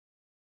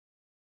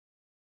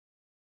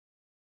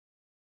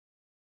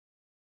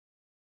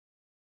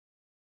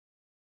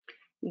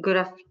Good,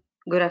 af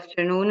good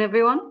afternoon,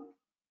 everyone.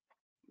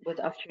 Good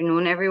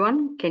afternoon,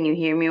 everyone. Can you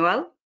hear me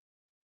well?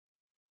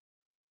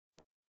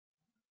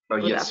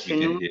 Good yes,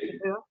 afternoon, we can hear you.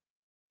 everyone.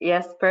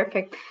 Yes,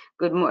 perfect.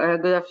 Good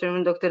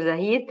afternoon, Dr.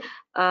 Zahid.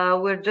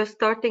 We're just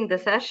starting the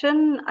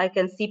session. I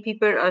can see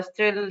people are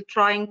still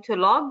trying to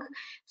log,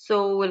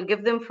 so we'll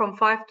give them from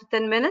 5 to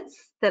 10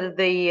 minutes till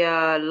they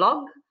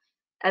log,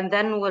 and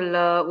then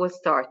we'll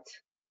start.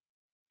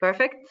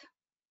 Perfect.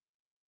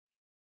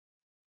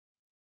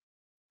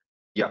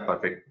 Yeah,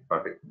 perfect.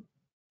 Okay.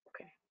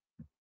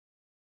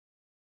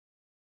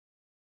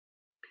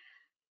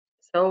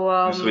 So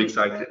I'm so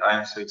excited. I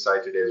am so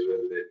excited as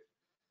well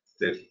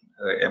that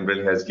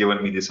Emerald has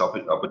given me this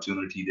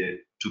opportunity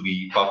to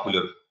be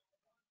popular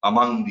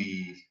among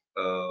the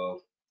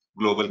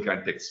global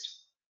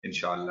context,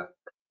 inshallah.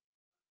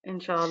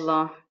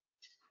 Inshallah.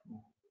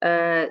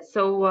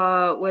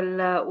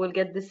 We'll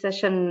get this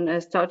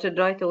session started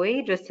right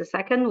away. Just a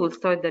second. We'll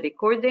start the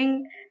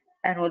recording,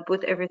 and we'll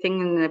put everything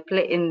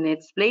in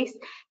its place.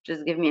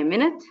 Just give me a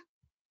minute.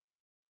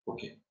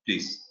 Okay,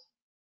 please.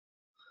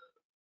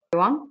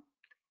 Everyone,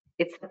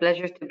 it's a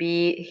pleasure to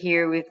be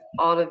here with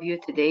all of you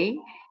today,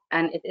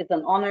 and it is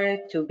an honor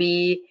to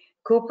be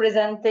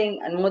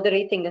co-presenting and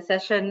moderating a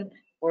session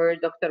for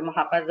Dr.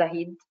 Muhammad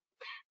Zahid.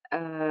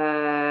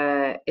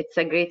 It's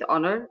a great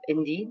honor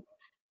indeed.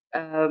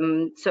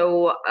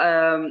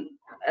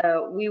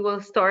 We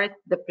will start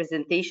the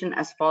presentation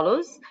as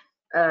follows.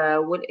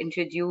 We'll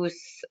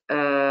introduce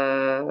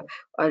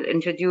I'll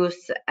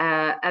introduce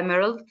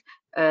Emerald,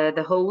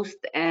 the host,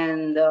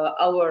 and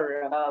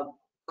our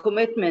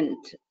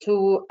commitment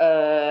to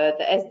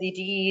the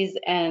SDGs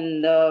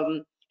and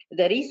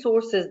the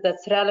resources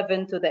that's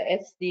relevant to the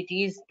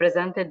SDGs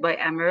presented by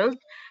Emerald.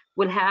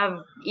 We'll have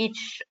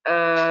each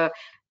slide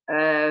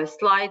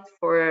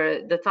for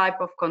the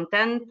type of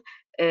content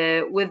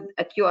with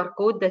a QR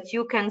code that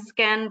you can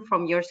scan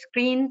from your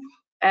screen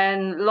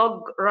and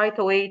log right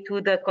away to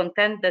the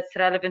content that's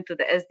relevant to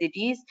the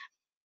SDGs,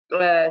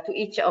 to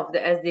each of the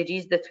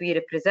SDGs that we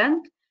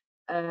represent.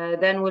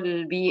 Then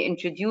we'll be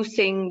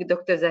introducing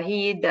Dr.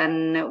 Zahid,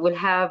 and we'll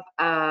have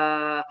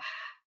a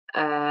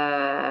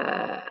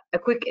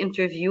quick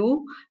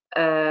interview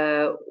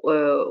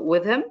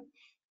with him.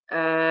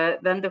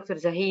 Then Dr.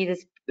 Zahid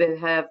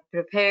have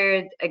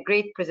prepared a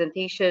great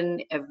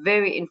presentation, a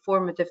very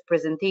informative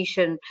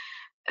presentation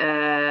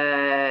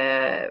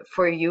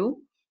for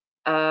you.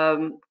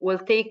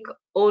 We'll take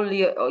all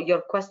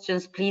your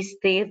questions. Please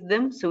save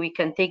them so we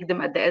can take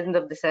them at the end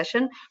of the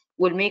session.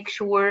 We'll make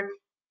sure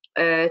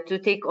to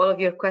take all of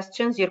your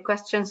questions. Your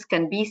questions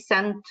can be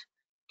sent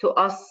to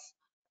us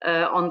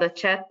on the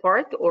chat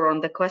part or on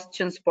the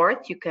questions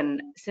part. You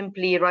can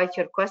simply write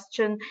your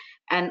question,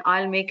 and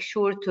I'll make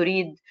sure to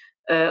read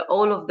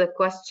all of the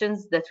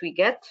questions that we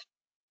get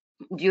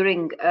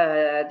during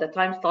the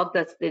time slot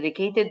that's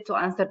dedicated to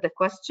answer the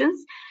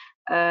questions.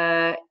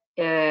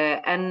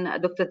 And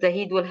Dr.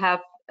 Zahid will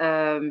have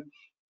a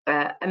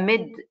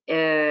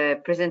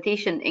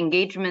mid-presentation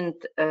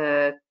engagement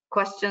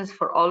questions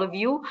for all of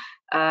you,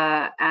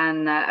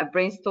 and a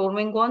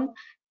brainstorming one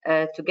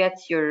to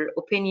get your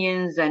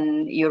opinions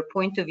and your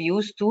point of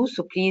views too.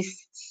 So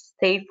please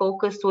stay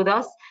focused with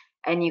us,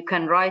 and you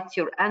can write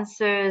your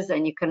answers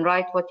and you can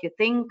write what you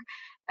think,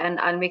 and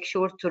I'll make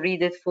sure to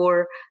read it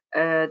for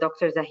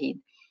Dr.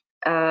 Zahid.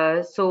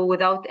 So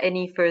without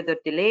any further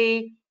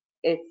delay,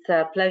 it's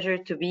a pleasure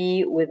to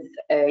be with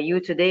you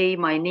today.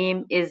 My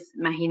name is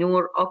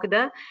Mahinur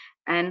Okda,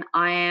 and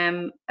I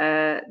am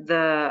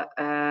the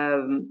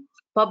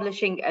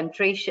Publishing and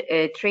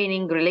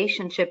Training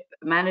Relationship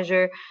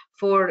Manager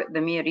for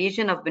the MEA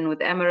region. I've been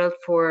with Emerald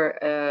for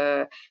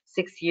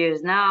 6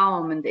 years now.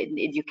 I'm in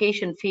the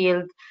education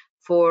field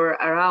for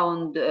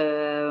around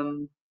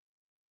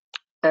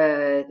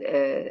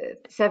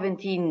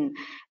 17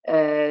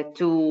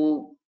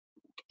 to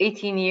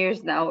 18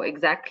 years now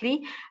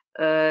exactly.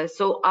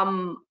 So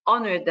I'm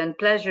honored and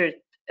pleasured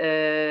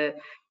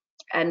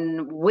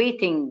and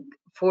waiting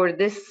for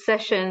this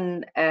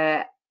session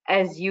as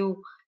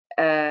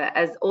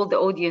all the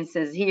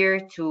audiences here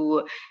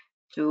to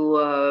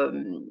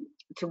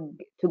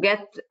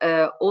get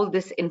all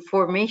this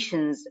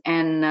informations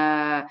and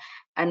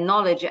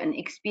knowledge and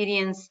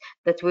experience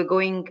that we're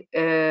going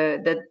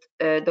that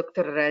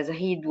Dr.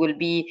 Zahid will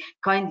be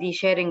kindly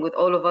sharing with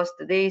all of us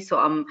today. So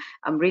I'm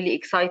really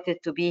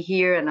excited to be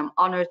here, and I'm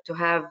honored to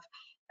have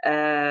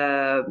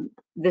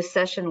this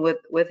session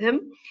with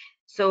him.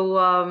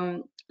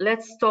 So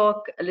let's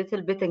talk a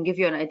little bit and give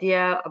you an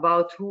idea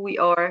about who we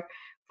are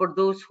for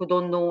those who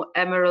don't know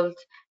Emerald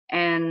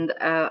and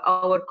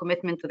our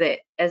commitment to the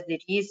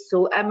SDGs.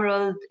 So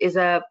Emerald is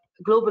a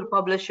global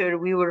publisher.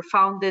 We were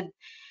founded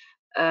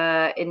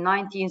in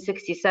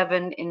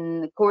 1967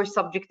 in core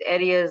subject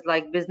areas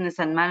like business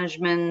and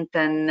management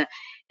and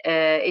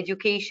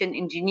education,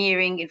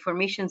 engineering,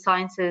 information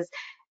sciences.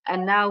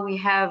 And now we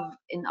have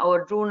in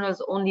our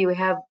journals only, we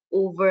have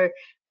over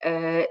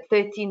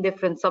 13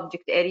 different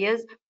subject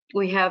areas.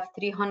 We have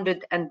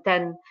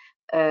 310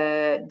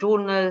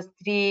 journals,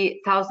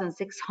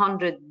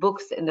 3,600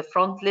 books in the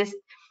front list.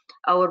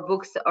 Our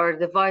books are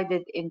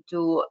divided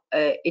into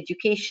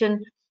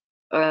education,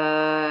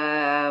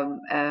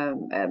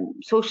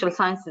 social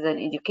sciences and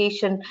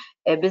education,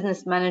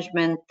 business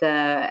management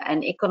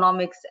and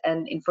economics,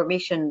 and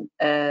information,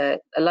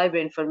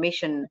 library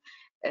information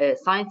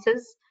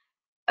sciences.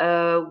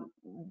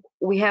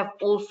 We have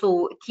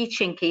also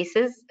teaching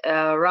cases,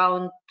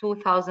 around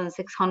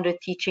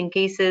 2,600 teaching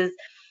cases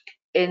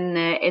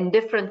in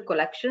different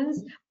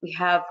collections. We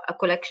have a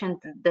collection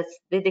that's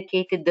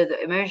dedicated to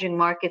the emerging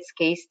markets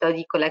case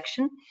study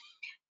collection,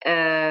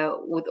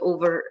 with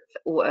over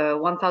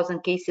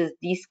 1,000 cases.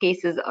 These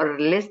cases are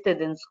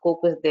listed in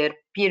Scopus. They're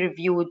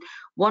peer-reviewed.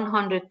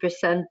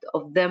 100%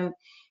 of them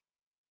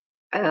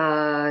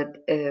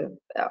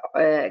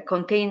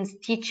contains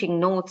teaching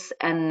notes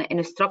and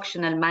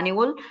instructional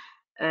manual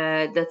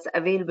that's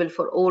available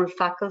for all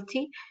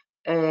faculty.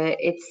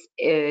 It's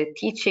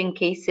teaching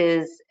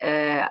cases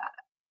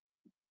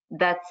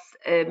that's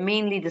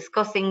mainly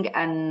discussing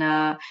and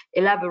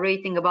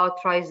elaborating about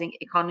rising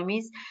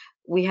economies.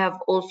 We have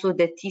also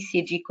the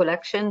TCG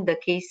collection, the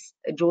case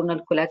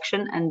journal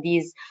collection, and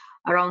these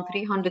around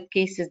 300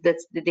 cases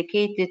that's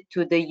dedicated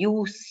to the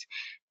use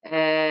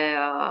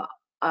and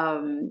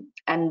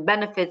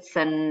benefits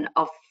and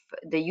of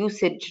the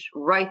usage,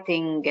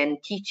 writing and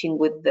teaching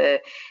with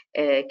the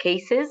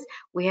cases.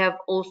 We have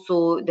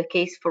also the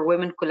case for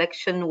women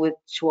collection,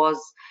 which was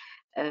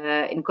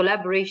in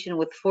collaboration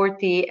with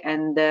 40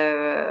 and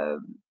the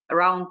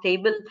Round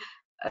Table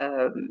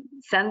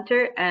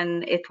Center,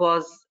 and it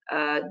was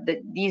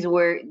these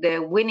were the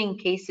winning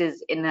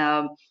cases in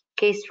a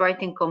case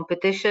writing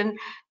competition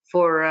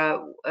for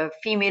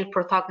female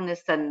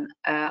protagonists and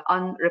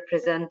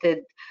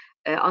underrepresented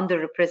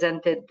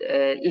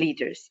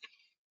leaders.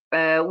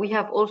 We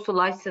have also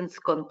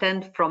licensed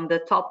content from the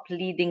top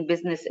leading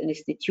business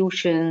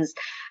institutions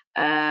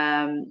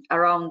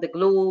around the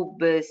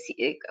globe.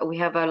 We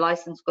have a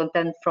licensed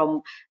content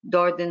from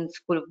Darden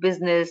School of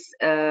Business,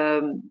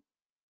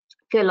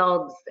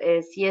 Kellogg's,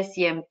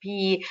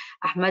 CSCMP,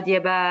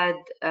 Ahmedabad.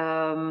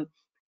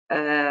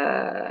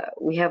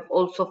 We have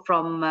also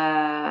from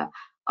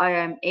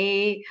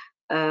IMA,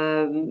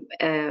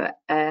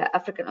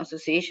 African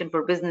Association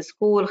for Business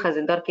School,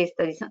 Khazindar Case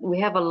Studies. We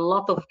have a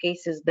lot of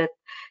cases that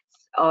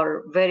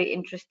are very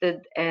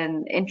interesting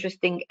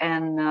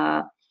and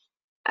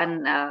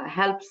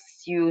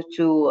helps you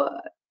to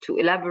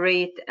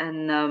elaborate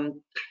and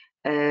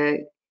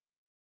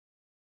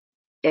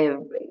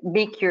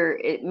make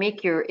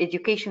your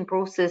education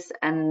process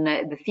and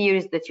the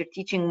theories that you're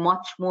teaching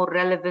much more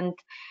relevant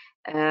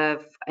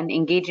and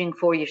engaging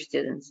for your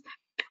students.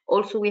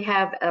 Also, we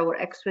have our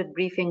expert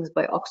briefings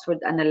by Oxford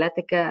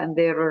Analytica, and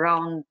they're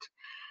around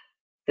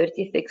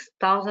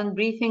 36,000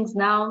 briefings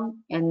now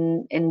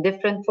in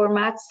different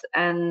formats.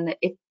 And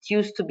it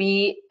used to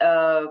be,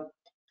 it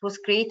was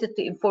created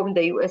to inform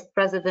the US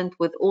president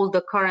with all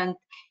the current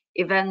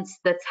events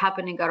that's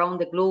happening around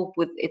the globe,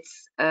 with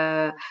its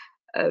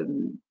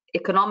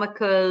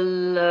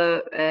economical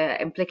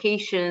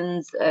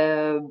implications,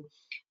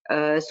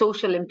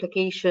 social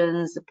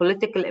implications,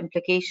 political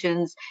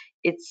implications.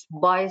 It's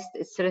biased.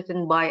 It's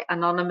written by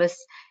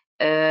anonymous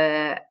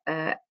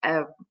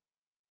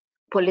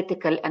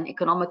political and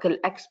economical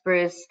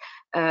experts,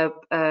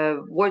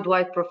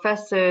 worldwide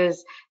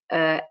professors,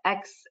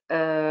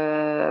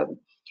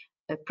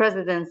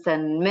 ex-presidents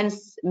and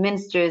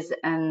ministers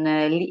and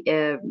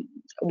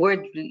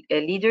world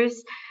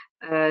leaders.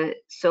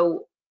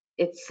 So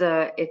it's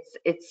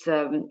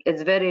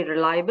very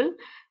reliable.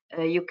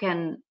 You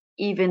can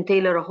even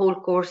tailor a whole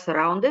course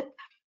around it.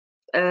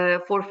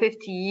 For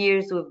 50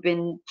 years, we've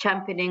been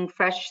championing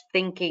fresh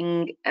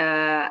thinking,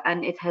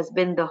 and it has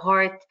been the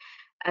heart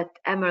at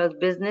Emerald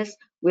Business.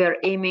 We are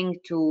aiming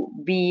to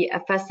be a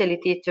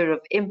facilitator of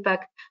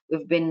impact.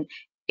 We've been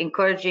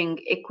encouraging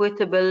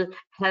equitable,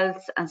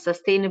 health, and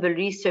sustainable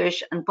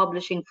research and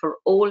publishing for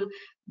all.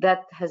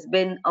 That has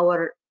been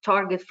our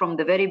target from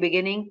the very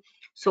beginning.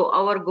 So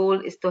our goal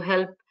is to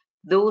help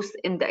those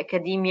in the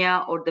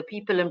academia or the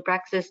people in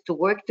praxis to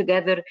work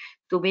together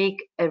to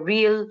make a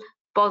real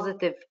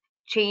positive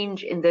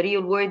change in the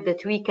real world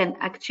that we can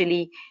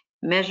actually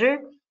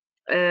measure.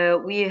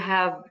 We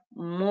have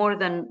more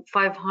than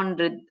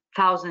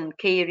 500,000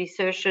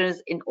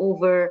 researchers in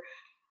over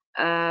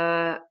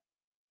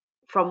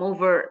from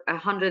over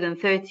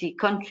 130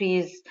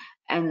 countries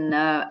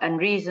and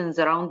regions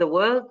around the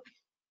world.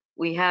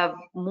 We have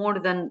more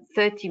than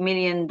 30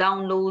 million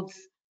downloads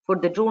for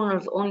the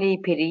journals only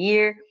per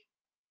year.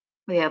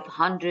 We have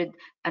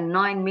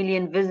 109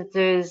 million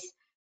visitors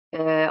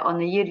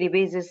on a yearly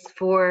basis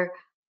for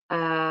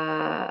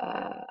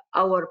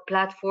our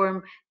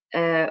platform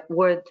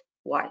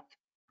worldwide.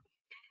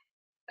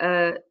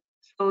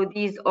 So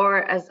these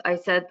are, as I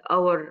said,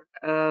 our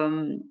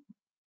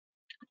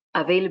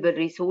available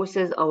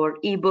resources, our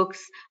ebooks,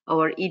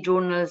 our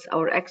e-journals,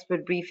 our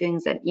expert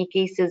briefings and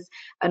e-cases.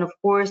 And of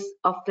course,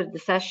 after the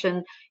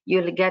session,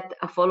 you'll get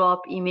a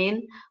follow-up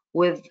email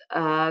with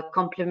a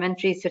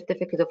complimentary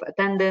certificate of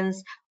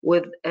attendance,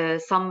 with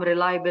some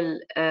reliable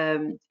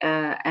and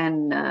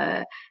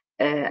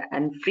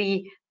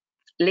free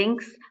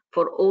links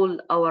for all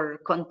our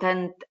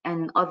content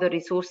and other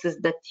resources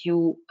that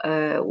you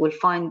will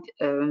find,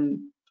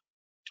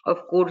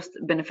 of course,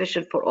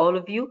 beneficial for all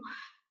of you.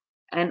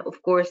 And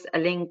of course, a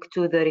link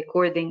to the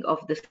recording of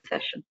the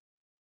session.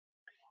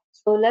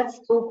 So let's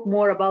talk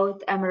more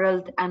about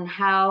Emerald and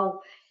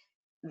how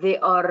they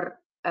are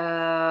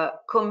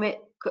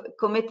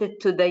committed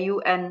to the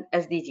UN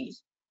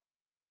SDGs.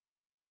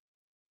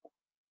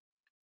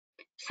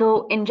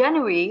 So in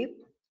January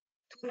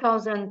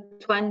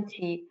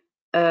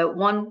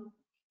 2021,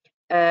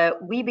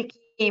 we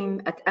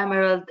became at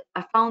Emerald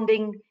a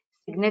founding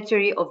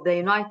signatory of the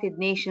United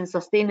Nations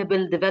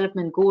Sustainable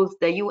Development Goals,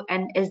 the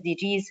UN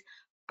SDGs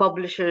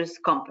Publishers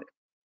Compact.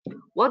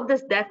 What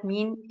does that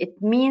mean?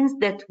 It means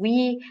that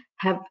we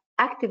have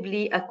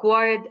actively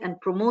acquired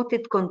and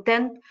promoted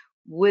content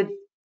with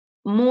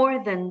more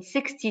than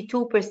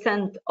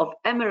 62% of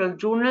Emerald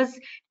journals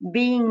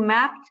being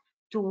mapped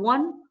to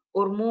one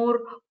or more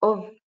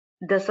of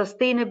the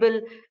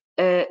Sustainable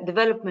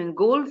Development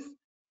Goals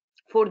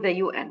for the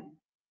UN.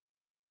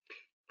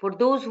 For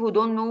those who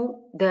don't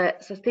know, the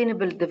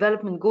Sustainable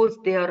Development Goals,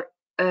 they are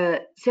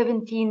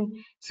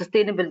 17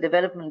 Sustainable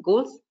Development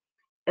Goals.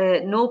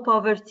 No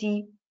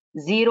poverty,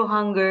 zero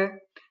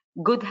hunger,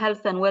 good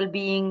health and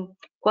well-being,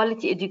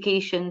 quality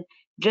education,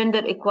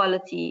 gender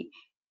equality,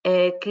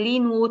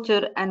 clean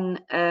water and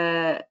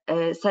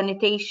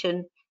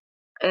sanitation,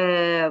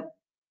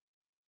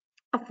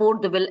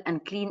 affordable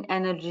and clean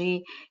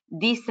energy,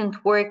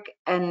 decent work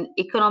and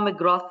economic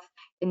growth,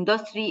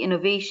 industry,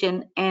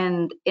 innovation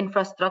and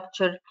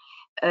infrastructure,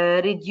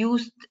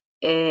 reduced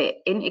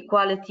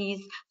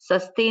inequalities,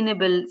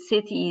 sustainable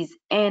cities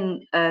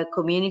and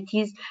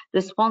communities,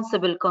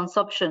 responsible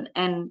consumption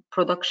and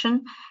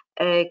production,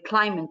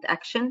 climate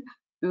action,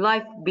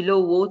 life below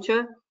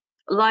water,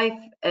 life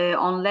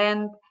on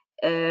land,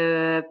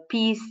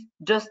 peace,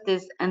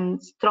 justice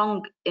and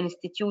strong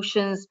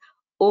institutions,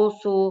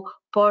 also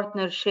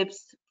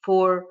partnerships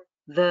for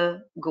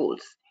the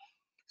goals.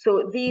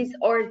 So these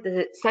are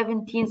the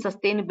 17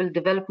 Sustainable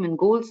Development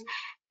Goals,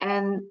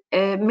 and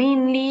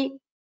mainly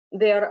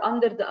they are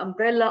under the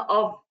umbrella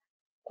of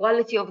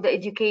quality of the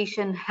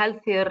education,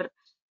 healthier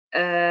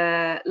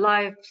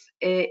lives,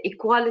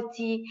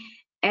 equality,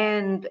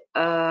 and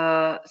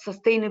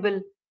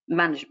sustainable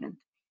management.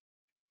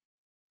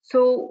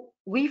 So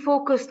we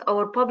focused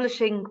our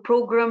publishing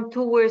program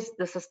towards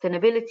the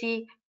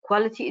sustainability,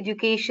 quality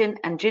education,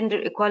 and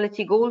gender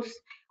equality goals.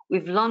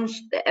 We've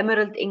launched the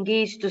Emerald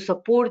Engage to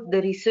support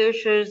the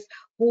researchers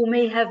who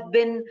may have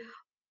been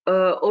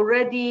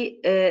already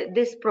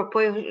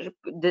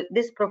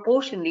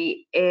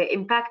disproportionately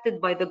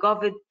impacted by the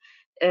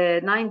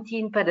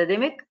COVID-19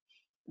 pandemic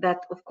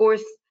that, of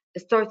course,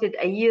 started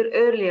a year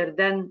earlier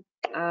than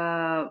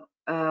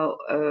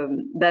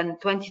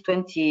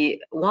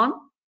 2021.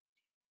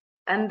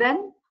 And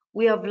then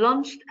we have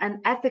launched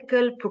an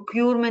ethical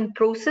procurement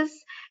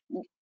process.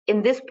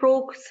 In this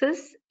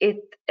process,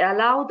 it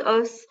allowed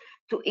us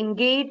to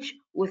engage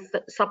with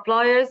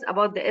suppliers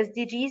about the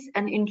SDGs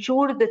and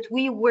ensure that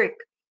we work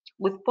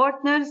with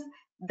partners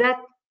that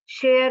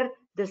share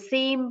the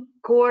same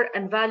core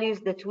and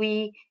values that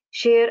we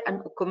share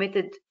and are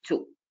committed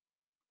to.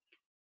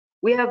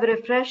 We have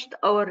refreshed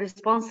our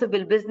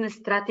responsible business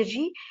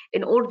strategy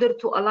in order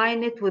to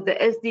align it with the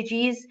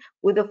SDGs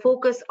with a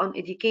focus on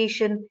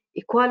education,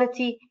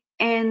 equality,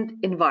 and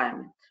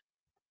environment.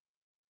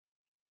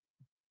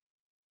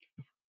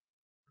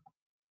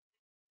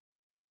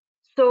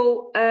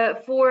 So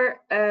for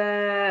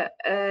the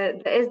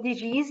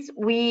SDGs,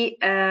 we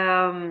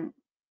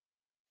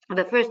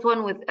the first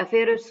one with a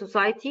fairer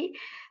society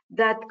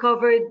that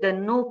covered the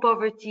no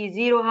poverty,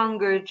 zero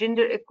hunger,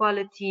 gender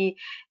equality,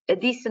 a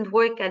decent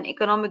work and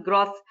economic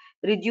growth,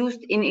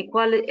 reduced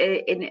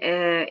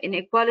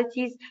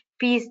inequalities,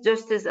 peace,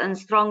 justice, and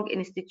strong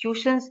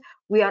institutions.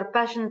 We are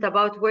passionate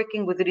about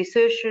working with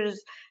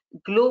researchers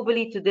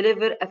globally to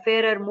deliver a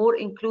fairer, more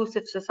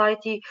inclusive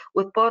society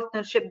with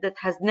partnership that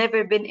has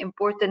never been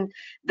important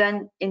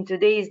than in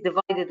today's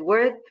divided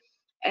world.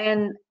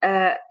 And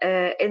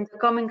in the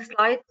coming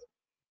slides,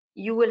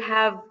 you will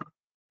have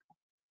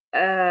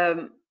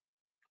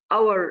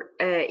our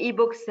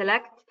ebook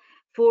select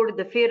for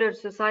the fairer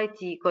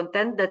society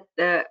content, that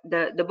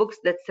the books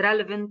that's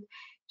relevant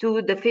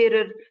to the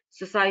fairer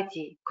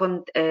society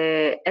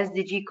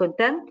SDG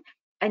content,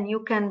 and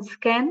you can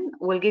scan.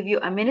 We'll give you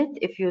a minute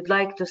if you'd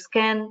like to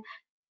scan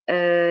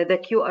the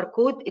QR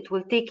code. It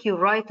will take you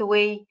right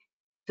away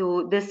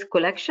to this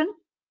collection.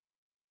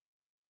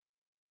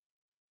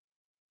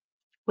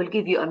 We'll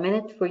give you a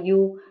minute for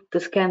you to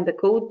scan the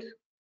code.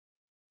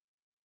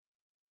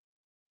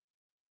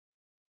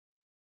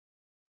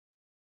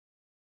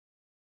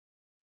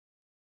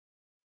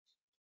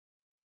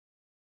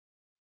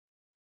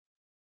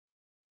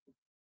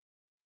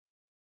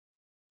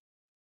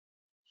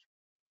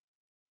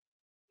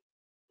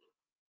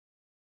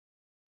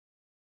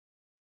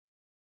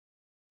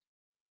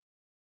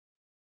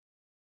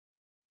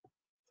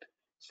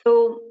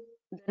 So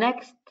the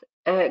next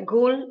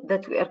goal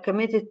that we are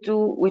committed to,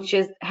 which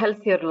is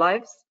healthier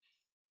lives.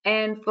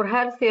 And for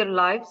healthier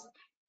lives,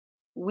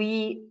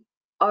 we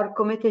are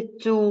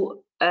committed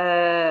to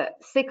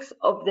 6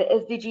 of the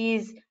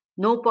SDGs: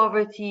 no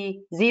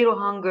poverty, zero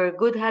hunger,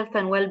 good health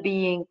and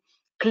well-being,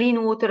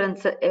 clean water and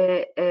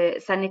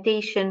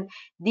sanitation,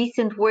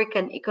 decent work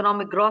and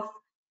economic growth,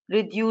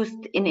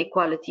 reduced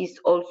inequalities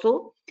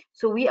also.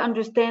 So we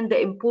understand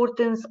the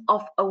importance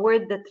of a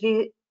word that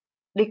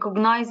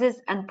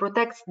recognizes and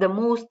protects the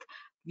most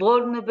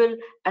vulnerable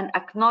and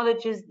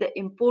acknowledges the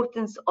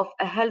importance of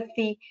a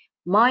healthy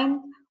mind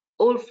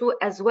also,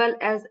 as well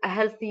as a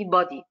healthy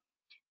body.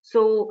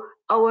 So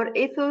our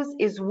ethos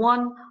is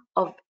one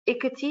of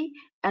equity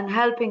and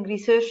helping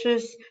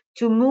researchers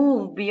to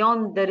move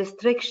beyond the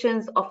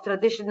restrictions of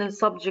traditional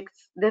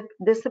subjects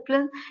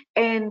discipline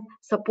and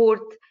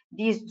support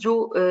these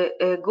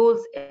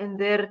goals in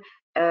their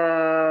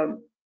uh,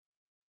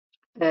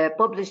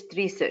 published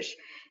research.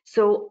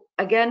 So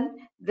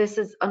again, this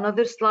is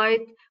another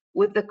slide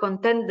with the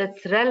content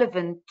that's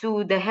relevant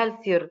to the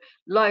healthier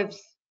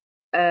lives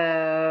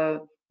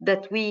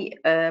that we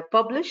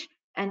publish.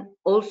 And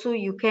also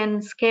you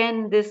can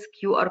scan this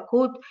QR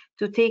code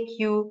to take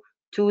you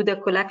to the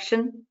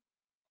collection,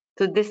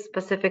 to this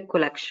specific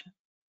collection.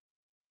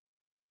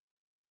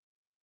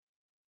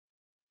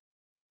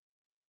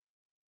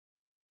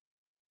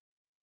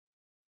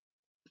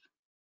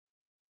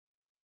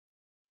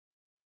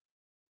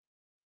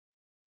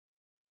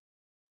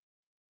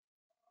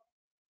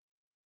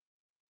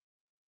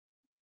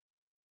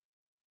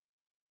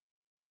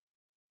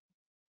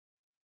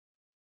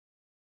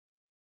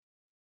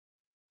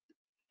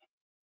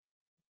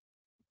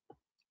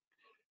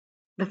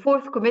 The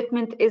fourth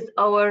commitment is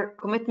our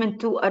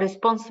commitment to a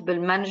responsible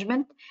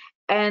management,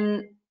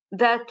 and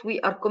that we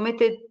are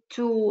committed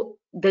to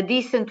the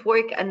decent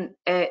work and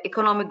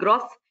economic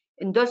growth,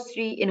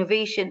 industry,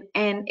 innovation,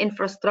 and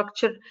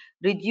infrastructure,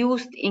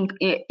 reduced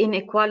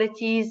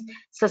inequalities,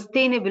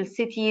 sustainable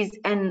cities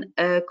and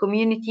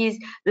communities,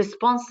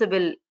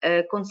 responsible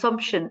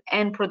consumption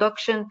and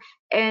production,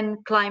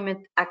 and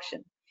climate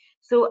action.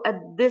 So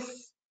at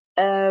this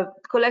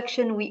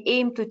collection, we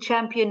aim to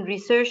champion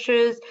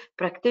researchers,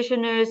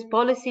 practitioners,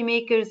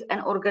 policymakers,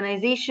 and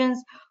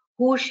organizations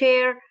who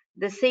share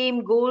the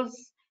same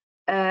goals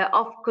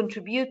of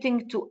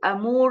contributing to a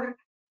more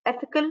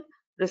ethical,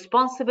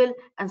 responsible,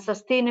 and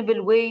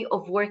sustainable way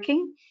of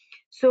working.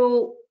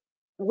 So,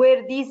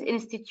 where these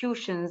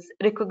institutions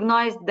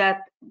recognize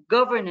that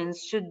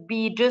governance should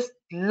be just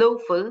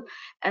lawful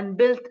and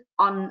built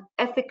on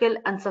ethical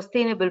and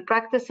sustainable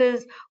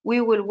practices, we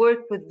will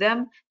work with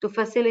them to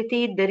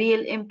facilitate the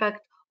real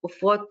impact of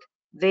what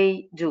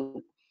they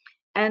do.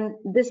 And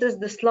this is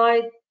the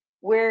slide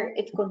where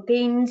it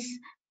contains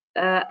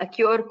a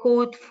QR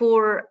code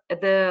for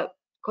the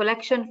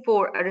collection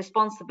for a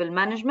responsible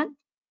management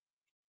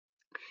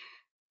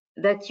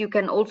that you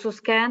can also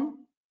scan.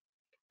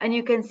 And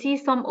you can see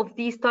some of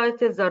these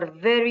titles are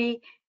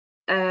very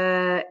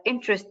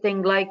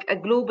interesting, like a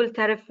global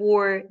tariff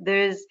war.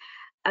 There's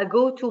a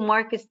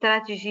go-to-market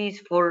strategies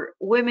for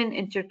women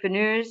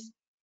entrepreneurs.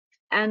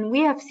 And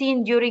we have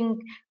seen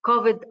during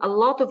COVID a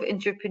lot of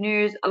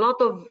entrepreneurs, a lot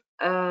of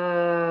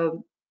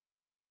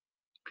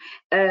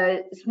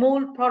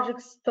small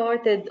projects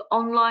started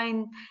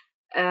online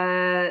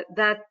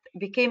that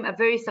became a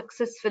very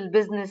successful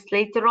business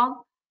later on.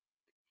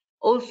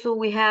 Also,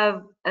 we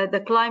have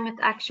the climate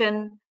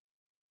action,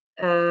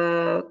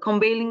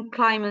 combating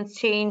climate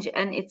change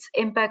and its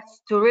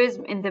impacts,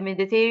 tourism in the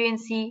Mediterranean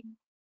Sea,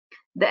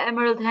 the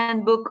Emerald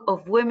Handbook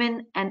of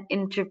Women and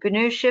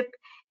Entrepreneurship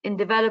in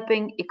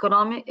Developing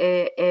Economies,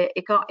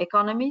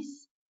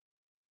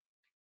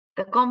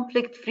 the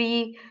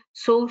conflict-free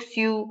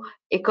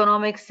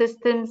socio-economic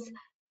systems,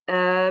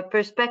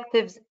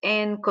 perspectives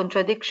and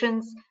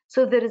contradictions.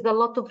 So there is a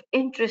lot of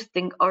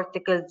interesting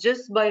articles.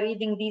 Just by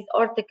reading these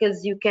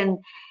articles, you can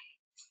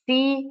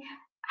see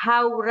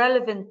how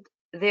relevant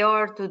they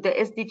are to the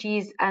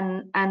SDGs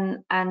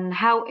and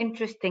how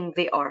interesting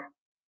they are.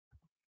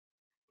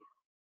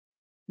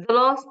 The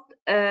last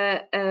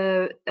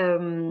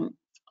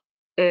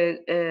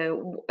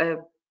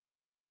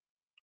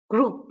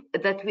group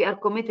that we are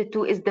committed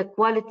to is the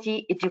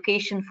quality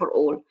education for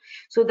all.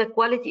 So the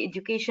quality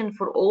education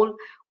for all,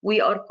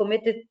 we are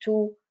committed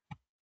to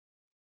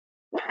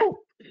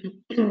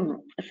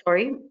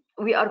sorry,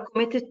 we are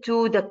committed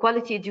to the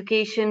quality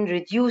education,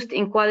 reduced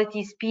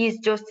inequalities, peace,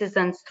 justice,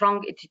 and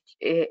strong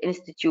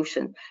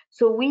institutions.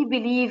 So we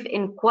believe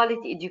in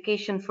quality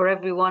education for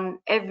everyone,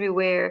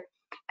 everywhere,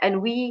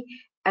 and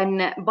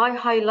by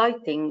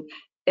highlighting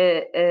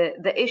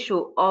the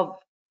issue of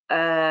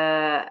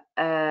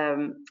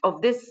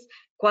this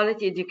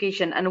quality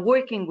education and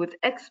working with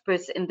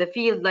experts in the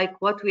field,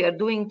 like what we are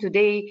doing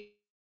today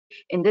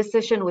in this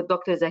session with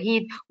Dr.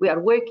 Zahid. We are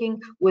working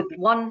with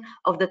one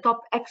of the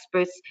top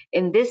experts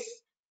in this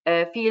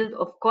field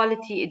of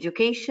quality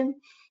education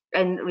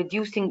and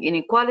reducing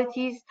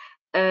inequalities.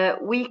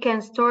 We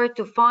can start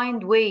to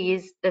find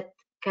ways that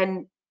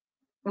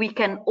we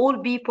can all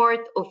be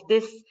part of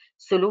this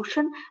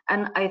solution.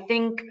 And I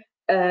think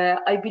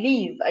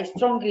I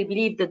strongly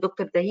believe that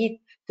Dr. Zahid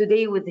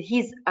today with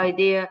his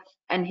idea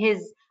and his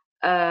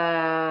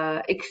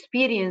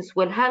experience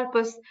will help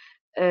us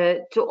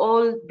to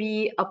all be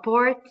a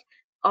part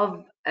of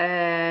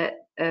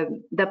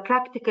the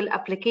practical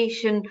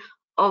application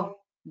of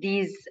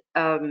these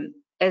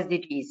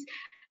SDGs.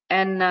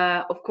 And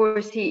of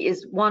course, he is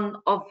one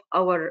of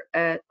our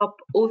top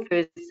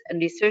authors and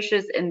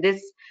researchers in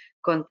this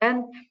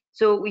content.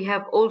 So we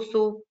have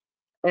also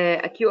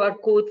a QR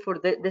code for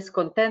this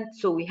content.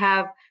 So we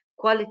have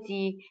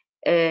quality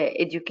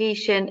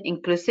education,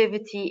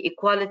 inclusivity,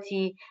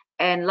 equality,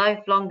 and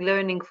lifelong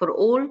learning for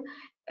all.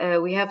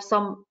 We have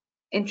some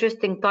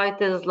interesting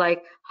titles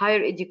like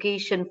higher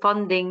education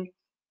funding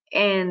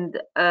and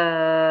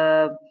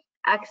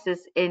access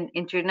in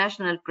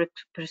international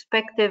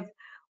perspective.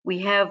 We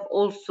have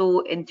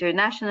also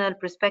international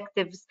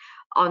perspectives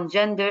on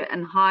gender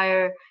and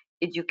higher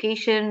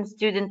education,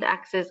 student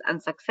access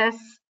and success.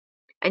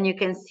 And you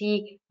can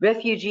see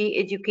refugee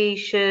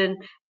education,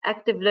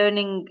 active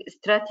learning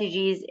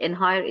strategies in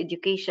higher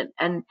education,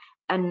 and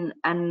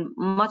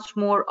much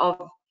more of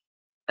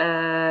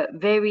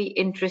very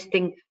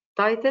interesting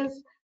titles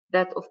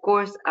that, of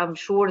course, I'm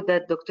sure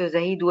that Dr.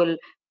 Zahid will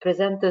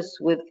present us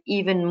with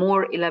even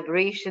more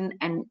elaboration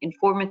and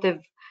informative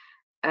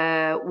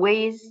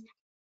ways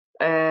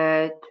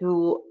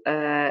to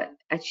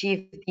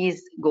achieve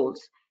these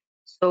goals.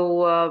 So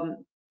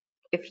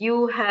if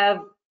you have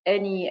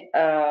any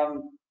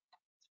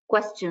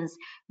questions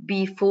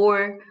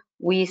before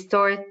we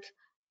start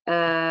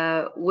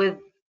with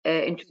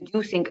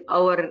introducing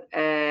our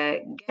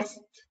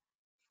guest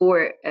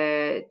for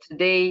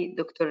today,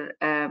 Dr.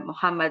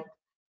 Muhammad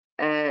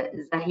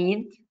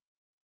Zahid.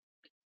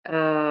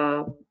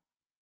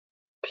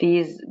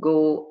 Please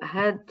go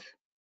ahead.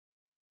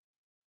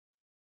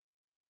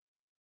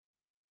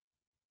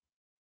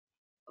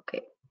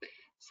 Okay,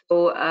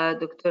 so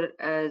Dr.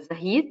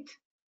 Zahid,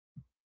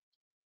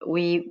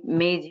 we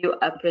made you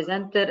a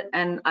presenter,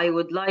 and I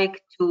would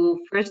like to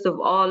first of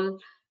all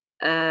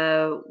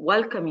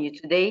welcome you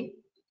today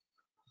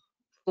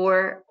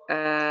for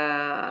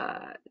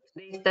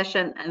today's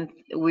session, and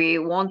we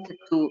wanted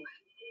to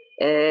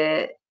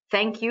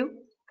thank you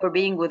for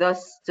being with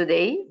us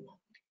today.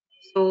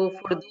 So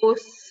for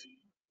those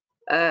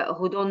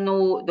who don't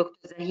know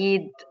Dr.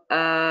 Zahid,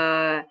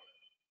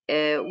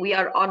 we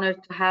are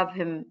honored to have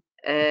him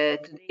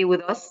today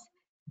with us.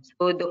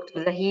 So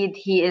Dr. Zahid,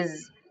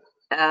 he's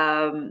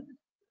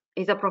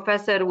a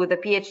professor with a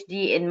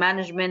PhD in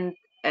management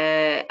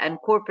and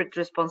corporate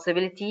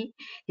responsibility.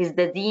 He's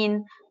the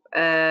dean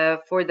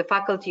for the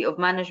Faculty of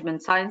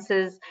Management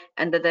Sciences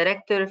and the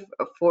director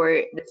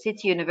for the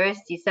City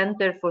University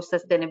Center for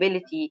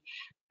Sustainability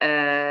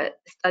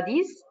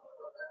Studies.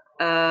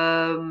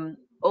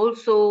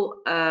 Also,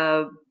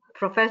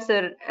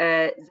 Professor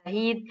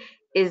Zahid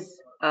is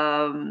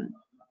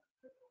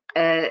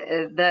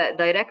the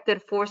director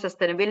for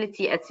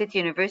sustainability at City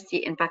University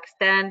in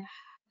Pakistan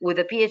with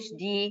a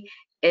PhD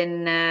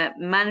in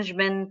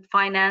management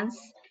finance.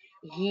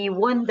 He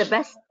won the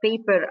best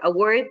paper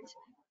award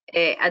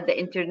at the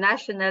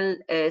International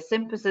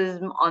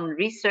Symposium on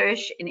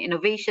Research in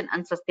Innovation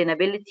and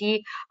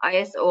Sustainability,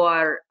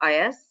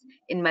 ISORIS,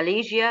 in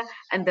Malaysia,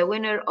 and the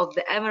winner of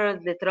the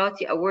Emerald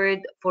Literati Award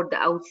for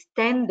the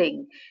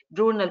outstanding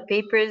journal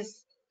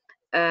papers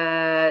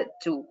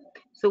too.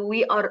 So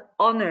we are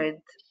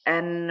honored,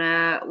 and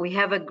we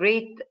have a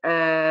great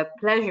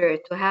pleasure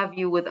to have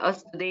you with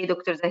us today,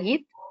 Dr.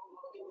 Zahid.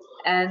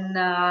 And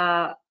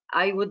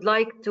I would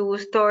like to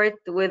start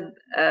with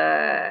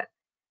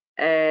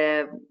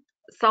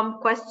some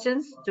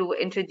questions to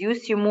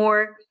introduce you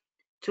more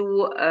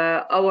to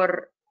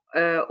our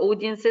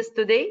audiences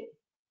today,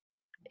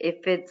 if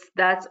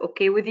that's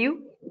okay with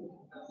you.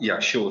 Yeah,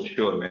 sure,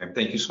 ma'am.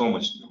 Thank you so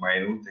much,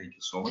 Maynu. Thank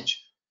you so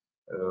much.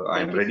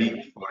 I'm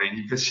ready for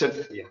any question.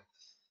 Yeah.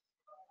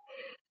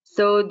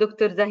 So,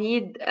 Dr.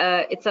 Zahid,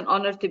 it's an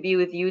honor to be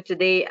with you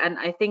today, and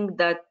I think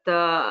that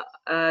the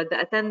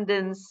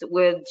attendance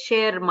will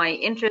share my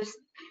interest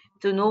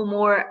to know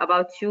more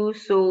about you.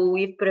 So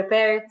we've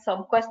prepared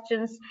some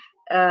questions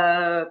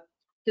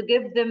to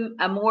give them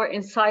a more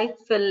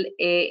insightful,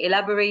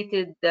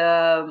 elaborated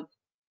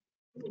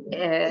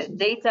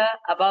data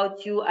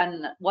about you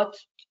and what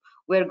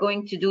we're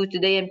going to do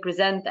today and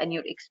present and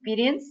your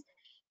experience.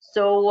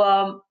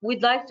 So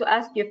we'd like to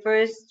ask you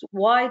first,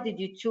 why did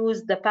you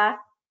choose the path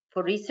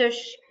for research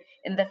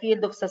in the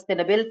field of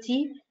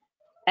sustainability,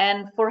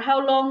 and for how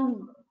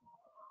long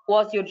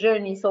was your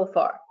journey so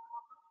far?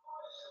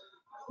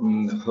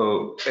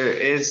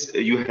 As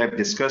you have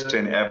discussed,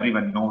 and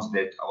everyone knows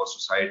that our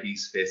society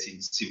is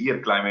facing severe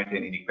climate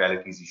and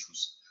inequalities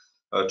issues.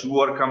 To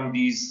overcome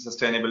these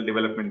sustainable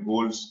development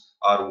goals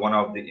are one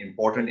of the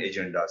important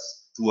agendas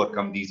to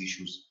overcome these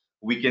issues.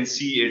 We can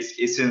see its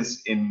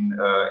essence in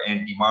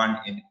and demand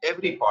in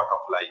every part of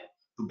life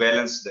to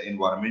balance the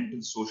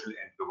environmental, social,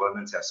 and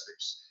governance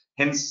aspects.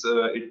 Hence,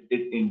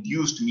 it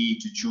induced me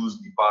to choose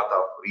the path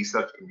of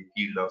research in the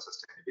field of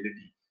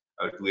sustainability.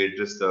 to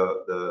address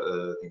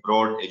the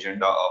broad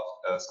agenda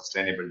of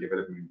sustainable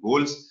development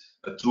goals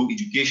through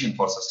education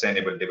for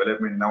sustainable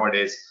development.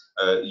 Nowadays,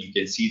 you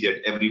can see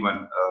that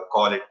everyone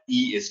call it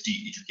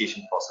ESD,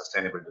 education for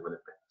sustainable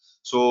development.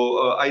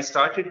 So I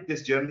started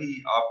this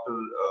journey after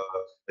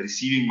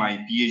receiving my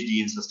PhD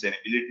in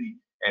sustainability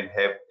and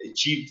have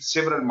achieved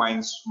several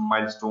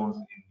milestones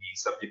in the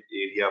subject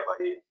area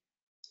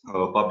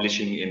by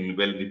publishing in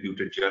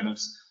well-reputed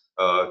journals,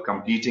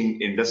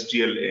 completing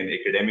industrial and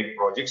academic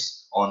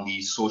projects on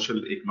the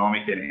social,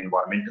 economic, and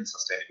environmental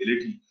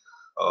sustainability.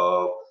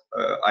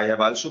 I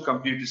have also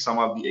completed some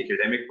of the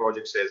academic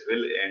projects as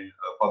well, and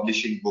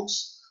publishing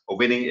books,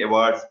 winning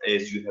awards,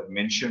 as you have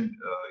mentioned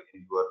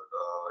in your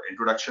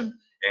introduction,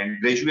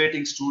 and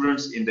graduating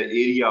students in the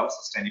area of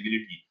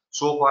sustainability.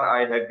 So far,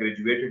 I have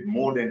graduated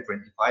more than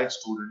 25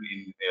 students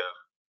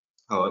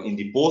in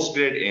the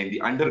postgrad and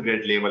the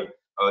undergrad level,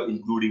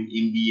 including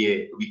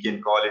MBA, we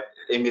can call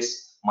it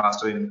MS,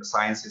 Master in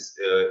Sciences,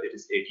 it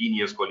is 18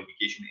 years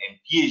qualification, and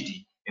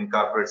PhD in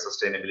corporate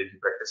sustainability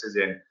practices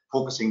and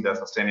focusing the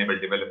sustainable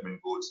development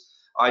goals.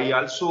 I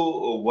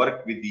also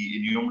work with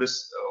the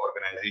numerous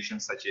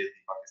organizations such as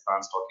the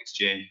Pakistan Stock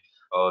Exchange,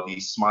 the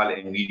Small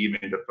and Medium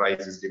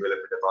Enterprises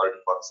Development Authority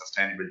for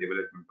Sustainable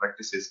Development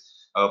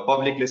Practices,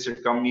 public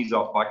listed companies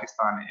of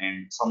Pakistan,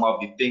 and some of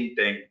the think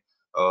tank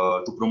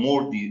to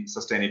promote the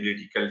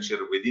sustainability culture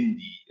within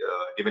the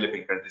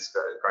developing countries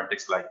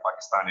context like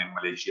Pakistan and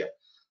Malaysia.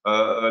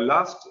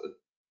 Last,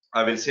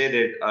 I will say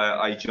that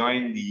I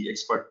joined the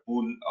expert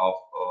pool of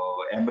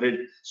Emerald,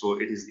 so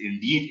it is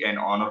indeed an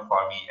honor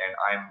for me, and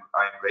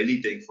I'm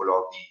really thankful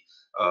of the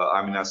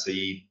Amina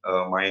Saeed,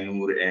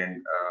 Mainur,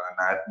 and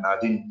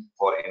Nadine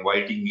for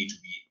inviting me to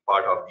be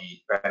part of the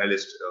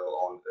panelist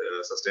on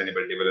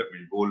sustainable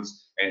development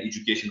goals and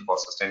education for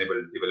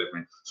sustainable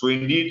development. So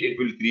indeed, it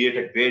will create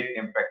a great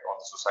impact on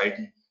the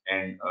society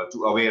and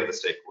to aware the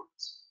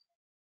stakeholders.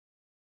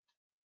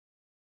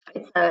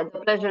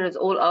 The pleasure is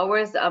all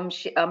ours. I'm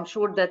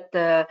sure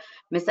that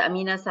Ms.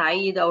 Amina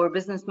Saeed, our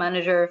business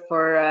manager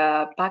for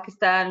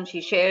Pakistan,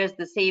 she shares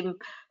the same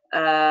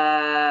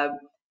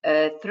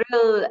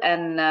thrill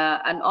and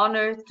an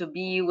honor to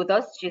be with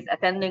us. She's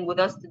attending with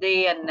us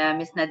today, and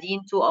Ms.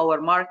 Nadine too, our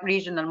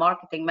regional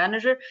marketing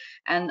manager.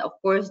 And of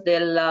course,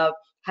 they'll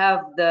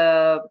have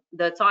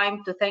the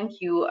time to thank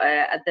you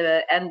at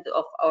the end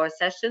of our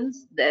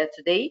sessions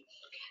today.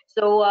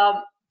 So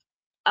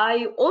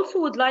I also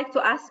would like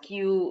to ask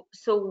you,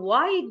 so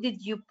why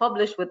did you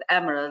publish with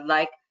Emerald?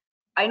 Like,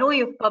 I know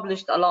you've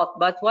published a lot,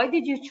 but why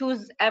did you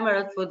choose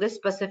Emerald for this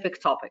specific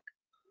topic?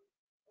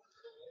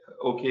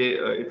 Okay,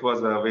 it was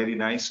a very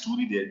nice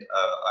story that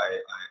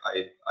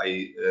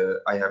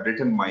I have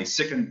written my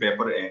second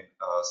paper and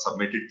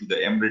submitted to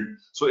the Emerald.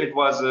 So it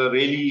was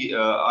really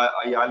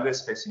I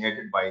always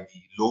fascinated by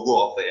the logo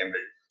of the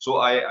Emerald. So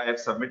I had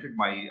submitted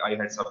my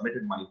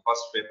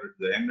first paper to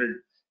the Emerald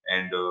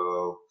and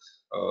to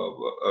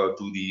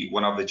the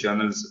one of the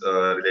journals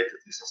related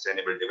to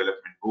sustainable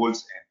development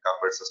goals and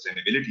corporate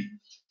sustainability.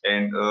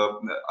 And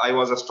I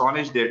was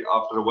astonished that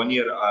after 1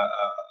 year.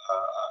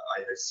 I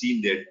had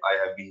seen that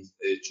I have been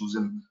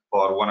chosen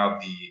for one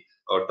of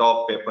the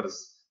top papers,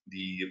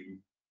 the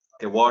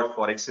Award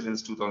for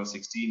Excellence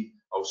 2016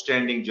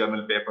 Outstanding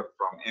Journal Paper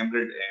from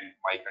Emerald, and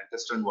my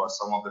contestant was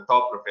some of the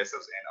top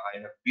professors, and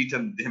I have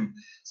beaten them.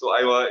 So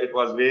it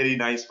was very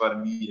nice for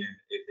me, and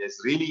it has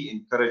really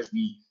encouraged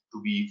me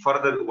to be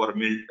further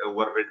overwhelmed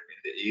in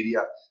the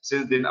area.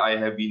 Since then, I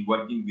have been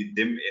working with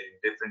them in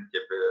different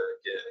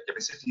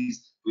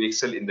capacities to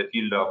excel in the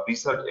field of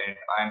research, and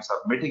I am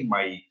submitting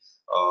my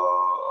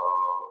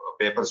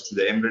papers to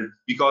the Emerald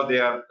because they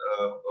are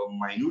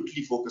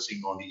minutely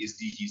focusing on the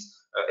SDGs,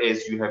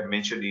 as you have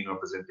mentioned in your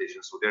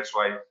presentation. So that's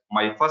why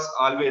my first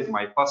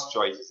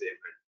choice is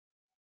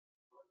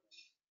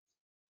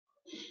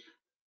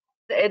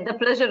Emerald. The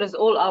pleasure is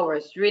all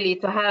ours, really,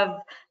 to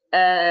have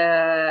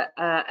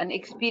an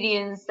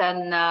experienced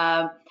and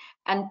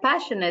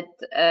passionate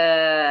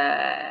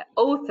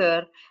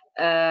author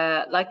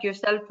like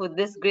yourself with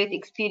this great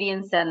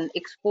experience and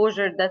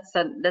exposure. That's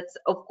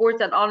of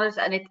course an honor,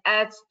 and it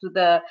adds to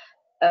the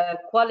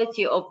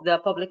quality of the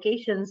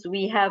publications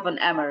we have on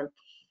Emerald.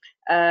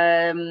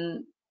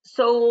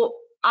 So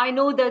I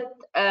know that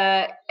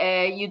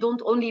you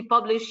don't only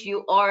publish,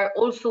 you are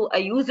also a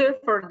user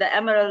for the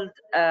Emerald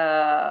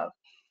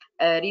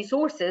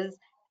resources.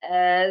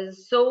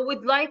 So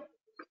we'd like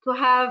to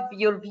have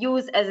your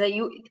views as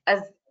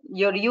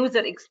your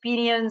user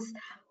experience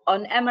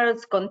on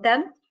Emerald's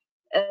content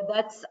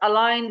that's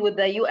aligned with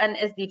the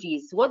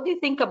UNSDGs. What do you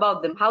think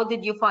about them? How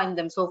did you find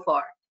them so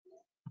far?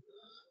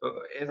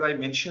 As I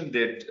mentioned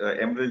that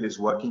Emerald is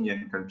working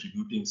and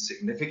contributing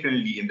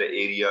significantly in the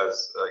area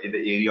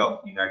of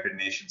United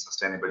Nations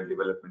Sustainable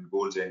Development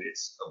Goals and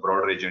its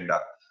broader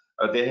agenda.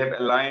 They have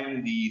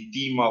aligned the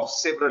theme of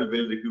several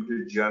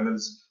well-reputed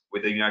journals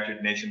with the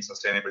United Nations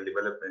Sustainable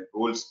Development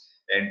Goals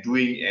and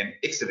doing an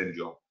excellent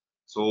job.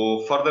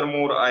 So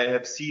furthermore, I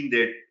have seen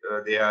that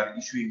they are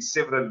issuing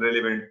several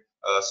relevant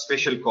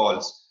special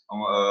calls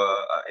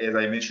as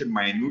I mentioned,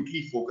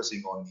 minutely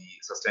focusing on the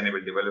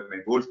Sustainable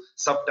Development Goals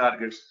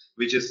sub-targets,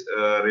 which is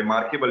a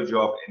remarkable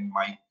job in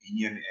my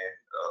opinion, and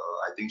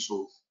I think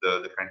so.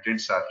 The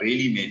contents are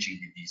really matching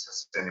with the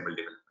Sustainable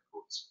Development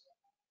Goals.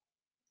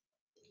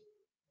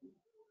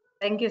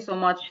 Thank you so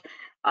much.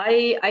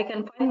 I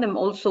can find them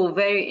also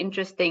very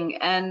interesting,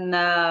 and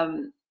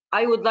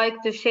I would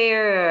like to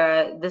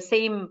share the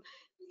same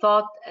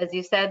thought as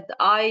you said.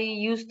 I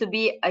used to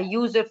be a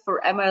user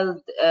for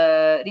Emerald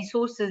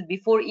resources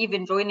before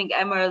even joining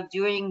Emerald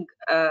during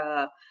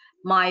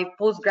my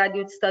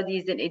postgraduate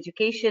studies in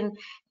education,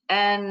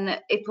 and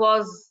it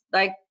was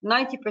like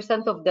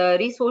 90% of the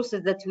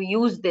resources that we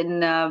used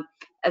in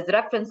as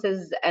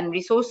references and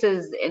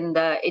resources in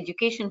the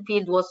education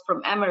field was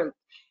from Emerald.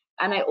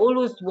 And I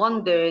always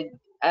wondered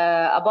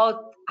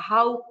about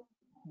how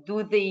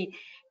do they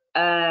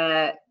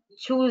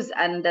choose,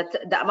 and that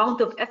the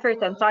amount of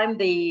effort and time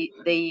they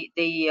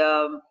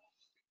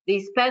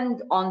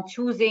spend on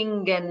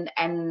choosing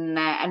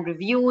and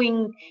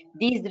reviewing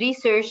these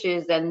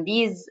researches and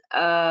these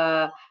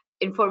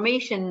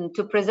information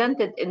to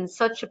present it in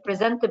such a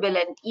presentable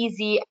and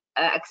easy,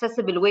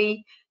 accessible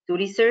way to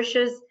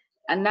researchers.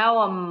 And now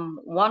I'm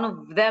one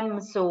of them,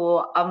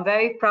 so I'm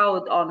very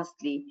proud,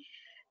 honestly.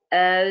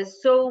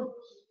 So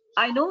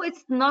I know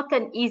it's not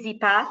an easy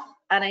path,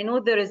 and I know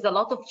there is a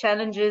lot of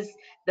challenges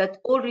that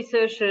all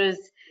researchers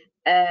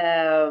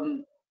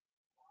um,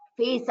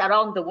 face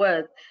around the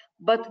world.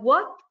 But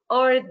what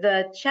are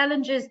the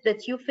challenges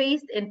that you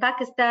faced in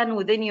Pakistan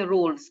within your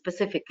role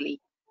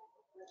specifically?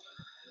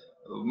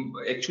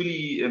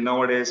 Actually,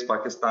 nowadays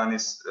Pakistan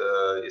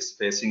is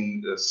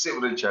facing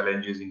several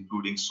challenges,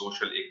 including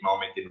social,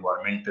 economic,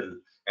 environmental,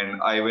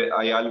 and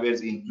I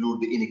always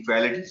include the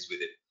inequalities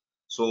with it.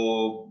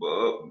 So,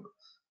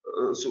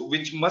 so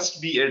which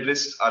must be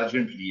addressed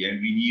urgently, and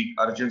we need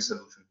urgent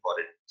solution for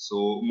it.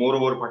 So,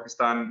 moreover,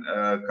 Pakistan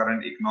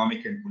current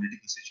economic and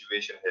political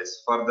situation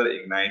has further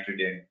ignited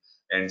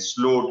and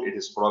slowed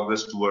its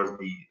progress towards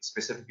the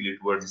specifically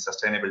towards the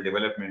sustainable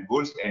development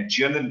goals and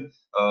general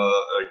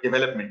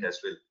development as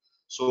well.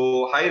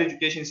 So higher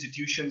education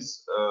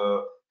institutions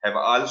have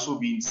also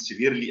been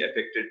severely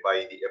affected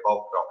by the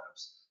above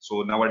problems.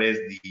 So nowadays,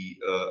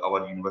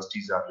 our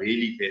universities are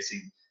really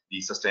facing the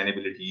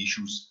sustainability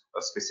issues,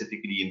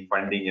 specifically in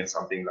funding and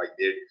something like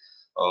that.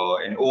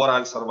 And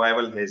overall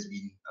survival has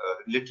been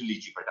literally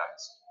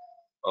jeopardized.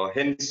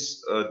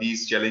 Hence,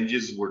 these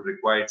challenges would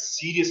require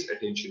serious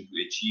attention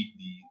to achieve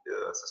the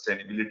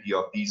sustainability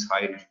of these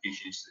higher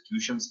education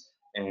institutions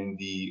and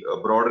the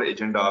broader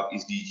agenda of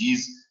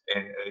SDGs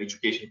and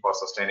education for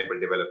sustainable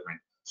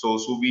development. So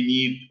we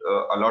need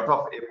a lot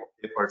of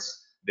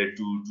efforts that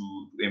to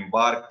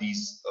embark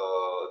these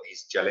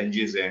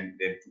challenges and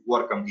then to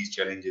overcome these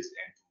challenges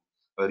and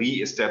to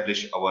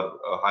re-establish our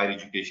higher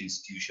education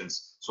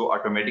institutions. So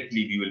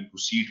automatically we will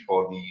proceed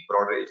for the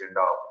broader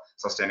agenda of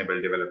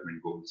sustainable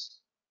development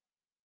goals.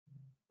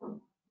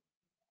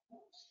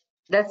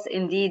 That's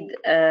indeed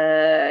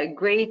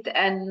great,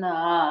 and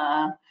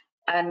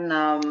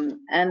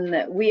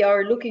we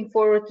are looking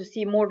forward to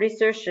see more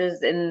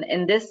researchers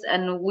in this.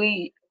 And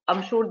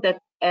I'm sure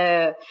that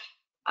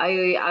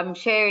I'm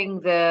sharing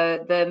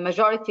the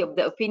majority of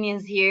the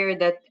opinions here,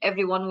 that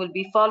everyone will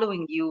be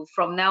following you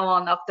from now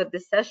on after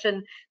this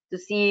session to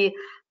see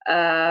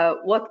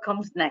what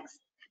comes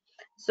next.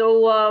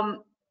 So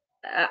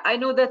I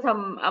know that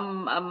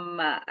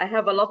I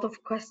have a lot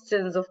of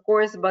questions, of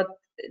course, but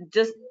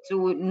just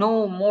to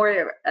know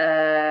more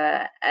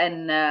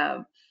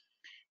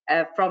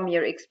from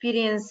your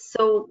experience.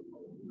 So,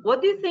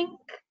 what do you think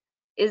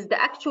is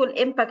the actual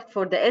impact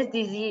for the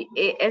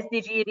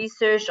SDG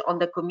research on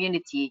the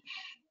community,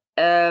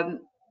 and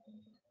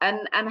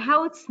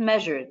how it's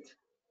measured?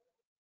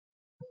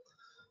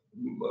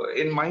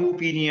 In my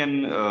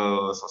opinion,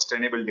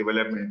 sustainable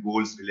development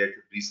goals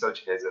related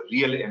research has a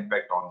real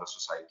impact on the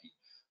society.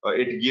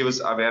 It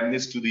gives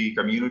awareness to the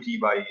community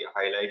by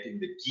highlighting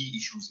the key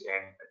issues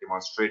and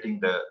demonstrating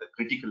the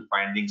critical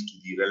findings to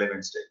the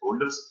relevant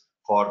stakeholders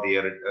for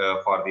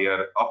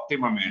their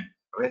optimum and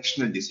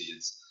rational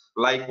decisions.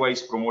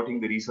 Likewise,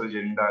 promoting the research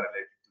agenda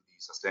related to the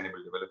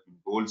sustainable development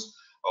goals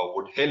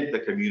would help the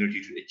community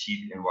to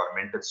achieve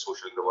environmental,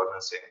 social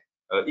governance,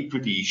 and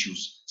equity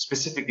issues,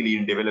 specifically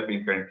in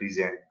developing countries,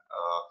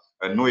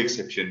 and no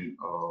exception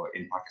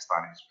in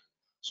Pakistan as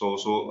well.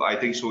 So I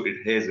think so. It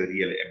has a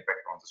real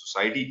impact on the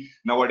society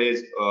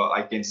nowadays.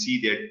 I can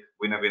see that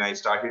when I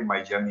started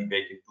my journey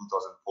back in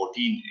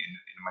 2014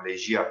 in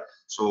Malaysia,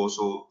 so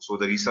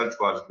the research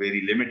was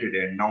very limited,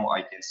 and now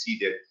I can see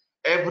that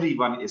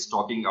everyone is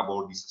talking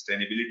about the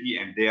sustainability,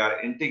 and they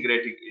are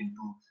integrating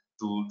into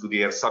to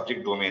their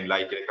subject domain,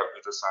 like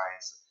computer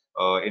science,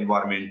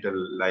 environmental,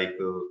 like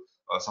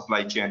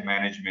supply chain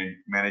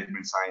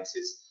management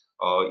sciences,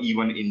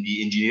 even in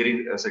the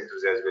engineering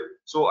sectors as well.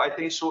 So I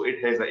think so it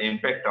has an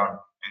impact on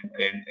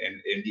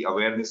and the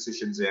awareness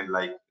sessions and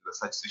like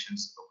such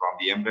sessions from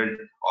the Emerald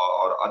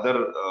or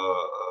other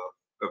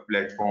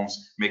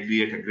platforms may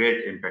create a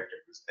great impact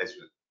as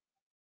well.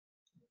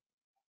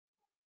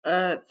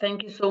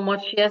 Thank you so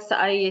much. Yes,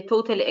 I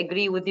totally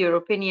agree with your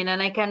opinion,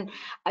 and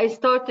I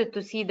started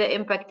to see the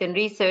impact in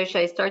research.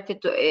 I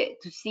started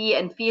to see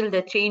and feel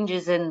the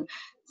changes in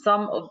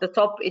some of the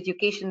top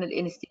educational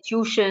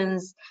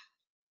institutions,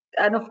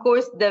 and of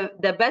course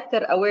the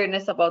better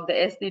awareness about the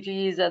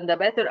SDGs and the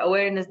better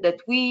awareness that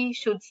we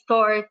should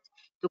start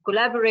to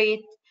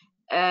collaborate.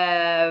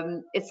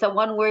 It's a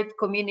one word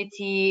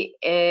community.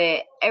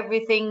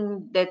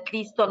 Everything that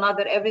leads to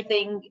another,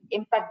 everything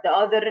impact the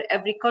other,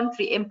 every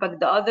country impact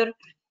the other.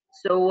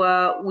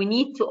 So we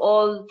need to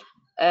all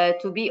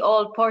to be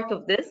all part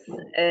of this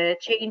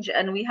change,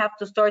 and we have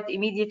to start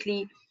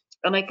immediately.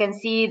 And I can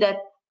see that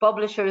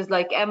publishers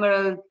like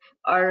Emerald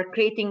are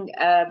creating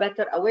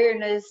better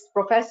awareness.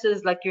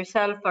 Professors like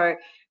yourself are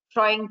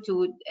trying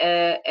to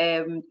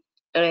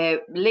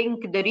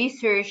link the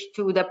research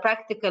to the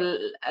practical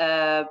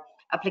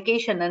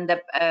application and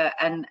the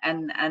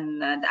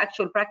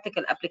actual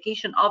practical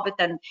application of it,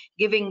 and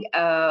giving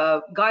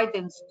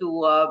guidance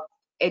to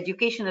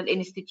educational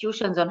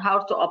institutions on how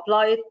to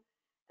apply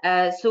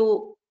it.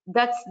 So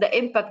that's the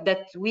impact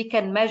that we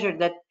can measure,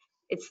 that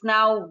it's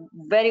now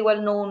very well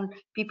known.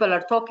 People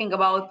are talking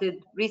about it.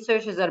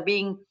 Researchers are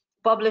being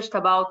published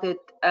about it.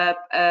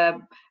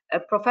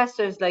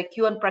 Professors like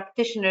you and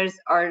practitioners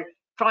are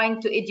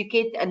trying to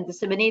educate and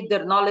disseminate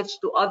their knowledge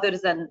to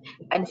others and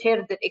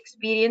share their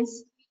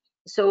experience.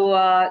 So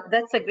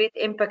that's a great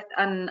impact,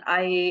 and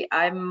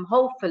I'm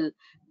hopeful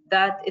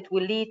that it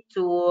will lead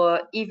to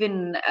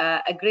even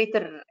a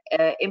greater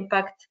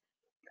impact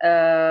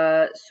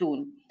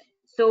soon.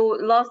 So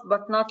last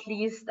but not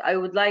least, I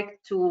would like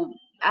to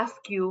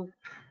ask you,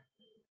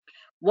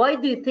 why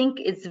do you think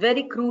it's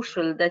very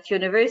crucial that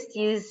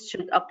universities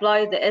should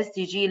apply the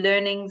SDG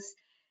learnings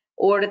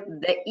or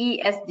the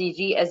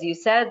ESDG, as you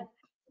said,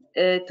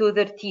 to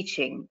their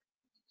teaching?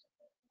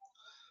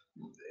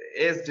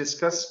 As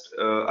discussed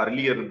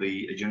earlier,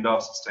 the agenda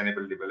of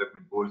sustainable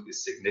development goals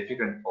is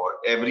significant for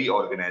every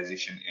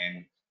organization,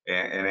 and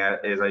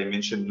as I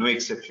mentioned, no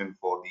exception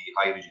for the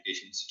higher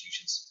education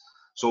institutions.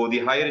 So the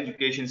higher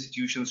education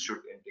institutions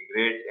should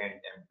integrate and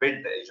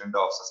embed the agenda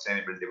of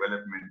sustainable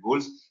development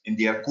goals in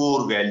their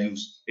core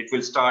values. It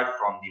will start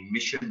from the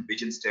mission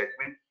vision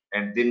statement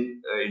and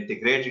then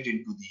integrate it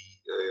into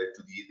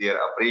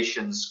their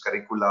operations,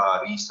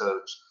 curricula,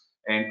 research,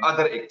 and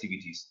other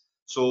activities.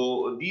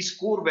 So these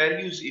core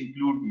values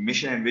include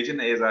mission and vision,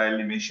 as I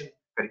already mentioned,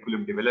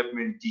 curriculum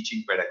development,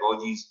 teaching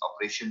pedagogies,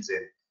 operations,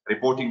 and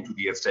reporting to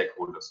their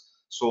stakeholders.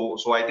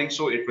 So I think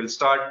so. It will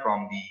start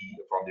from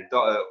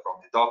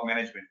the top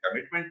management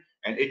commitment,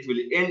 and it will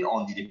end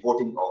on the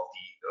reporting of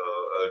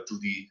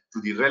the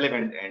to the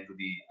relevant and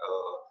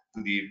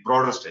to the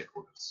broader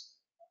stakeholders.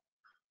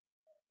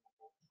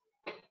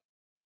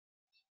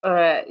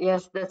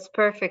 Yes, that's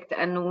perfect,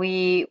 and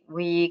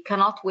we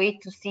cannot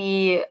wait to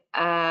see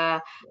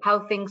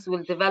how things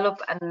will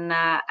develop and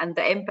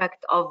the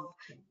impact of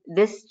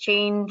this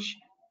change,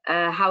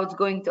 how it's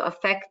going to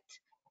affect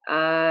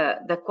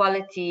the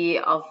quality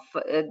of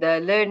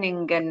the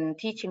learning and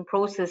teaching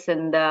process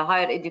in the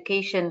higher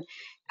education,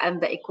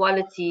 and the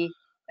equality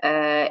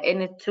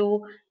in it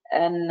too.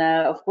 And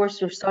of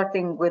course, we're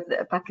starting with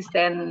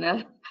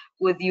Pakistan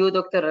with you,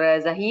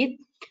 Dr. Zahid.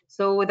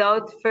 So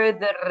without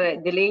further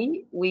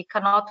delay, we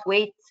cannot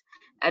wait,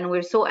 and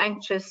we're so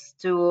anxious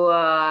to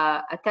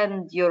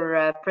attend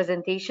your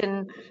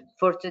presentation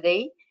for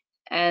today.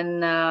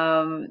 And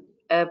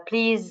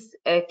please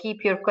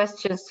keep your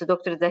questions to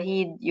Dr.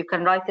 Zahid. You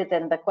can write it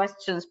in the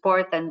questions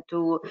part and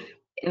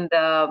in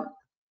the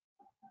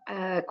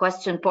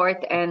question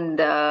part,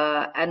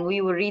 and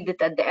we will read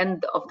it at the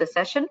end of the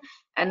session.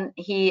 And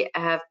he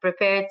have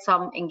prepared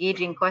some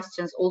engaging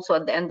questions also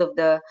at the end of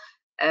the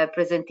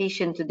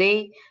presentation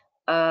today.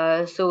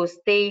 So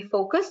stay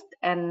focused,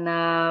 and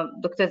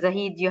Dr.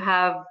 Zahid, you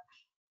have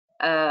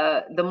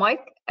the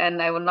mic,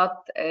 and I will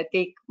not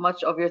take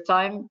much of your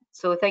time.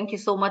 So thank you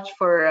so much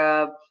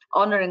for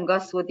honoring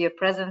us with your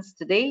presence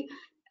today.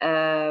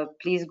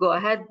 Please go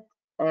ahead,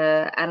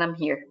 and I'm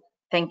here.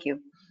 Thank you.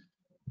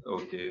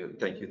 Okay,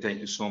 thank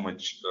you so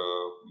much,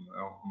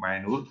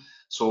 Mayanur.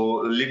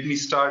 So let me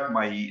start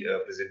my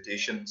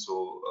presentation.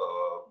 So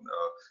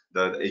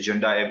the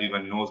agenda,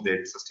 everyone knows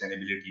that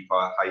sustainability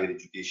for higher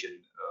education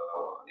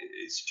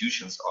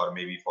institutions, or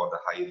maybe for the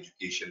higher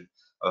education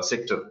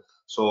sector.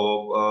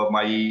 So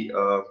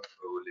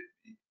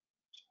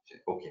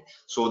okay.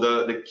 So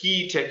the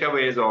key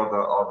takeaways or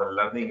the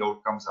learning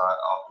outcomes are,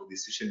 after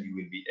this session, you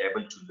will be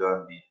able to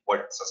learn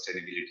what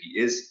sustainability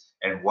is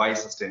and why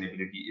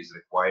sustainability is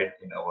required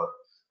in our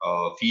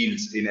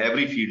fields, in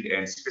every field,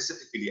 and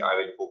specifically I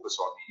will focus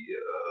on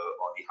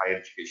the higher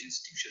education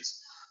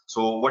institutions.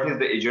 So what is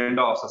the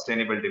agenda of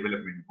sustainable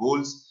development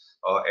goals,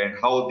 and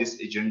how this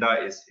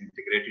agenda is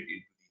integrated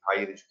into the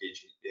higher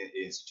education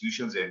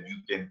institutions, and you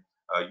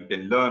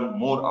can learn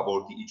more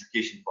about the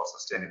education for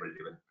sustainable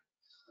development.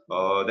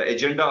 The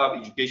agenda of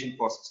education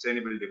for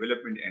sustainable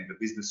development and the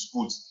business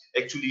schools.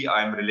 Actually,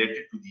 I am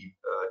related to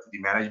the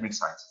management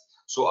sciences,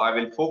 so I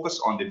will focus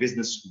on the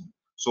business school.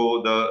 So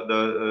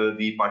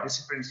the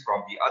participants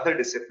from the other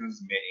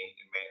disciplines may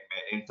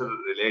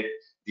interrelate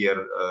the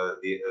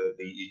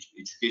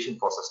education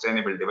for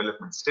sustainable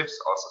development steps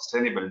or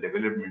sustainable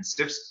development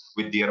steps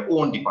with their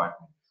own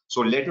department.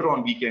 So later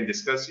on, we can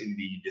discuss in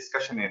the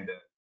discussion and the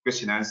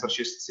question answer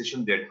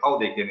session that how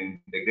they can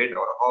integrate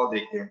or how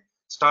they can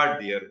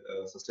start their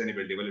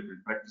sustainable development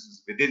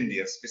practices within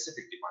their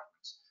specific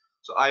departments.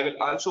 So I will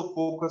also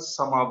focus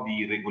some of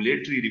the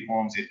regulatory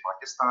reforms in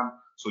Pakistan,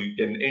 so you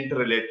can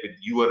interrelate with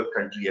your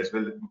country as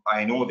well.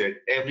 I know that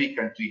every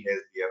country has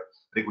their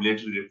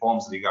regulatory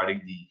reforms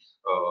regarding the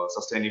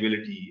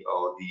sustainability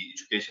or the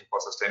education for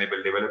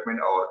sustainable development,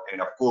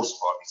 and of course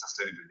for the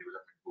sustainable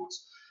development goals.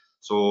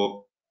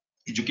 So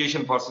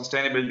education for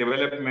sustainable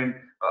development,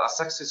 a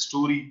success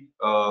story.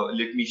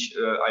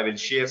 I will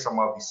share some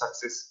of the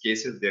success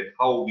cases that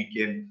how we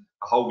can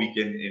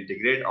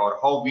integrate or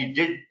how we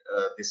did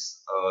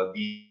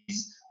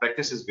these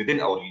practices within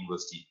our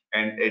university.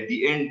 And at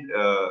the end,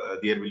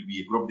 there will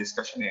be a group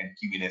discussion and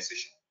Q&A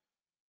session.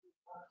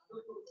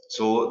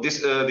 So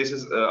this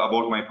is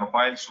about my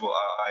profile. So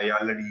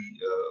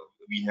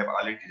we have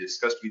already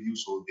discussed with you.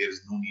 So there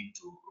is no need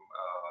to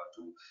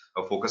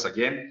focus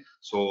again.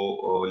 So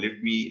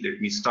let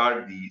me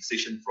start the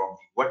session from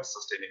what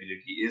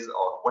sustainability is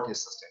or what is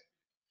sustainability.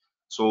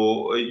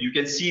 So you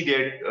can see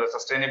that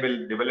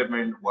sustainable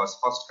development was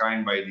first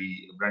coined by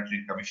the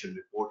Brundtland Commission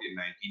report in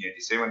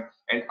 1987,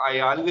 and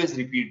I always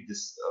repeat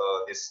this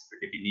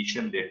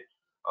definition that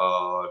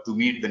to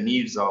meet the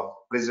needs of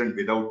present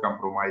without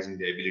compromising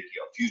the ability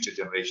of future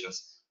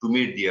generations to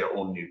meet their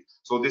own needs.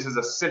 So this is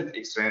a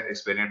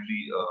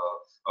self-explanatory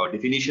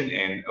definition,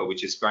 and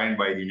which is coined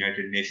by the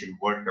United Nations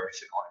World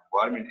Commission on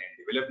Environment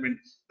and Development.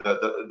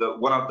 The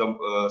one of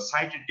the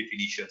cited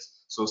definitions.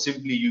 So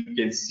simply you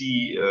can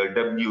see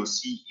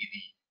WCED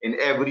in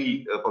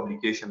every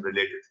publication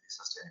related to the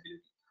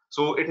sustainability.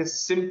 So it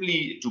is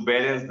simply to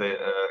balance the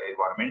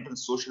environmental,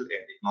 social,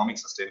 and economic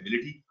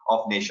sustainability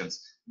of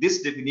nations.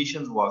 This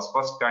definition was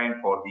first kind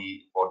for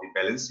the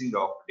balancing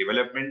of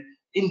development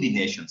in the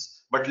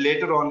nations, but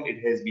later on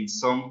it has been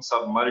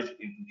submerged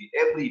into the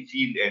every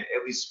field and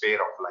every sphere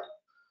of life,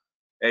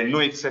 and no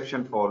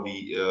exception for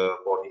the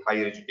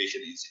higher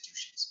education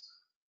institutions.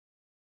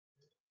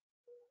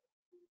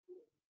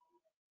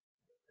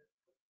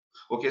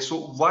 Okay,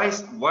 so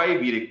why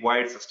we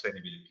required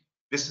sustainability?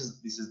 This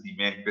is the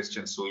main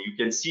question. So you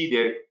can see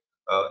that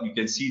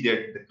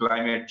the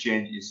climate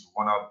change is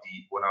one of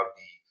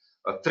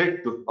the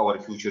threat to our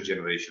future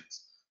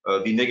generations.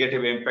 The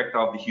negative impact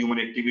of the human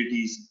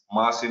activities,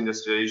 mass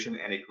industrialization,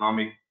 and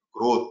economic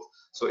growth.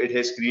 So it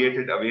has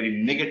created a very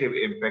negative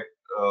impact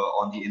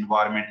on the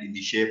environment in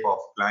the shape of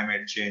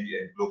climate change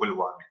and global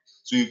warming.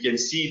 So you can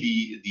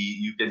see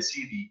the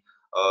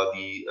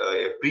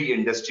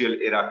pre-industrial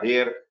era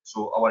here.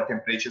 So our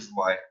temperatures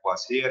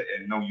was here,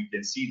 and now you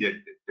can see that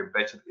the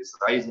temperature is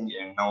rising,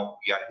 and now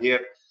we are here.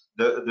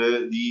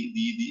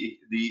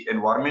 The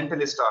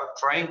environmentalists are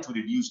trying to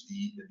reduce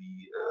the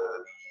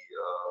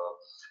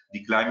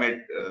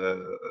climate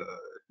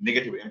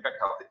negative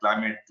impact of the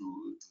climate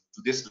to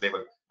this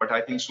level, but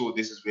I think so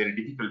this is very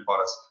difficult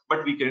for us,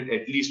 but we can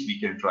at least we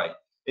can try.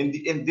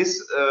 In this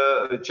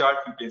chart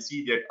you can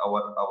see that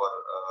our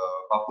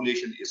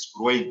population is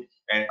growing,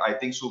 and I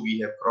think so we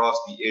have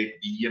crossed the 8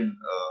 billion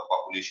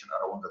population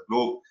around the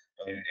globe,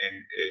 and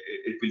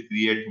it will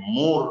create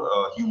more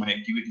human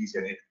activities,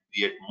 and it will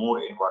create more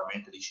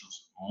environmental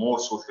issues, more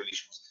social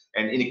issues,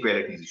 and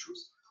inequalities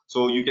issues.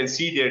 So you can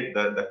see that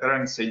the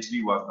current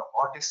century was the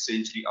hottest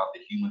century of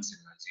the human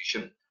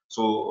civilization.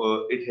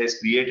 So it has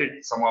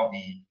created some of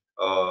the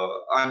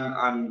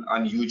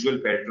unusual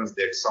patterns,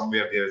 that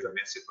somewhere there is a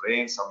massive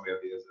rain, somewhere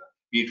there is a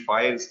heat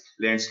fires,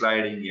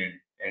 landsliding,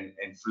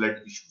 and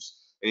flood issues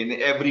in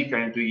every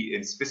country,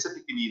 and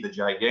specifically the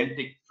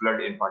gigantic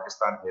flood in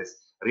Pakistan has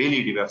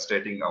really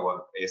devastating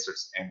our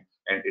assets, and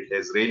it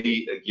has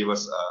really give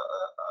us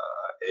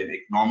an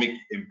economic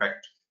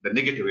impact, the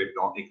negative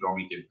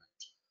economic impact.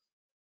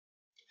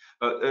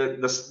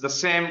 The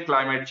same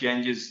climate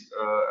changes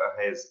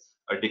has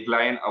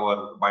declined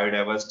our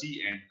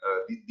biodiversity, and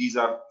these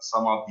are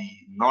some of the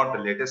not the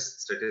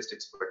latest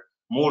statistics, but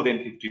more than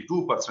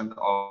 52% of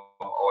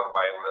our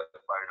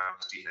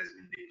biodiversity has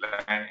been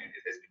declined, and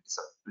it has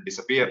been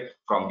disappeared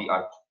from the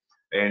earth,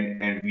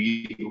 and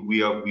we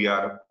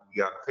are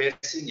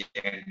facing,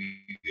 and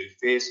we will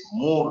face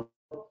more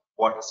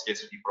water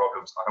scarcity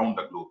problems around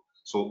the globe.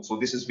 So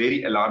this is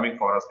very alarming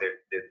for us, that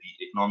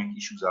the economic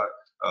issues are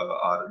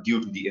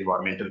due to the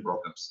environmental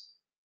problems.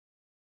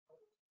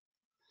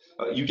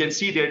 You can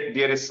see that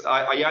there is,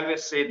 I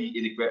always say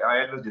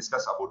I always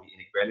discuss about the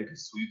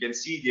inequalities. So you can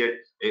see that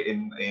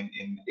in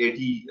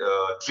 80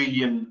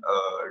 trillion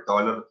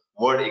dollar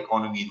world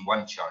economy in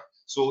one chart.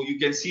 So you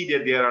can see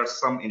that there are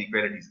some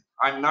inequalities.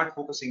 I'm not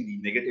focusing the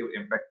negative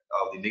impact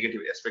of the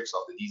negative aspects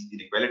of these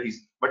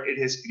inequalities, but it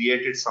has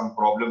created some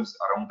problems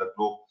around the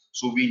globe.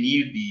 So we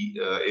need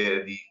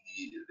the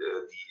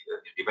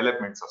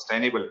development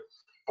sustainable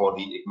for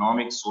the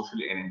economic, social,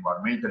 and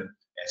environmental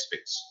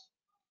aspects.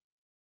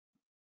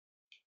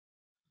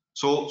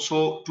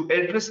 So to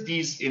address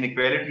these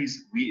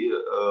inequalities, we,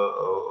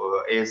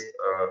 as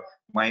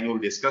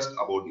Mainur discussed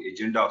about the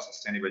agenda of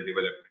sustainable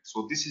development.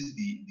 So this is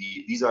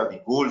these are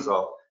the goals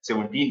of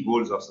 17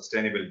 goals of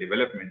sustainable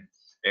development,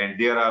 and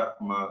there are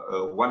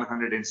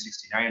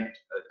 169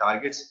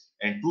 targets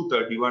and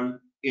 231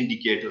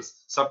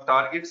 indicators,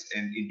 sub-targets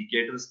and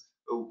indicators,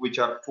 which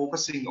are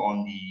focusing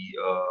on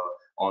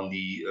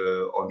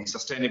the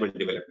sustainable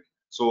development.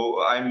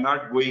 So I'm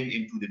not going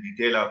into the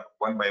detail of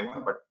one by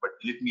one, but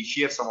let me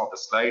share some of the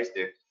slides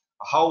that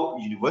how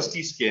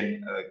universities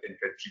can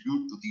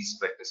contribute to these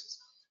practices.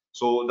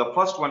 So the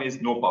first one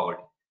is no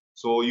poverty.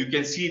 So you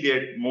can see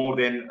that more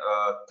than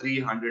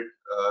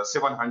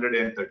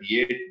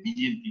 738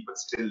 million people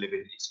still live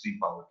in extreme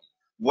poverty.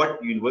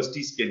 What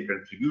universities can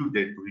contribute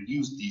then to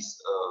reduce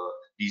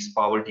these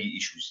poverty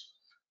issues?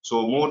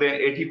 So more than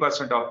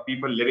 80% of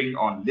people living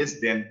on less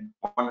than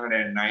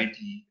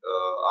 190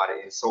 are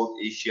in South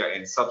Asia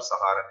and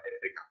Sub-Saharan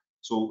Africa.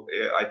 So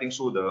I think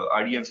so the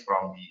audience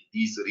from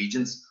these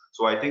regions.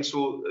 So I think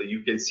so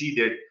you can see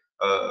that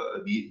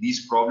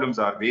these problems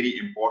are very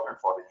important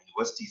for the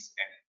universities,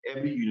 and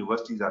every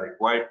universities are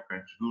required to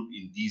contribute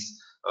in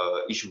these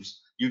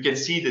issues. You can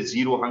see the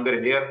zero hunger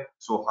here.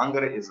 So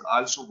hunger is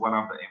also one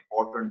of the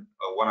important,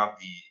 one of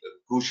the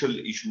crucial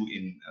issue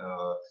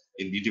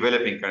in the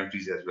developing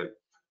countries as well.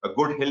 A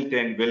good health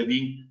and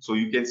well-being. So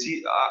you can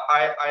see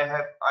I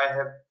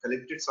have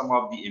collected some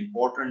of the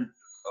important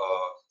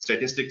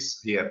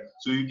statistics here.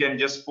 So you can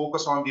just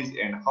focus on this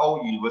and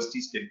how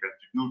universities can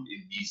contribute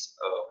in these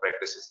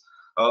practices.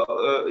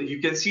 You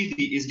can see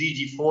the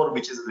SDG 4,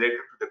 which is related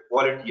to the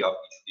quality of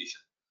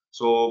education.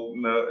 So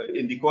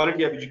in the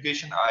quality of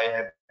education, I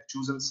have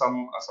chosen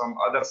some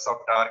other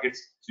sub-targets.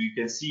 So you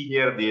can see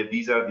here,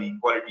 these are the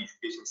quality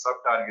education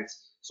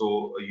sub-targets.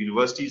 So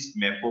universities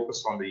may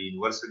focus on the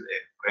universal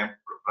and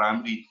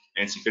primary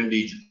and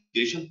secondary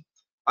education,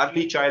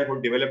 early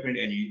childhood development,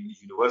 and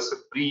universal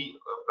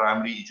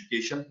pre-primary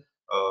education.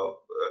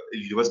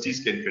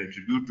 Universities can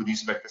contribute to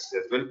these practices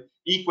as well.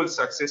 Equal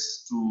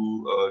success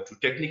to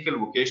technical,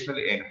 vocational,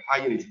 and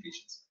higher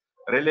educations.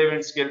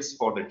 Relevant skills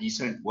for the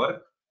decent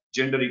work,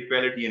 gender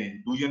equality and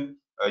inclusion,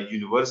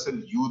 universal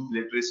youth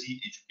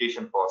literacy,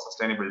 education for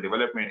sustainable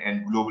development,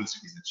 and global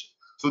citizenship.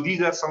 So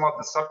these are some of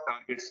the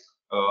sub-targets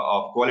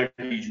of quality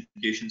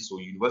education. So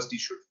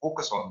universities should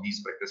focus on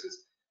these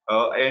practices.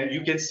 And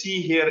you can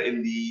see here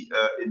in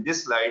in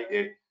this slide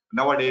that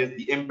nowadays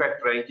the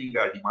impact ranking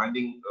are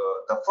demanding.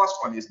 The first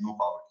one is no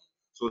poverty.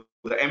 So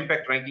the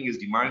impact ranking is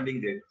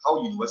demanding that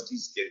how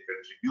universities can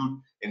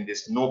contribute in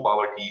this no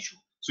poverty issue.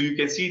 So you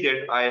can see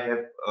that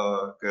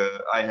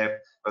I have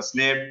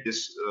snapped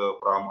this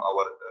from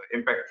our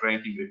impact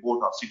ranking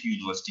report of City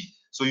University.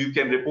 So you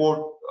can report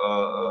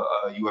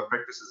your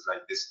practices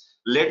like this.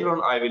 Later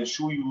on, I will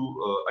show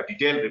you a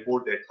detailed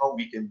report that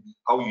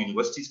how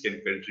universities can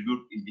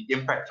contribute in the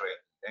impact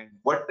ranking and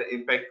what the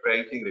impact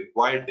ranking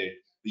required that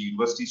the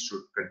universities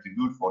should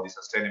contribute for the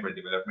sustainable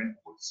development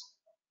goals.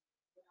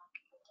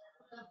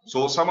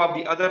 So some of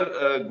the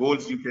other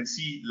goals you can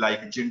see,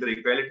 like gender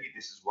equality.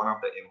 This is one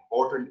of the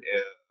important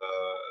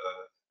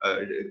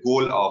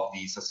goal of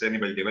the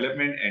sustainable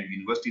development, and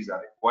universities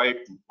are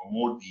required to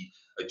promote the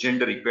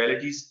gender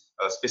equalities,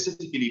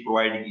 specifically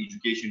providing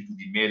education to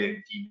the male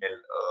and female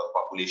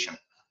population.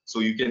 So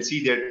you can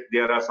see that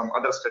there are some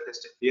other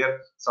statistics here.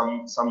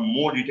 Some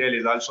more detail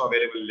is also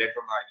available.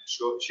 Later on, I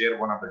will share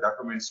one of the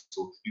documents,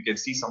 so you can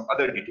see some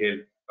other detail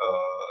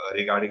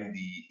regarding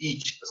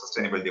each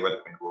sustainable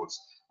development goals.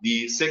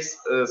 The sixth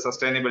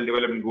sustainable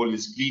development goal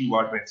is clean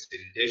water and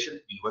sanitation.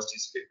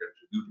 Universities can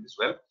contribute as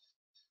well.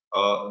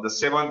 The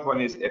seventh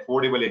one is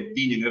affordable and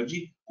clean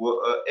energy.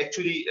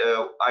 Actually,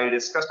 I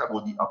discussed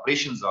about the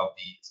operations of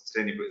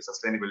the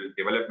sustainable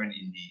development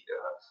in the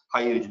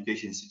higher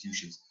education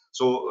institutions.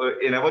 So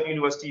in our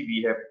university,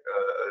 we have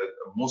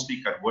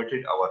mostly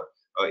converted our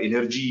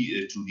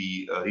energy to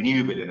the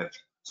renewable energy.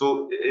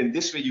 So in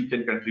this way, you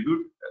can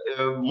contribute.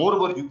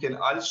 Moreover, you can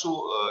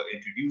also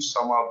introduce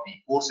some of the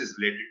courses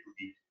related to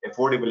the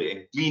affordable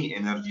and clean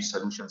energy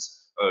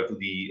solutions to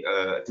the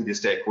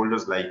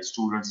stakeholders like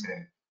students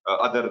and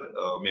other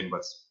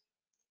members.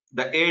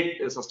 The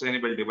 8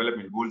 sustainable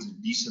development goals is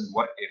decent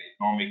work and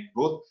economic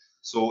growth.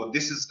 So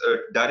this is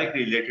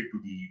directly related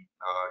to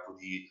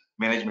the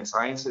management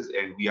sciences,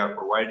 and we are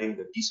providing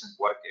the decent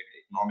work and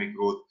economic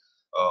growth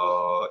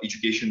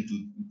education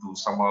to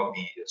some of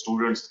the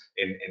students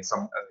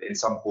in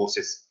some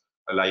courses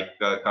like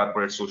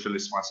corporate social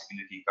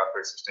responsibility,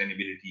 corporate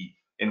sustainability,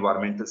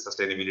 environmental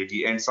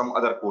sustainability, and some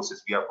other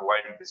courses. We are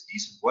providing this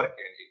decent work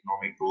and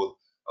economic growth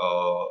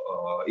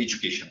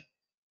education.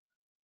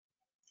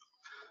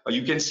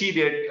 You can see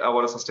that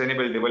our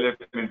sustainable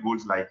development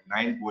goals, like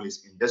 9th goal,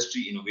 is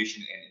industry,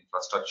 innovation, and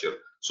infrastructure.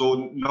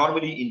 So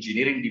normally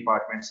engineering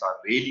departments are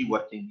really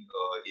working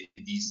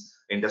in these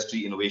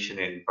industry, innovation,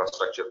 and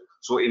infrastructure.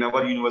 So in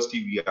our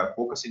university, we are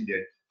focusing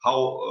that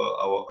how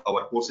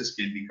our courses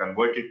can be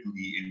converted to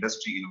the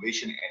industry,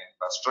 innovation, and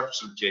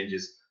infrastructure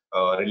changes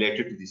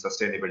related to the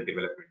sustainable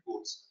development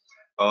goals.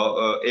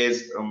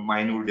 As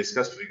Mainur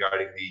discussed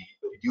regarding the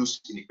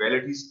reduce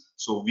inequalities.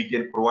 So we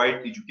can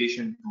provide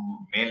education to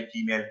male,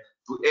 female,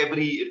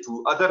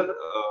 to other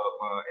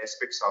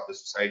aspects of the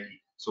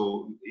society.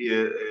 So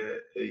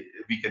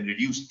we can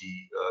reduce the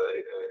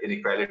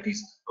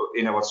inequalities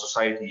in our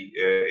society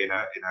in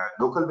a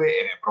local way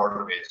and a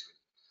broader way as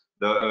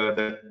well.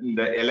 The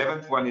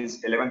 11th one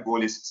is 11th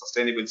goal is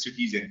sustainable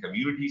cities and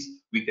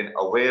communities. We can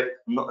aware,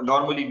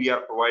 normally we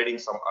are providing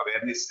some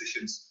awareness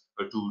sessions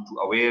to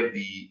aware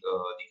the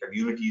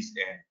communities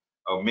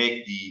and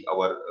make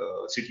our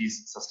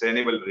cities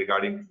sustainable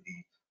regarding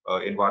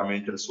the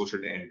environmental, social,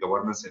 and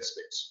governance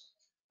aspects.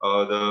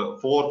 The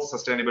 12th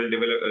sustainable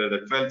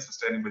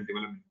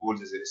development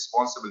goals is a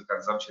responsible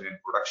consumption and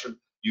production.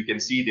 You can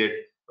see that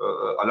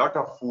a lot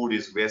of food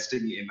is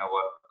wasting in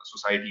our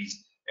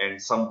societies,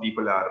 and some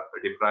people are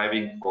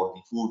depriving for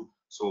the food.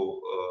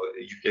 So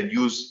you can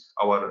use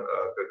our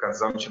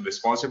consumption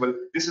responsible.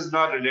 This is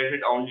not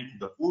related only to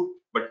the food,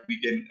 but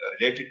we can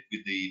relate it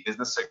with the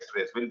business sector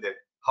as well, that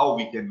how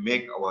we can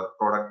make our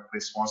product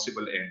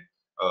responsible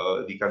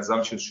and the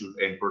consumption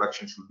and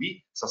production should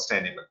be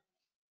sustainable.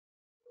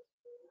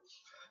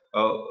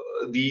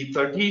 The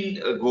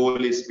 13th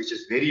goal is, which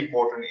is very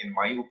important in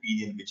my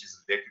opinion, which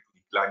is related to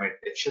the climate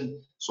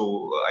action.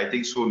 So I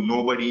think so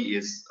nobody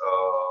is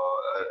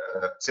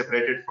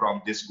separated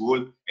from this goal,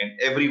 and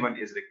everyone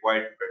is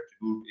required to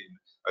contribute in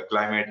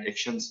climate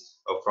actions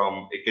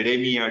from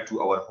academia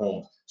to our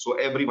home. So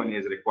everyone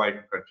is required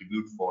to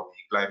contribute for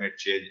the climate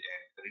change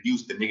and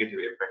reduce the negative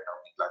impact of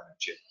the climate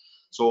change.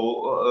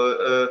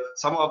 So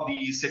some of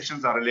these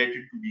sections are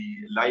related to the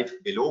life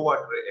below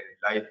water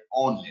and life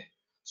on land.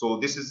 So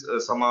this is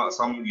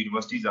some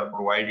universities are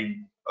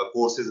providing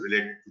courses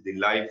related to the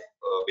life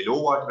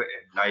below water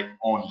and life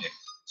on land.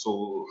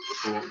 So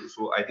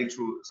I think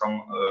so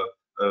some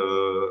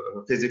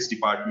physics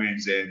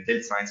departments and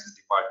health sciences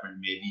department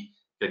maybe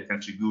can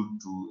contribute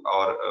to,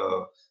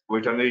 our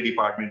veterinary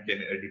departments can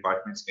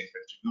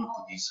contribute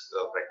to these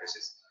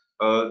practices.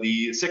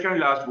 The second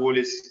last goal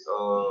is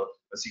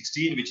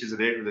 16, which is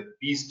related to the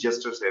peace,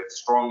 justice, and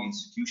strong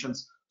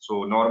institutions.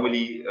 So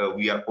normally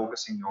we are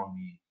focusing on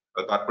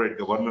the corporate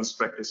governance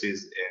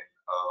practices and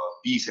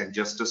peace and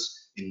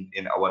justice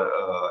in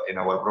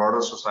our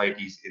broader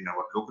societies, in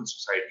our local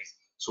societies.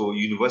 So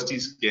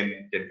universities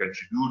can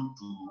contribute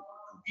to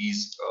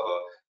these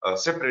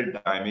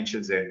separate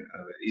dimensions and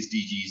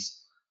SDGs.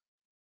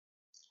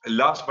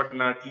 Last but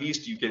not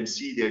least, you can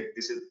see that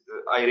this is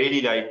I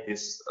really like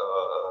this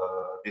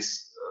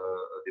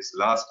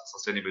last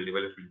sustainable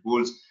development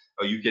goals.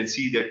 You can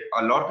see that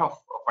a lot of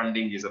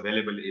funding is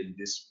available in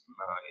this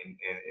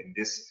in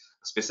this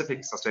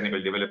specific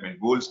sustainable development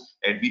goals,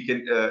 and we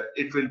can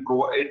it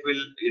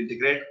will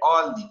integrate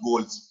all the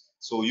goals.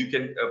 So you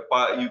can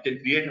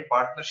create a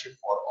partnership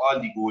for all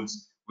the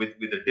goals with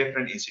the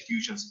different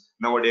institutions.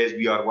 Nowadays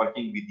we are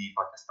working with the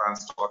Pakistan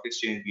Stock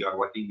Exchange, we are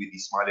working with the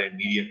small and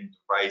medium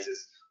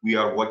enterprises, we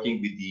are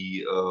working with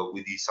the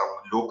some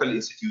local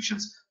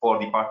institutions for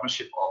the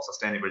partnership of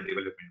sustainable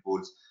development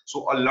goals.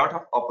 So a lot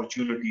of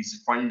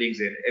opportunities, fundings,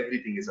 and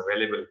everything is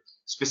available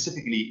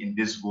specifically in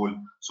this goal.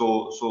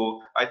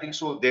 So I think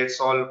so that's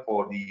all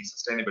for the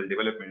sustainable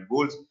development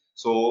goals.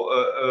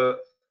 So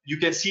you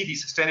can see the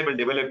sustainable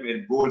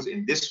development goals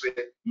in this way.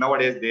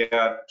 Nowadays they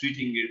are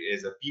treating it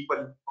as a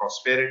people,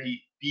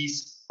 prosperity,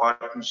 peace,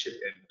 partnership,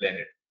 and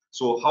planet.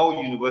 So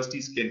how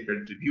universities can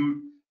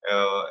contribute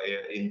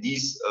in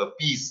these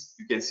P's.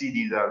 You can see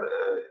these are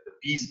the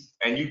P's,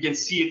 and you can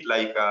see it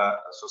like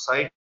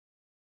society,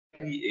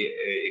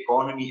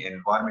 economy, and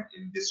environment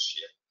in this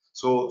share.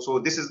 So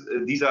this is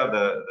these are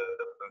the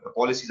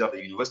policies of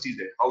the universities,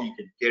 that how you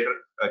can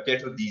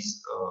cater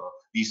these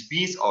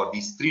P's, or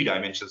these three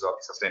dimensions of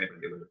the sustainable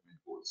development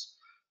goals.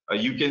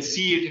 You can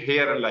see it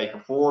here like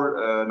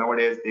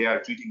nowadays they are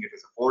treating it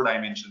as four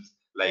dimensions,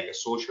 like a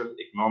social,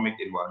 economic,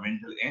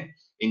 environmental, and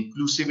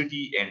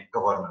inclusivity and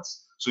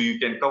governance. So you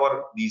can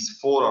cover these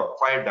 4 or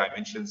 5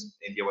 dimensions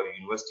in your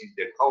university,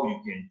 that how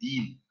you can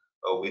deal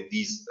with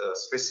these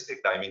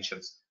specific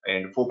dimensions,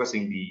 and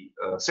focusing the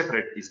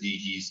separate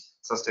SDGs,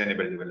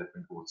 sustainable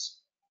development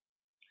goals.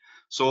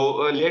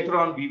 So later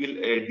on, we will,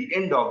 at the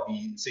end of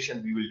the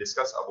session, we will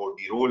discuss about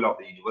the role of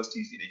the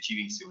universities in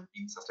achieving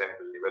 17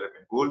 sustainable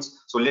development goals.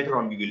 So later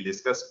on, we will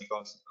discuss,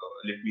 because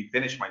let me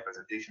finish my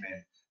presentation,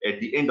 and at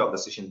the end of the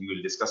session, we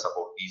will discuss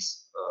about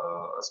these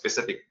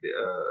specific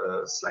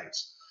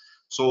slides.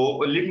 So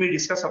let me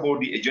discuss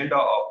about the agenda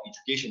of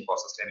education for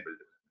sustainable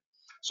development.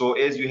 So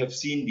as you have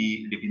seen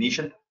the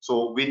definition,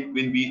 so when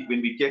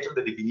we cater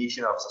the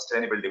definition of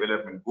sustainable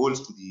development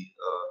goals to the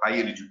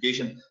higher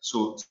education,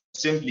 so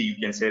simply you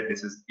can say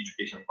this is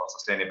education for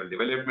sustainable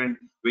development,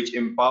 which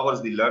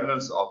empowers the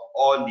learners of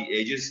all the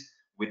ages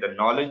with the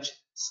knowledge,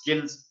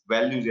 skills,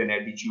 values, and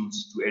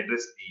attitudes to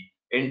address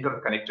the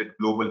interconnected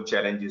global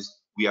challenges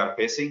we are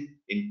facing,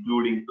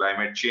 including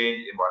climate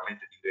change,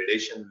 environmental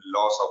degradation,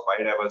 loss of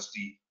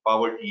biodiversity,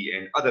 poverty,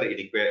 and other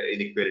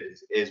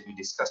inequalities, as we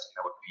discussed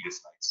in our previous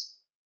slides.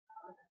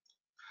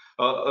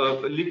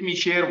 Let me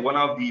share one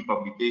of the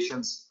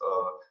publications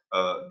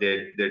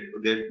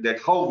that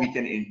how we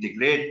can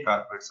integrate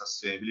corporate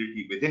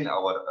sustainability within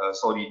our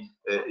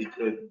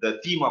the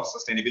theme of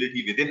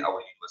sustainability within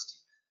our university.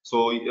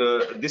 So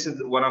this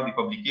is one of the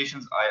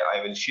publications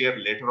I will share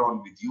later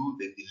on with you,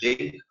 the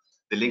link.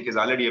 The link is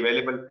already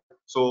available.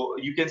 So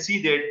you can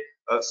see that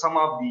some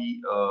of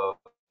the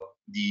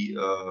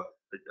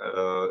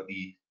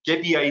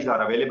KPIs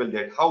are available,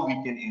 that how we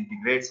can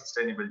integrate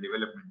sustainable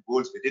development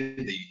goals within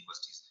the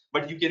universities.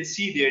 But you can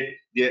see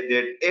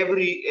that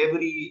every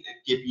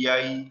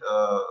KPI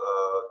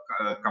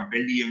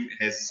compendium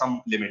has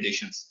some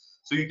limitations.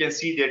 So you can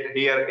see that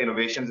here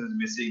innovations is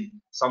missing,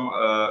 some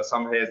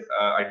has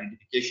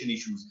identification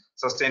issues,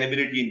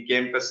 sustainability in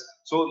campus.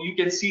 So you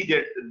can see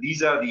that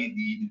these are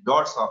the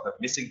dots of the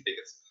missing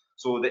figures.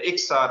 So the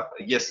X are,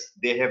 yes,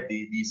 they have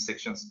these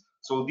sections.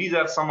 So these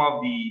are some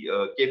of the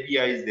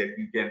KPIs that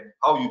you can,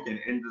 how you can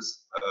end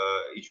this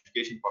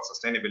education for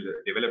sustainable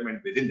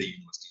development within the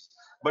universities.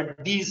 But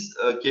these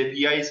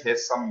KPIs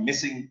has some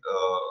missing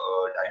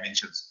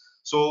dimensions.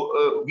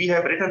 So we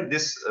have written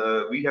this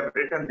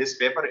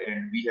paper,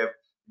 and we have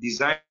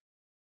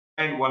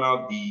designed one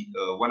of the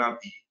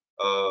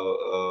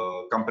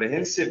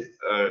comprehensive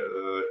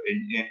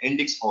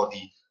index for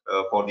the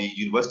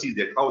universities,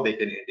 that how they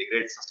can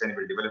integrate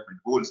sustainable development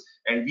goals,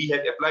 and we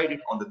have applied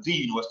it on the 3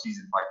 universities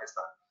in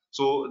Pakistan.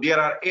 So there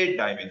are 8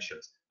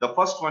 dimensions. The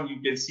first one you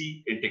can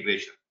see,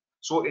 integration.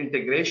 So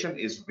integration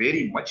is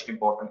very much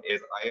important,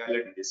 as I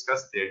already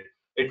discussed that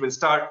it will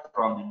start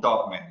from the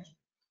top management.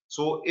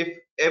 So if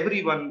every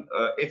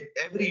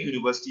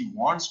university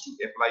wants to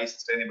apply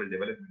sustainable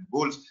development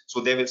goals, so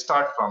they will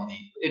start from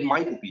in my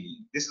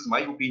opinion, this is my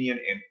opinion,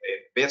 and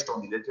based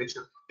on the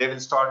literature, they will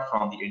start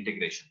from the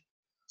integration.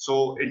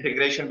 So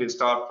integration will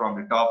start from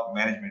the top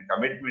management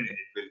commitment, and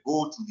it will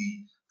go to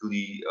the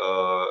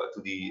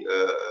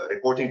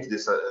reporting to the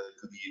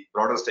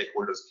broader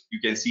stakeholders. You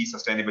can see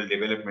sustainable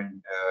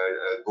development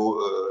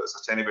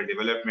sustainable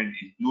development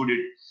included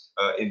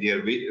in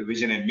their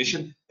vision and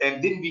mission,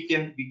 and then we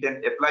can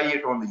apply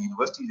it on the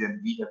universities,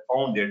 and we have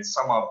found that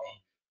some of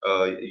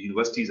the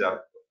universities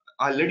are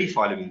already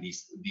following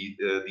these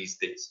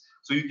things.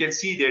 So you can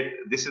see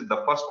that this is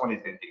the first one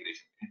is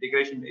integration.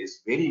 Integration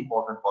is very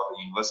important for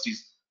the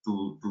universities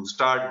to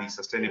start the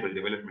sustainable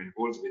development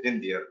goals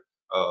within their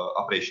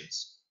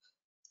operations.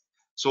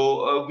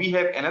 So we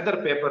have another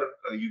paper.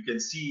 You can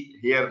see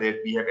here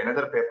that we have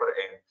another paper,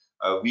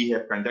 and we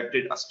have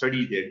conducted a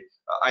study that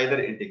either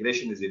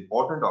integration is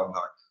important or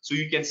not. So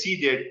you can see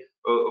that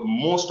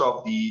most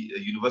of the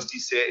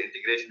universities say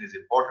integration is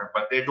important,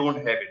 but they don't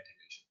have integration.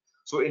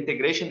 So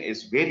integration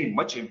is very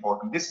much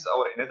important. This is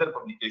our another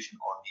publication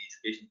on the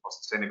education for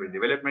sustainable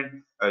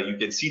development. You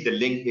can see the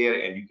link here,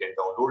 and you can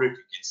download it.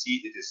 You can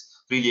see it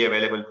is freely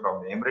available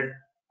from the Emerald.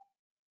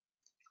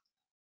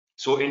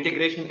 So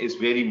integration is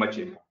very much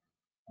important.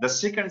 The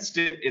second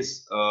step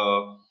is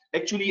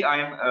actually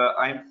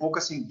I'm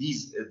focusing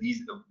these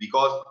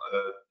because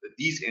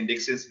these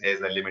indexes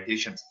has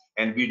limitations,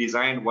 and we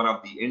designed one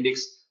of the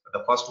index.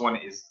 The first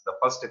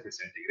step is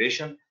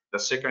integration. The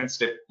second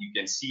step you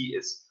can see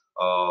is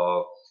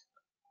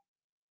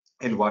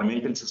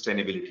environmental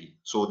sustainability.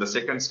 So the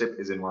second step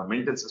is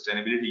environmental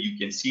sustainability. You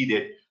can see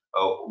that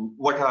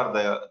what are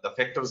the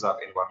factors of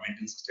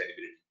environmental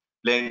sustainability.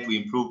 Plan to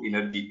improve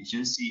energy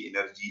efficiency,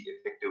 energy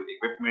effective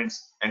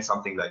equipments, and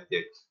something like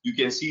that. You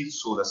can see,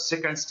 so the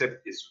second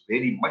step is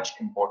very much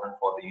important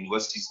for the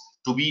universities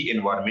to be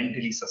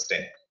environmentally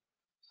sustainable.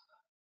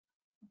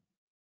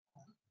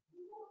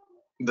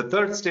 The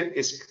third step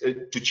is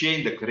to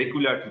change the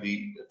curricula to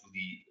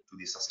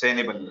the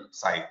sustainable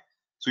side.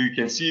 So you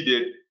can see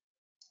that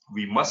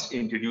we must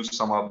introduce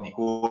some of the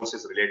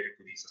courses related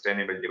to the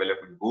sustainable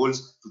development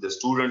goals to the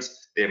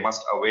students. They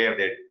must aware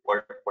that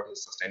what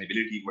is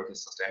sustainability, what are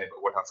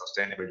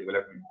sustainable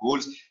development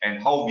goals,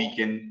 and how we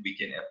can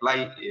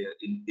apply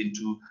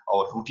into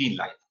our routine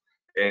life.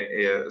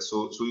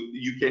 So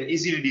you can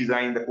easily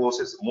design the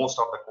courses. Most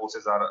of the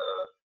courses are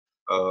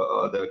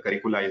the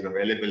curricula is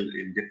available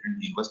in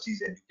different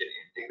universities, and you can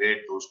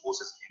integrate those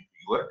courses into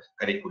your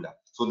curricula.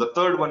 So the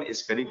third one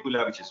is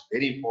curricula, which is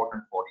very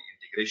important for the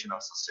integration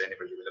of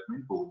sustainable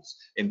development goals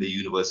in the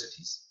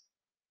universities.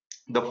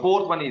 The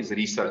fourth one is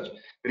research.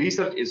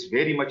 Research is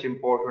very much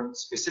important.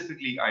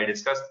 Specifically, I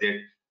discussed that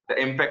the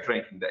impact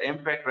ranking. The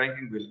impact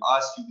ranking will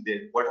ask you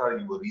that what are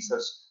your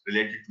research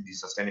related to the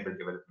sustainable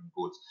development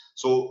goals.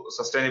 So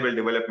sustainable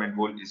development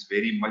goal is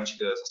very much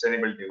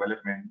sustainable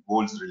development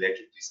goals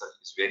related research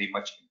is very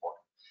much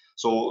important.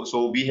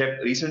 So we have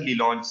recently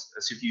launched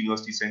a City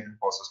University Center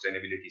for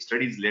Sustainability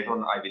Studies. Later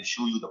on, I will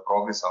show you the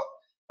progress of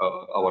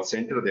our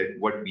center, that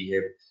what we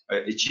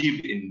have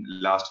achieved in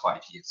last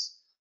 5 years.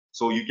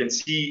 So you can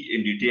see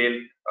in detail.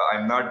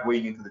 I'm not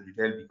going into the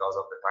detail because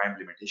of the time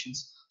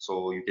limitations.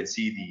 So you can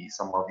see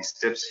some of the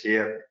steps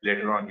here.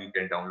 Later on, you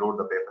can download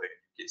the paper and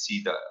you can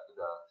see the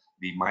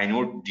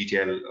minute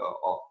detail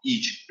of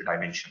each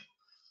dimension.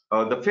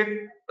 The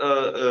fifth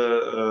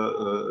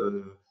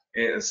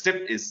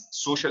step is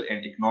social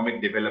and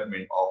economic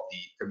development of the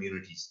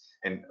communities,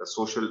 and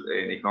social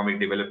and economic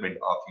development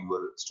of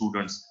your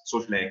students,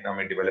 social and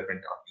economic development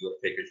of your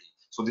faculty.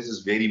 So this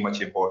is very much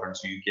important.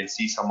 So you can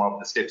see some of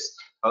the steps.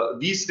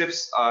 These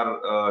steps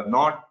are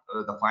not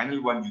the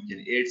final one. You can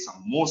add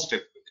some more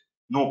steps with it,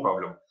 no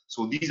problem.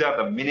 So these are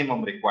the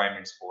minimum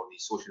requirements for the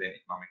social and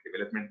economic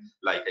development,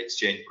 like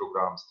exchange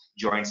programs,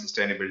 joint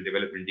sustainable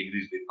development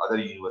degrees with other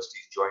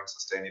universities, joint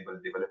sustainable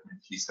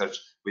development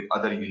research with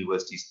other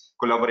universities,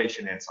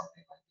 collaboration, and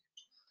something like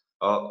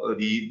that.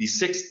 The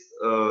sixth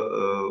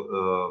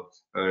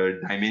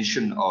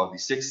dimension, or the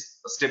sixth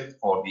step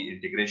for the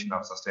integration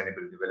of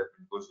sustainable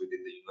development goals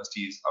within the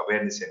university is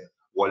awareness and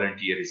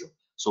volunteerism.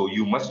 So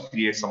you must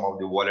create some of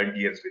the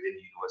volunteers within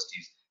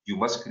universities. You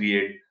must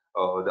create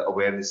the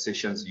awareness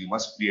sessions. You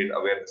must create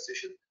awareness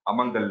sessions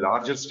among the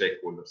larger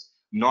stakeholders,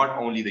 not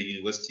only the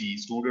university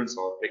students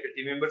or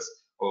faculty members,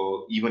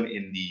 or even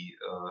in the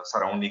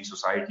surrounding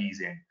societies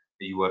and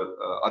your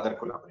other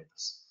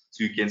collaborators.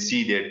 So you can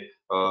see that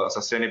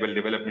sustainable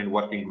development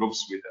working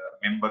groups with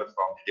members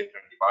from the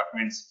different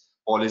departments,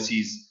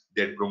 policies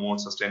that promote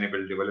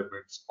sustainable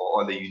development for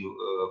all the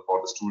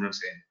for the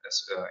students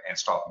and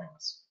staff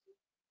members.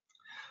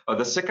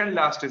 The second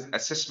last is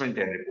assessment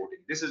and reporting.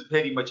 This is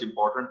very much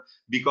important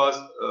because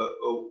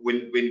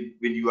when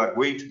you are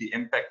going to the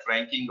impact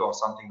ranking or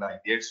something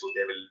like that, so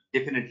they will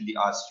definitely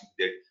ask you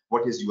that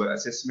what is your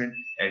assessment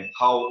and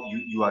how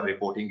you are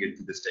reporting it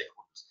to the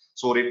stakeholders.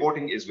 So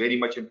reporting is very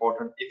much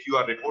important. If you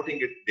are reporting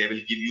it, they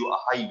will give you a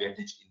high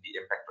weightage in the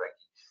impact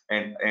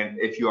ranking. And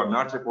if you are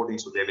not reporting,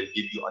 so they will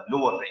give you a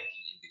lower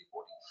ranking in the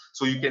reporting.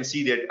 So you can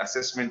see that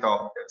assessment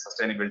of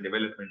sustainable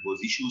development,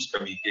 those issues,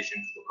 communication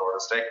to the broader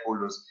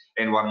stakeholders,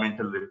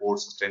 environmental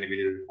reports,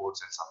 sustainability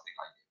reports, and something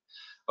like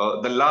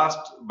that. The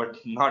last but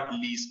not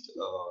least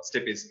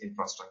step is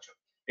infrastructure.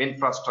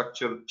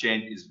 Infrastructure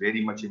change is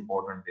very much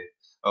important.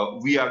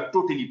 We are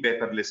totally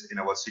paperless in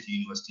our city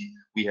university.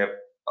 We have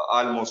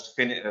almost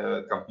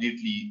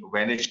completely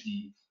vanished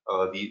the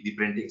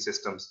printing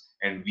systems,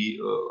 and we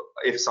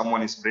if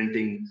someone is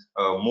printing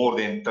more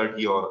than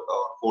 30 or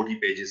 40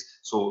 pages,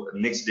 so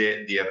next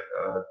day the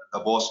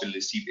boss will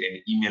receive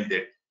an email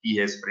that he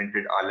has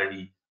printed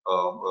already,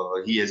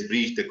 he has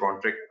breached the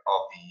contract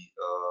of the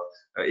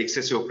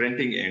excessive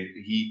printing, and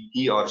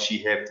he or she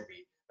have to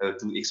be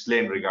to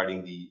explain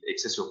regarding the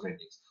excessive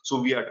printing.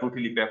 So we are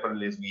totally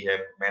paperless. We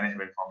have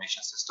management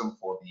information system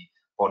for the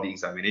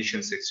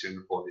examination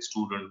section, for the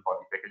student, for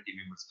the faculty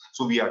members.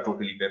 So we are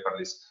totally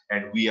paperless,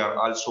 and we are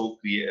also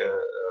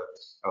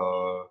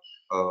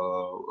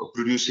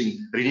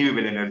producing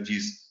renewable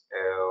energies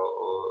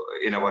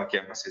in our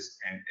campuses,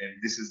 and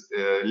this is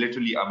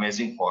literally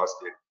amazing for us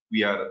that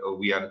we are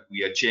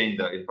changing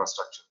the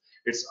infrastructure.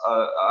 It's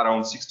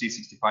around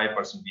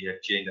 60-65% we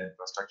have changed the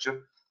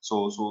infrastructure.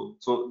 So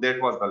that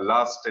was the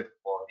last step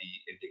for the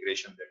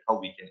integration, that how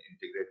we can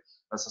integrate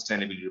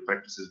sustainability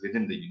practices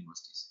within the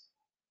universities.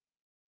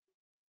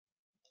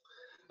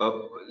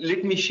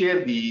 Let me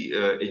share the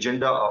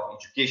agenda of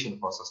education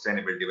for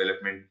sustainable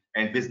development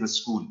and business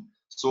school.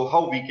 So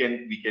how we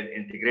can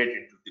integrate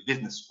it to the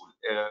business school.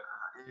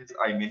 As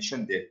I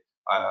mentioned that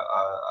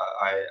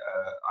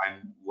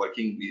I'm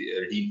working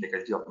with Dean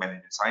Faculty of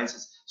Management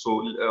Sciences.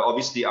 So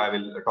obviously I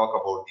will talk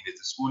about the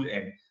business school,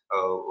 and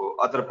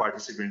other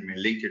participants may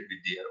link it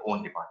with their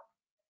own department.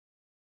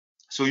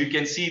 So you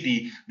can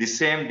see the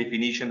same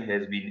definition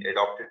has been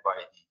adopted by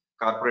the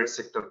corporate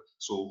sector.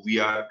 So we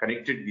are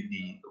connected with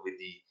the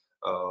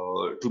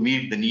to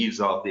meet the needs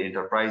of the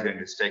enterprise and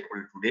the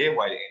stakeholder today,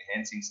 while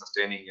enhancing,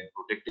 sustaining, and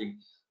protecting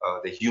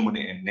the human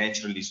and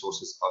natural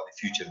resources of the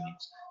future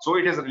needs. So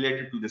it is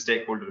related to the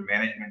stakeholder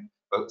management,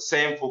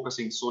 same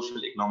focusing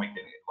social, economic,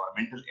 and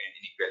environmental and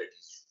inequality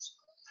issues.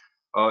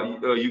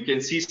 You can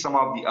see some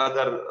of the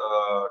other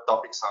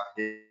topics are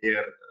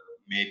here.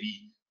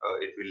 Maybe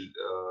it will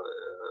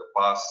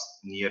pass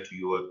near to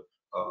your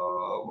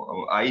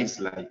eyes,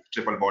 like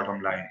triple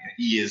bottom line,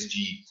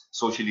 ESG,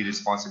 socially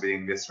responsible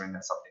investment,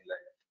 and something like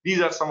that. These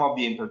are some of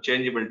the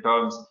interchangeable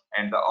terms,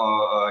 and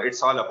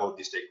it's all about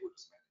the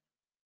stakeholders.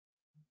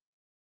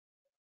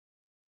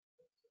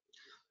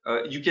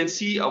 You can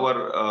see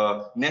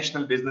our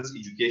National Business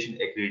Education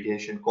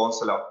Accreditation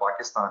Council of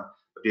Pakistan.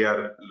 They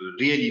are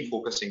really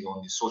focusing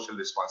on the social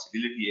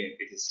responsibility, and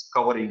it is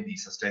covering the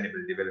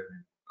sustainable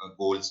development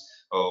goals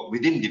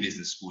within the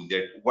business school.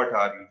 That what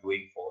are you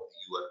doing for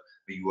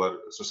your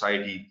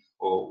society,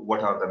 or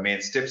what are the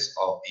main steps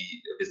of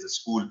the business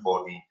school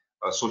for the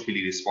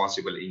socially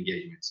responsible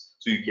engagements.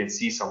 So you can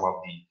see some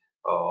of the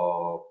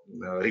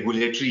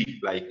regulatory,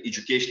 like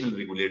educational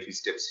regulatory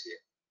steps here.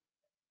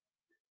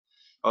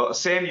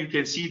 Same, you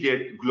can see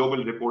that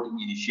Global Reporting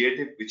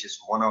Initiative, which is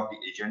one of the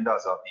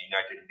agendas of the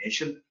United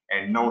Nations,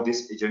 and now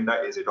this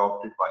agenda is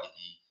adopted by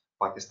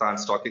the Pakistan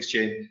Stock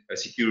Exchange,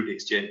 Security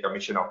Exchange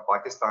Commission of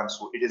Pakistan.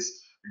 So it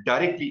is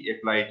directly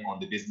applied on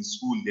the business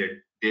school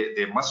that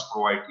they must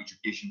provide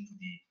education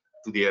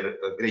to their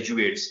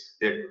graduates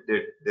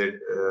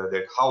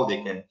that how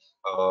they can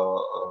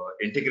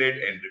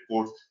integrate and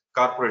report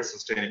corporate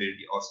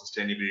sustainability or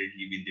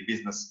sustainability with the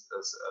businesses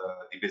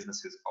or the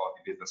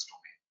business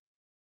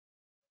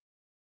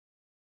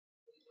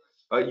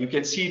domain. You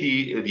can see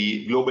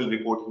the Global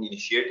Reporting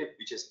Initiative,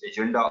 which is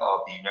agenda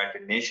of the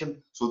United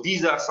Nations. So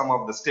these are some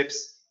of the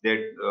steps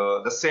that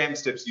the same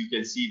steps you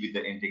can see with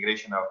the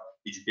integration of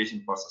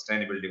education for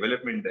sustainable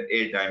development, the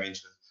 8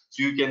 dimensions.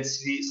 So you can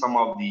see some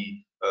of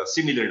the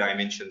similar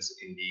dimensions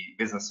in the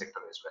business sector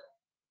as well.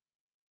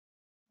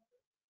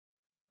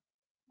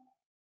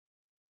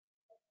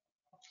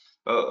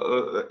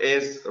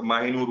 As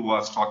Mahinur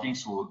was talking,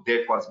 so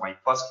that was my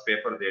first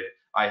paper that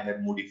I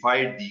have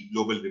modified the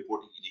Global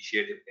Reporting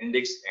Initiative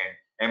Index,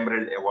 and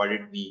Emerald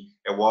awarded me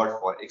award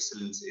for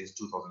excellence in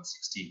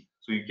 2016.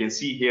 So you can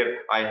see here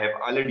I have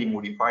already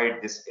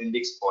modified this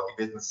index for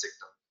the business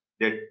sector.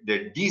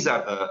 That these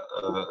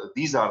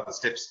are the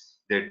steps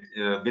that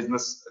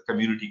business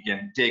community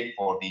can take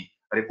for the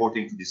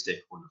reporting to the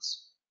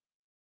stakeholders.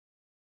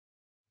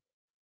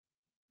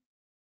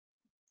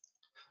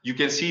 You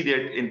can see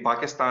that in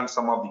Pakistan,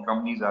 some of the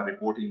companies are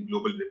reporting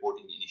global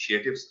reporting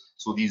initiatives.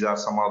 So these are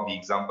some of the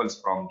examples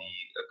from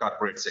the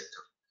corporate sector.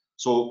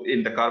 So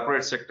in the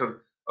corporate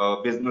sector,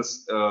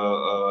 business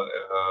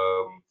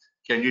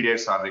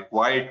candidates are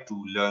required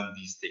to learn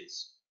these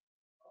things.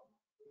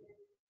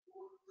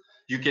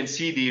 You can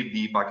see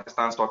the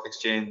Pakistan Stock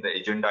Exchange, the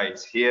agenda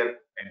is here,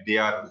 and they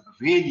are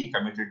really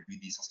committed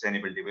with the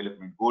sustainable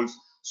development goals.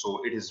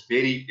 So it is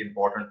very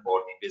important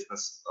for the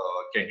business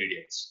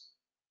candidates.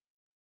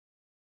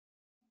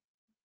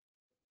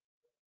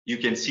 You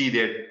can see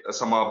that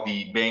some of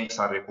the banks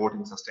are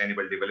reporting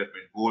sustainable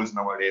development goals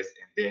nowadays,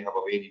 and they have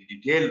a very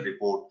detailed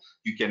report.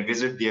 You can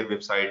visit their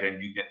website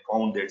and you can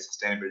find their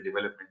sustainable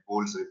development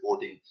goals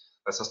reporting,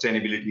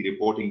 sustainability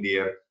reporting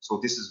there. So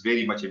this is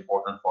very much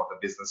important for the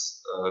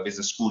business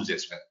schools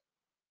as well.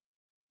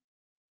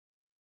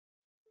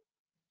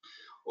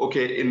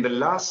 Okay, in the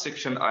last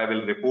section, I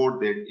will report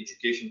that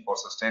education for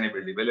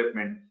sustainable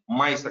development,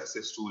 my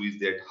success stories,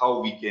 that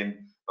how we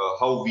can,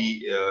 how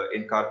we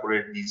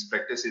incorporate these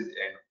practices,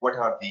 and what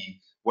are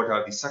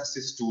the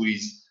success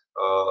stories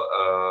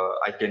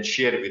I can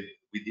share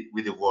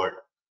with the world.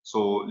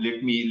 So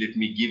let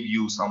me give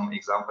you some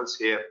examples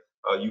here.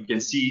 You can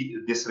see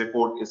this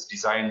report is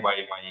designed by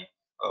my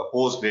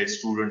postgrad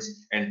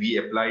students, and we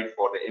applied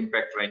for the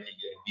impact ranking,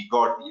 and we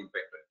got the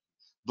impact ranking.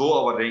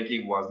 Though our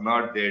ranking was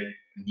not that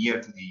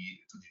near to the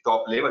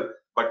top level,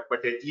 but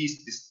at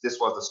least this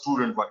was the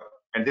student work,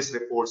 and this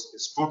report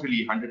is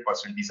totally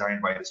 100%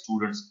 designed by the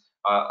students.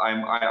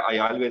 I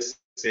always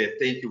say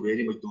thank you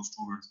very much those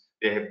students.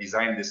 They have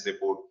designed this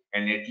report,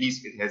 and at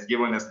least it has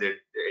given us that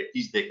at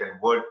least they can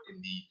work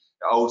in the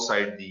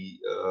outside the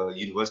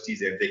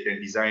universities, and they can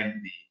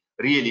design the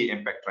really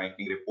impact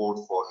ranking report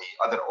for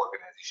the other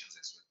organizations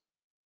as well.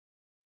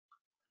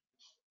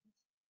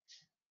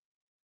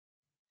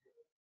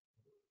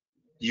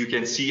 You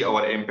can see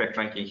our impact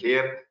ranking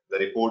here, the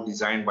report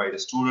designed by the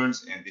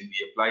students, and then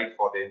we applied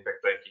for the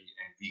impact ranking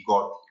and we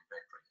got the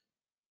impact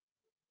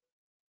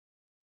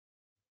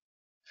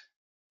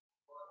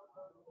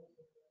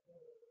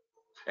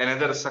ranking.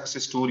 Another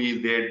success story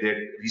is that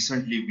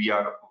recently we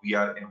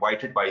are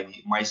invited by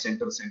the My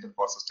Center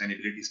for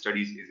Sustainability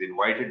Studies is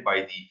invited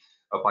by the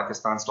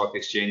Pakistan Stock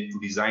Exchange to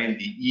design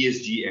the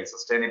ESG and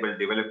Sustainable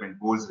Development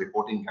Goals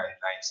reporting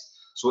guidelines.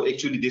 So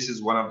actually this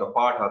is one of the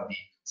part of the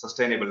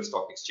Sustainable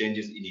Stock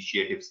Exchanges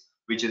initiatives,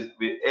 which is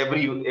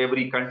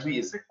every country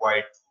is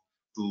required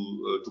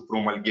to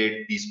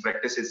promulgate these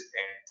practices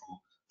and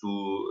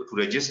to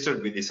register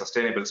with the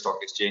Sustainable Stock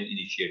Exchange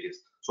initiatives.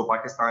 So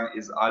Pakistan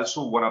is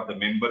also one of the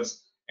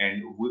members,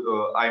 and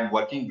I'm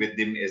working with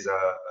them as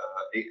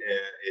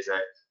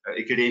a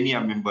academia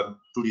member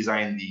to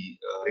design the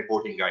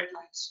reporting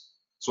guidelines.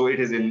 So it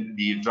is in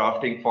the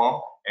drafting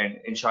form, and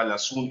inshallah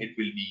soon it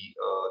will be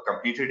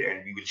completed,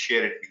 and we will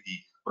share it with the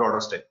broader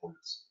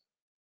stakeholders.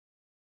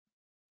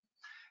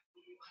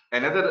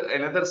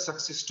 Another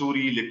success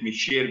story, let me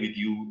share with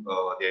you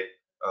that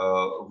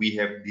we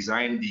have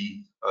designed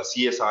the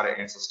CSR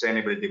and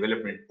sustainable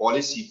development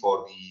policy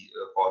for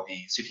the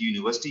city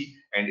university,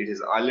 and it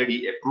is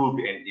already approved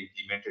and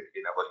implemented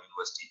in our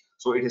university.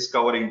 So it is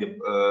covering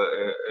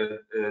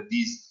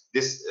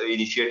this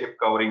initiative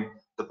covering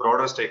the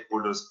broader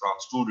stakeholders from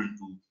student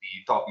to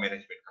the top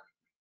management.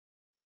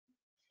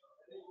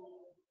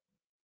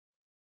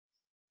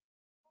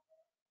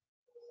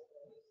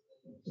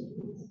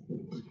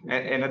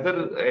 And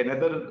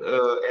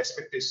another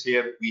aspect is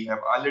here, we have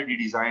already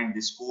designed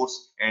this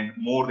course, and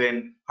more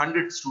than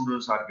 100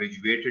 students are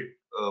graduated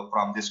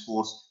from this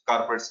course,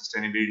 corporate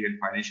sustainability and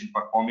financial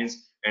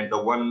performance, and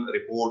the one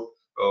report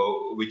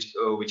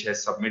which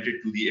has submitted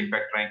to the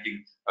impact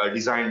ranking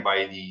designed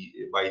by the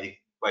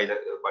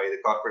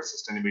corporate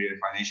sustainability and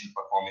financial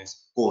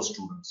performance course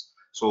students.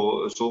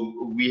 So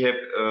we have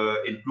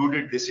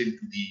included this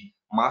into the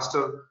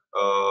master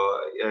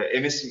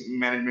MS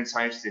Management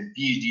Sciences and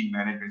PhD in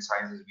Management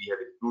Sciences. We have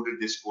included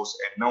this course,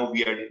 and now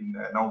we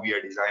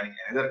are designing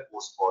another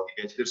course for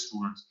the bachelor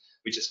students,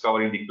 which is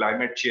covering the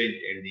climate change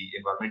and the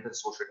environmental,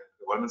 social,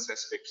 and governance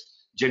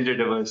aspects. gender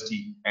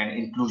diversity, and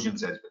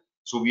inclusions as well.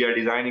 So we are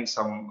designing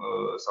some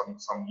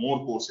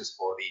more courses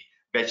for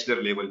the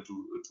bachelor level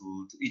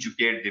to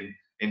educate them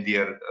in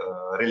their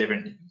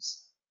relevant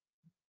degrees.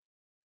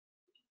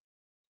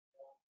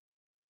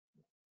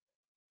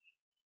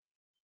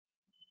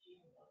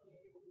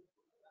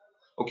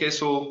 Okay,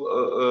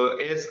 so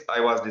as I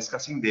was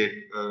discussing that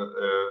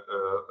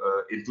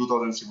in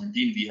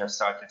 2017 we have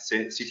started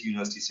City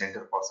University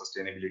Center for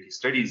Sustainability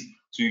Studies.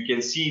 So you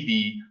can see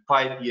the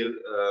 5-year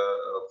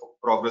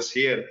progress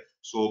here.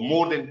 So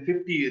more than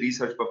 50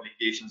 research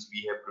publications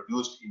we have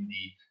produced in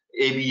the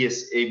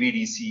ABS,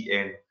 ABDC,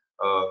 and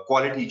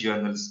quality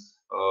journals,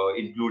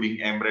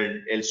 including Emerald,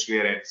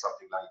 elsewhere, and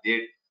something like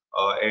that.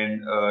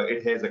 And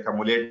it has a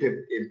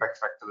cumulative impact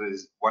factor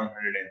is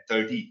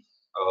 130.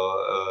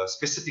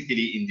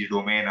 Specifically in the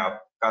domain of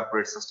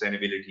corporate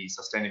sustainability,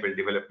 sustainable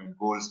development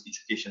goals,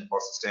 education for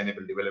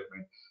sustainable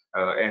development,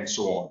 and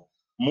so on.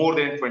 More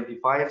than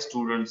 25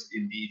 students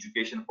in the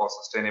education for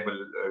sustainable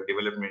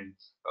development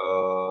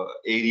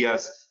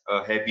areas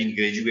have been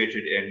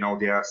graduated, and now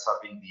they are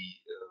serving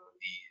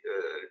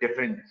the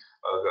different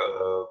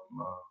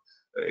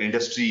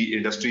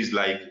industries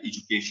like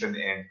education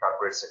and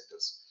corporate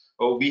sectors.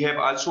 We have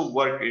also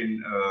worked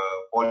in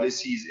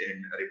policies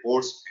and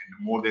reports,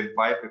 and more than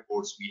 5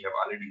 reports we have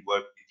already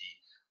worked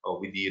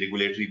with the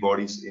regulatory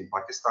bodies in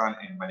Pakistan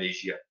and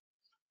Malaysia.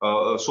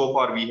 So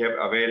far, we have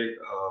availed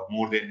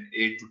more than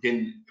 8 to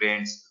 10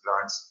 grants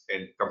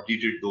and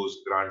completed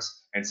those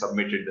grants and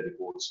submitted the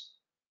reports.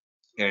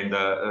 And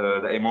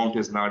the amount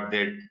is not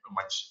that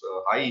much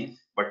high,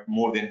 but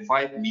more than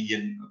 5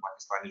 million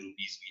Pakistani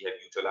rupees we have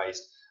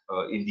utilized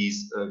in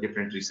these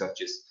different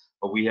researches.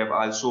 We have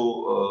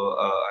also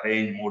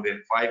arranged more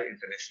than 5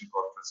 international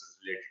conferences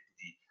related to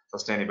the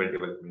sustainable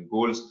development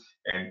goals,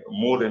 and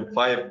more than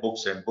 5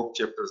 books and book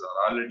chapters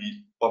are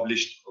already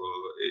published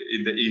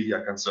in the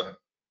area concerned.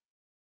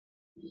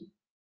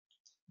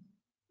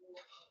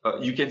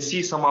 You can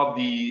see some of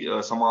the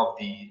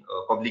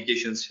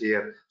publications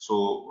here.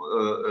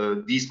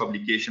 So these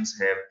publications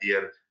have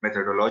their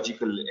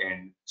methodological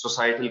and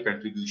societal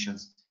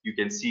contributions. You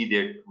can see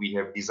that we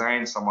have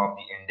designed some of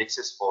the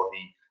indexes for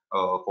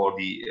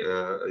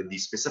the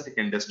specific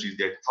industries,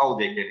 that how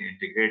they can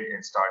integrate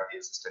and start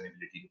their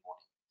sustainability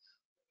reporting.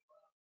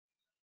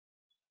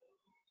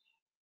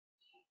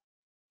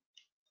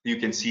 You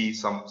can see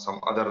some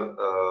other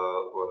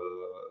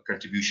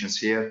contributions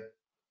here.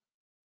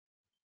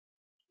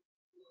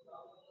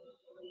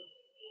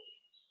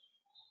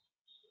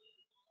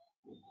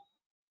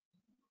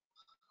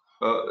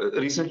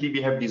 Recently,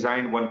 we have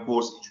designed one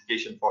course,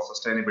 Education for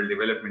Sustainable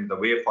Development, the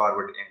way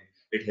forward, and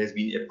it has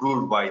been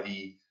approved by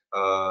the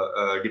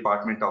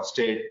Department of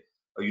State,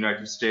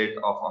 United States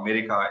of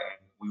America, and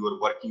we were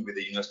working with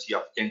the University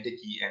of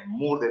Kentucky, and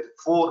more than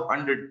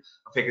 400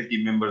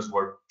 faculty members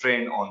were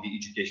trained on the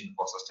Education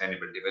for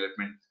Sustainable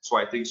Development. So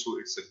I think so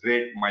it's a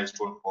great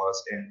milestone for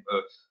us, and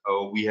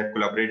we have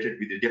collaborated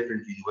with the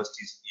different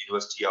universities,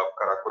 University of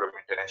Karakoram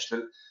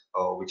International,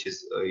 which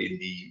is in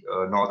the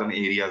northern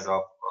areas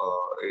of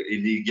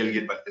in the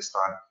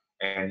Gilgit-Baltistan,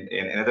 and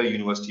another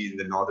university in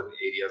the northern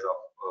areas of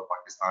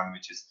Pakistan,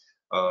 which is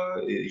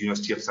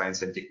University of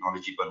Science and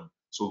Technology, Bann.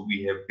 So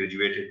we have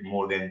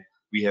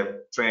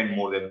trained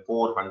more than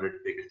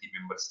 400 faculty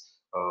members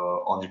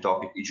on the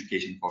topic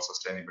Education for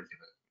Sustainable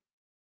Development.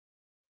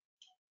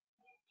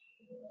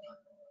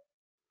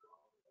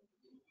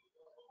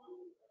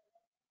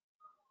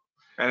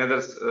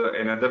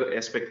 Another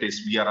aspect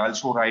is we are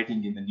also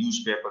writing in the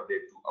newspaper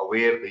that to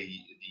aware the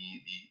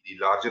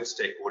larger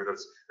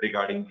stakeholders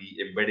regarding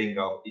the embedding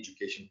of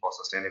education for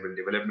sustainable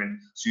development.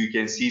 So you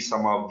can see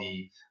some of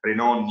the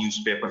renowned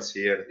newspapers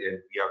here,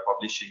 and we are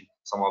publishing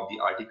some of the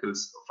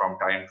articles from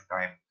time to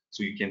time.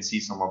 So you can see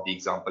some of the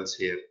examples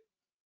here.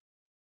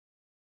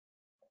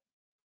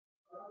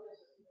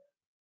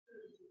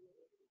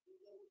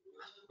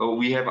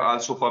 We have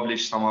also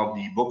published some of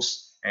the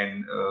books,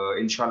 and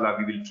inshallah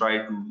we will try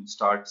to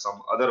start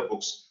some other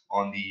books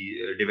on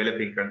the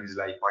developing countries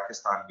like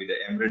Pakistan with the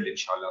Emerald,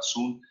 inshallah,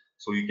 soon.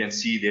 So you can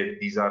see that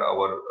these are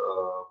our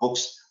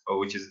books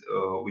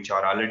which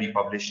are already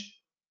published.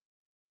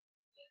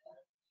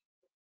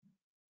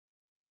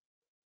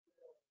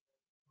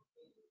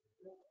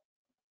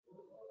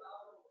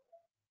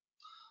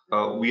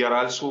 We are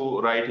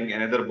also writing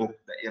another book,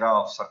 The Era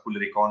of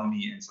Circular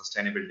Economy and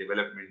Sustainable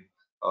Development,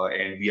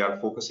 and we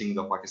are focusing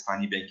the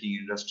Pakistani banking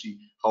industry,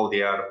 how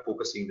they are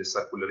focusing the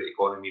circular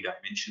economy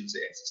dimensions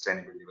and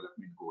sustainable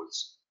development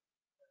goals.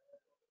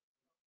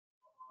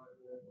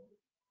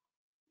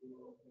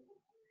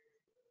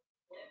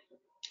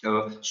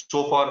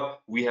 So far,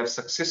 we have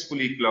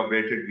successfully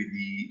collaborated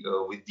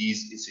with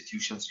these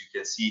institutions you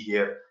can see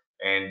here,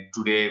 and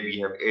today we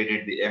have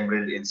added the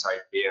Emerald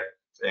inside there,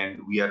 and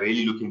we are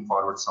really looking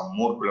forward some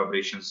more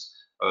collaborations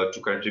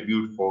to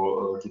contribute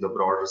to the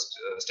broader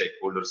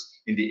stakeholders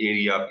in the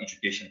area of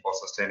education for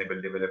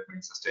sustainable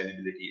development,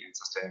 sustainability, and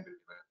sustainable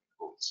development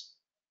goals.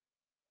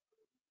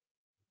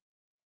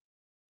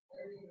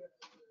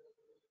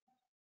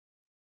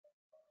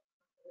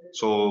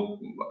 So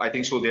I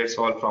think so. That's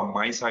all from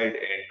my side.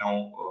 And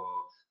now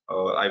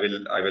I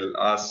will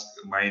ask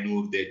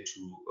Mainur that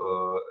to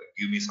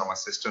give me some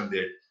assistance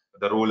that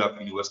the role of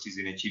universities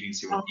in achieving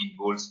 17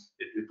 goals.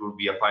 It would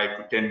be a 5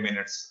 to 10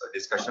 minutes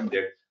discussion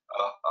that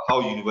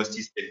how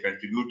universities can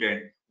contribute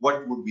and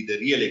what would be the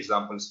real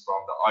examples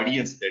from the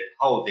audience that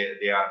how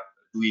they are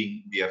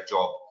doing their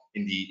job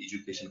in the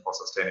education for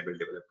sustainable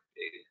development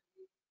area.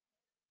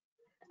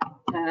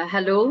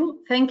 Hello,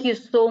 thank you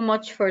so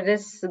much for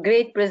this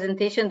great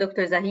presentation,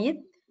 Dr.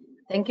 Zahid.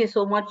 Thank you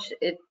so much.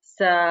 It's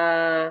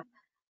an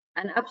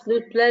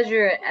absolute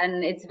pleasure,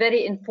 and it's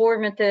very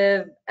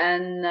informative,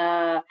 and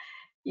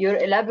your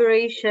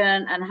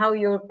elaboration and how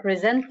you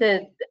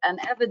presented an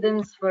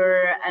evidence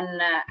for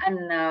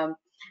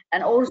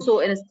and also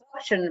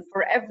instruction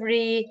for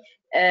every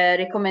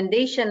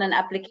recommendation and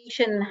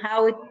application,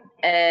 how it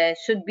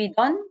should be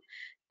done.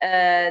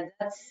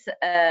 That's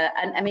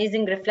an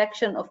amazing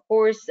reflection, of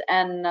course,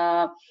 and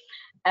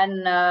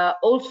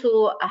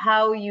also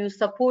how you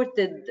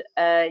supported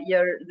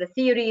the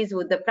theories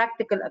with the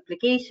practical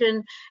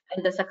application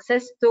and the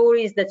success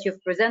stories that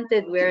you've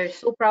presented. We're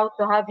so proud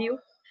to have you,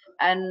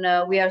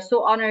 and we are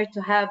so honored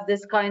to have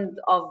this kind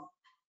of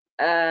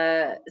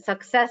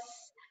success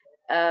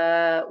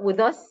with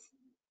us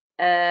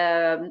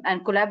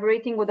and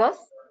collaborating with us.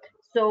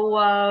 So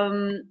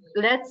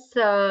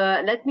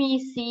let me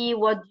see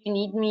what you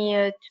need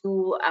me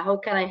to. How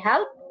can I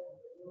help?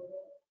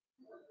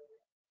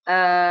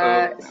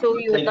 So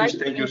you would like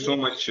thank you so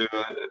much.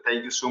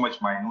 Thank you so much,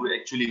 Mainur.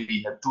 Actually,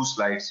 we have two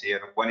slides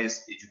here. One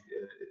is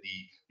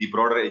the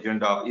broader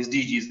agenda of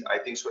SDGs. I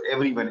think so.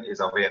 Everyone is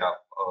aware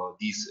of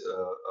these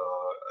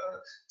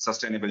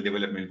sustainable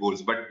development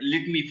goals. But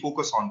let me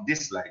focus on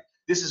this slide.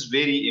 This is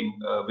very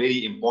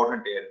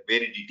important and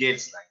very detailed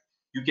slide.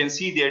 You can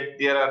see that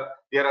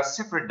there are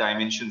separate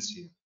dimensions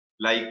here,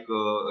 like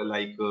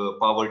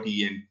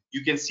poverty, and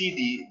you can see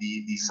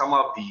the some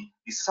of the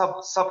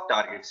sub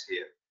targets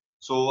here.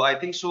 So I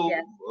think so.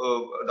 Yes.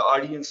 The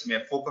audience may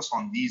focus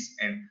on these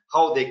and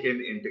how they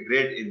can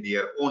integrate in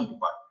their own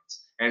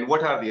departments and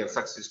what are their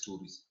success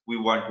stories. We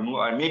want to know,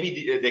 and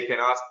maybe they can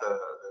ask the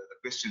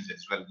questions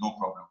as well. No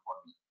problem for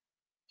me.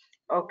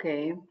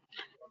 Okay.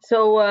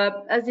 So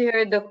as you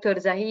heard, Dr.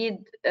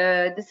 Zahid,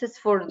 this is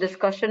for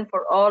discussion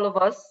for all of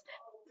us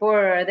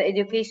for the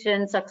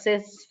education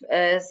success,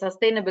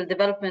 sustainable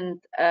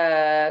development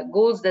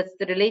goals that's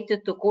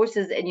related to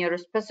courses in your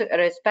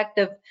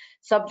respective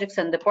subjects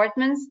and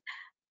departments.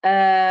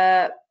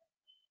 How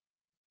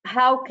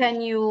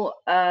can you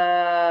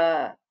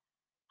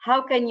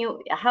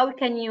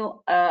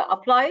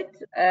apply it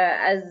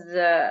as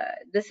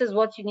this is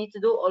what you need to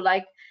do, or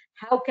like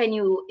how can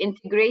you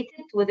integrate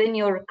it within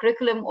your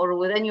curriculum or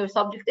within your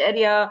subject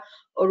area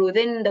or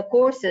within the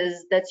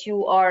courses that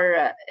you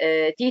are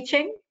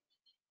teaching?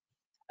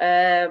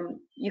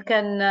 You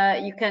can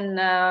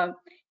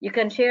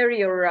share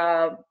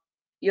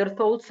your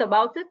thoughts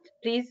about it,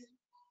 please.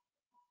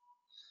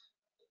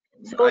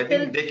 So I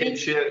think they can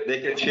share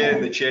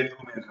in the chat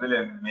room as well,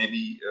 and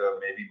maybe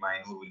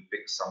Mainur will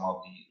pick some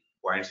of the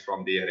points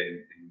from there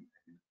and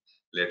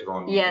later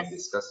on we can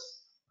discuss.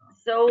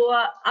 So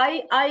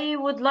I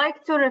would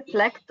like to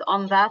reflect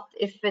on that,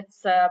 if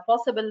it's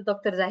possible,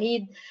 Dr.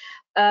 Zahid.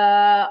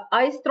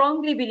 I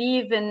strongly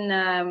believe in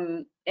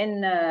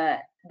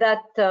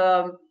that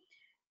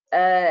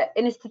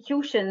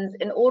institutions,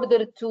 in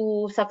order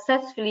to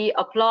successfully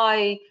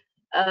apply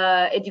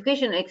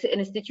education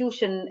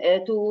institution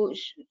to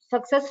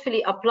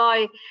successfully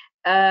apply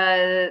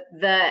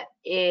the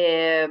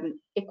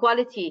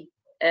equality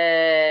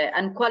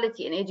and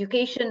quality in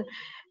education,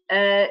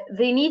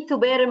 they need to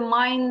bear in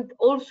mind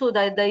also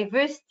the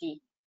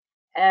diversity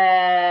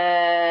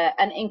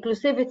and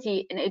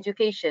inclusivity in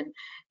education.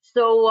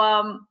 So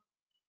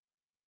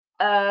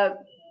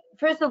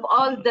first of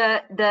all,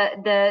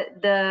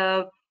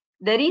 the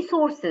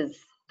resources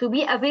to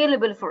be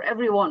available for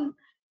everyone,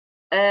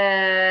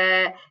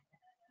 and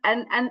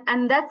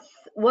that's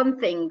one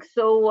thing.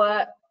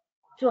 So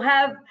to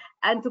have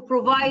and to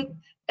provide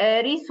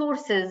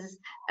resources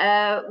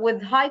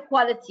with high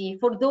quality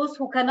for those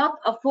who cannot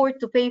afford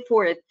to pay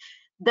for it,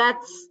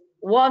 that's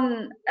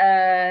one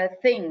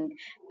thing.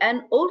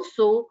 And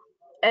also,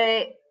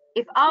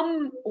 if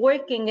I'm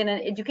working in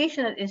an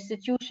educational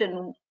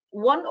institution,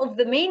 one of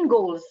the main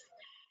goals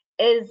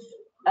is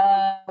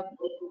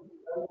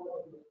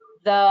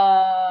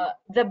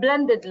the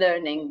blended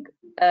learning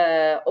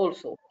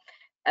also.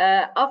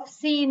 I've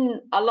seen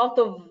a lot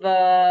of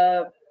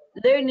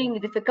learning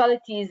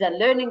difficulties and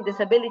learning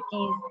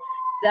disabilities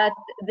that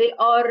they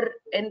are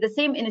in the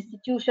same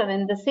institution,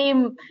 in the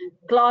same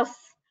class,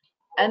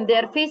 and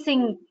they're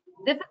facing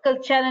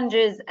difficult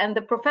challenges, and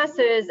the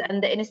professors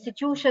and the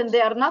institution,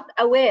 they are not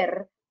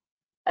aware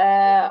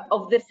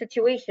of this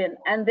situation,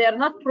 and they are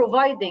not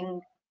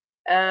providing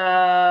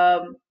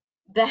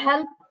the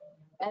help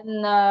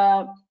and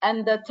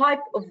the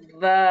type of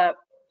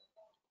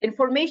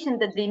information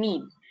that they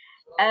need.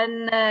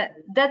 And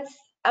that's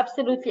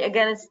absolutely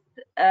against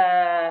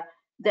the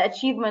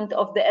achievement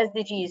of the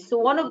SDGs. So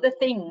one of the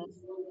things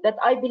that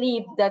I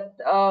believe that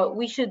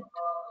we should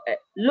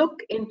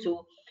look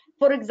into.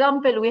 For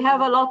example, we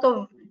have a lot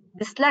of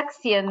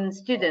dyslexian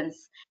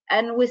students,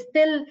 and we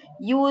still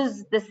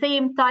use the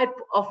same type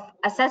of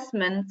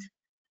assessment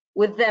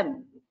with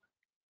them,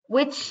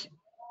 which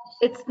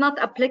it's not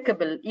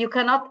applicable. You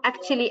cannot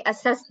actually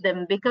assess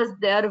them because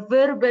they are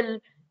verbal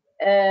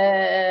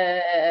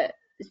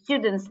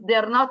students.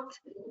 They're not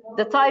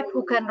the type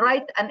who can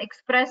write and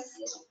express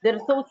their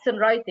thoughts in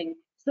writing.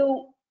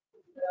 So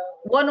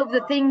one of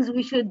the things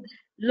we should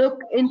look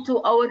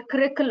into our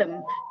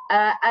curriculum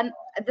and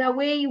the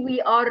way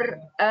we are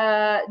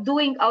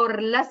doing our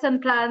lesson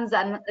plans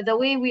and the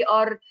way we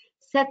are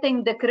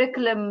setting the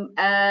curriculum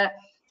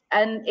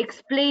and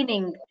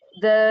explaining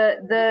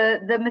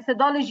the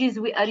methodologies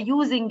we are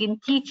using in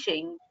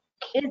teaching.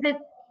 Is it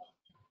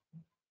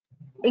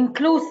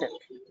inclusive?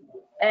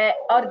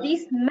 Are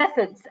these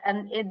methods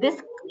and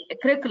this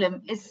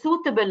curriculum is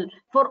suitable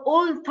for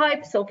all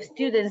types of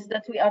students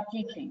that we are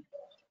teaching?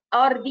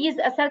 Are these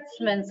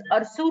assessments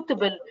are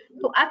suitable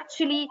to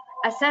actually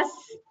assess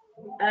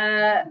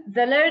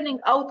the learning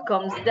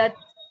outcomes that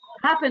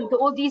happen to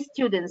all these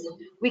students?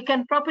 We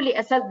can properly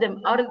assess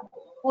them.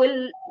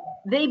 Will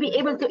they be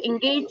able to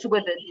engage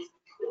with it,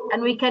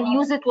 and we can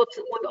use it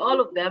with all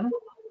of them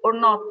or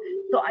not?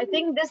 So I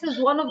think this is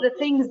one of the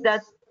things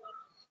that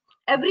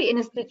every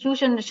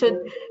institution should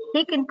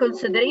take in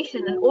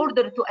consideration in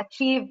order to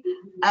achieve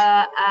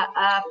a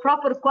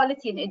proper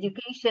quality in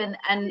education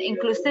and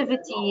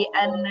inclusivity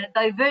and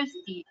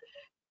diversity,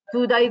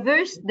 to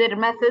diverse their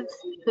methods,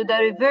 to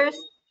diverse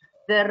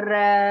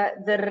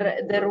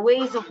their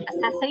ways of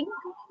assessing,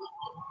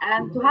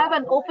 and to have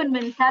an open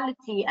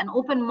mentality, an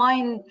open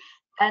mind,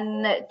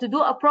 and to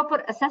do a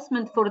proper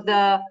assessment for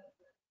the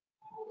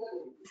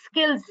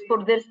skills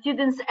for their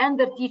students and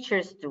their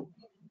teachers too.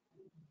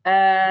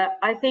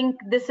 I think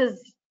this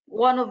is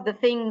one of the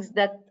things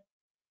that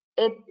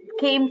it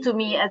came to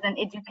me as an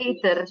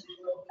educator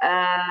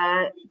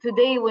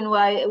today when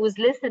I was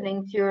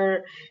listening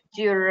to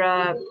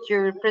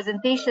your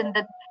presentation,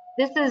 that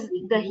this is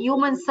the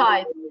human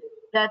side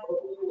that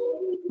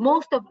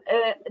most of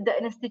the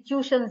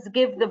institutions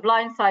give the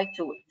blind side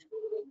to it.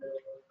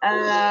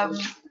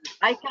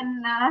 I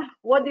can.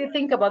 What do you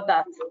think about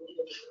that?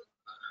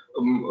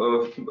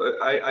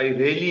 I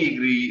really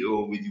agree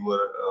with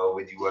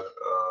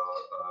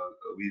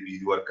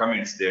your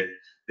comments that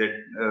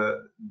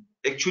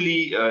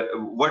actually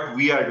what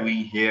we are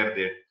doing here,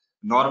 that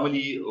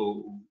normally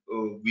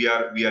we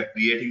are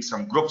creating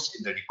some groups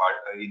in the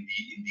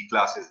in the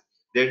classes,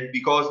 that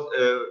because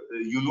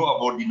you know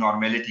about the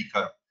normality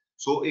curve.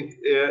 So if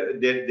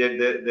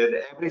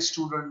the average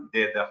student,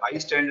 the high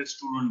standard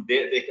student,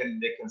 they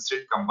can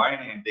sit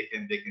combined, and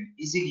they can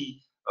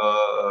easily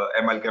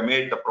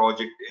amalgamate the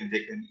project, and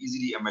they can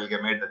easily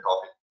amalgamate the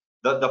topic.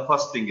 The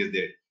first thing is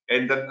there,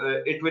 and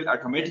it will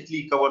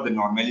automatically cover the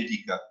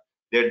normality curve.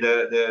 That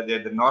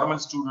the normal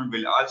student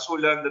will also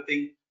learn the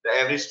thing, the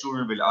average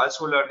student will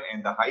also learn,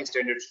 and the high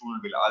standard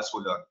student will also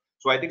learn.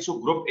 So I think so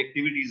group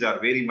activities are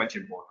very much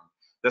important.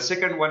 The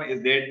second one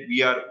is that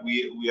we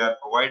are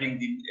providing at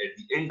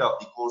the end of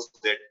the course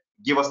that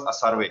give us a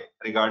survey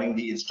regarding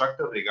the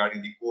instructor,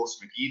 regarding the course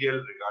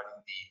material,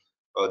 regarding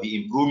the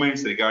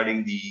improvements,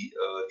 regarding the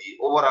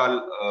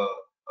overall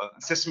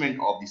assessment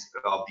of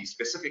the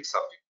specific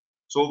subject.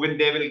 So when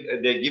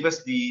they give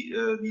us the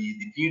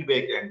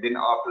feedback, and then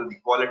after the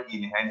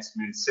quality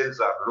enhancement cells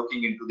are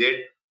looking into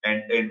that,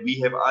 and we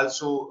have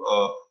also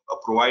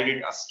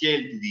provided a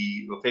scale to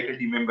the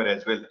faculty member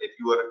as well.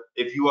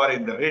 If you are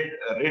in the red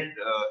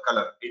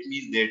color, it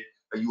means that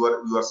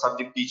your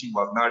subject teaching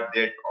was not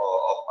that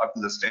up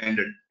to the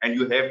standard, and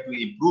you have to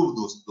improve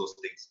those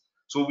things.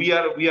 So we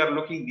are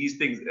looking these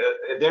things.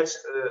 That's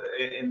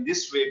in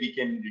this way we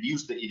can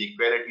reduce the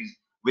inequalities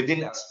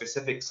within a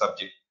specific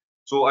subject.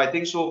 So I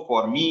think so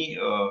for me,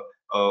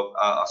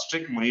 a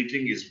strict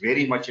monitoring is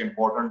very much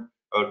important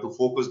to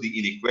focus the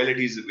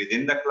inequalities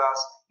within the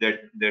class,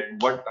 that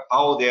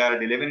how they are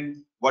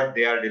delivering, what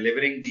they are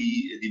delivering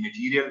the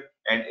material,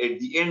 and at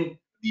the end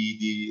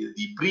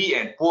the pre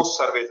and post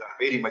surveys are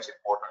very much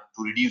important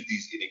to reduce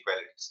these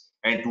inequalities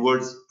and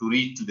to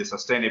reach to the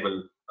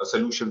sustainable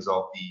solutions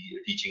of the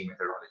teaching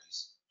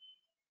methodologies.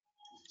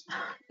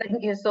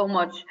 Thank you so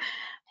much.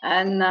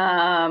 And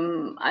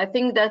I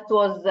think that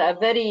was a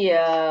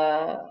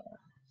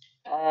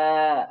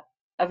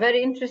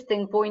very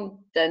interesting point,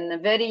 and a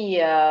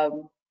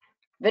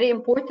very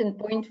important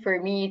point for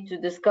me to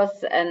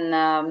discuss. And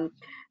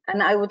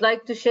I would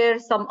like to share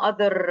some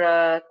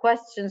other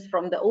questions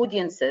from the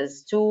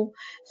audiences too.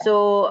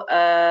 So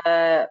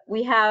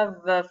we have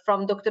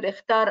from Dr.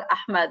 Ikhtar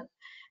Ahmed.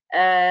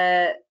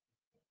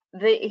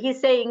 He's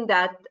saying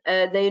that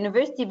the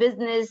university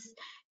business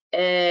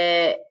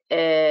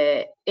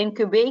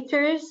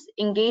incubators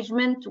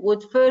engagement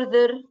would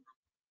further,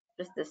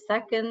 just a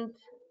second,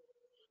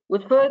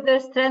 would further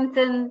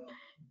strengthen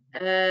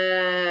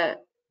the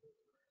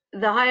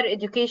higher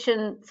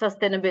education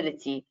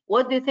sustainability.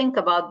 What do you think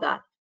about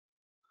that?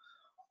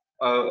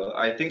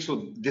 I think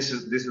so. This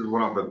is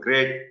one of the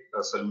great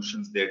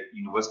solutions that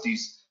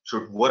universities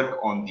should work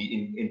on the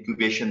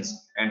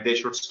incubations, and they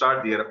should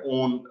start their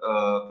own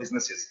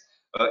businesses.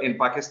 In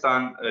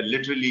Pakistan,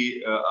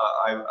 literally,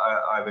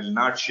 I will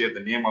not share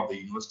the name of the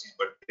universities,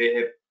 but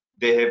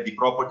they have the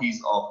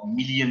properties of $1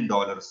 million.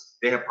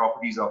 They have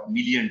properties of $1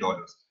 million,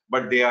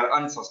 but they are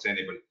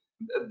unsustainable.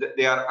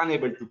 They are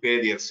unable to pay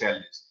their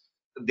salaries.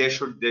 They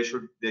should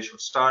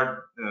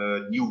start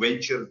new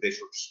ventures. They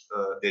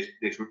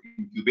should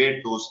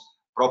incubate those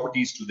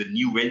properties to the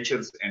new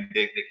ventures, and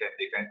they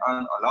can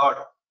earn a lot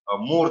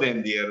more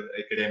than their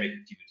academic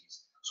activities.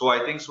 So I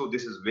think so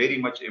this is very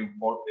much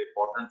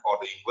important for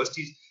the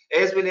universities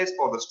as well as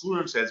for the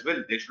students as well.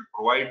 They should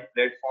provide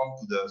platform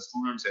to the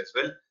students as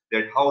well,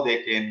 that how they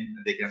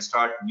can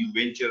start new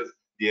ventures,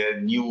 their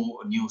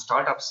new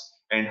startups,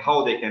 and how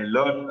they can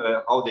learn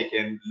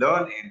and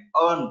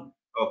earn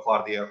for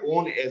their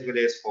own as well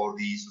as for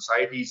the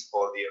societies,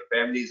 for their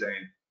families,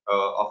 and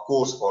of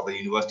course for the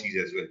universities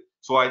as well.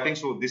 So I think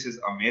so this is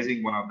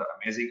amazing, one of the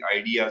amazing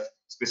ideas,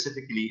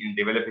 specifically in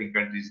developing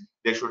countries.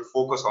 They should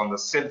focus on the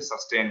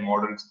self-sustained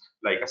models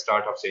like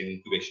startups and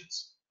incubations.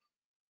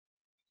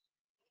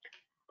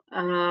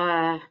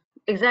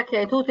 Exactly,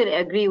 I totally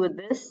agree with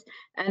this,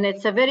 and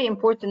it's a very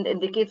important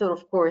indicator,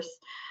 of course.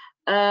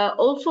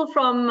 Also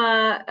from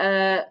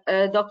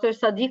Dr.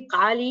 Sadiq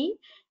Ali,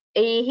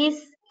 he's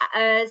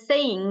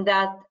saying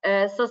that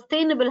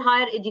sustainable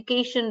higher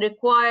education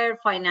require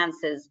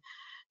finances.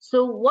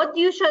 So what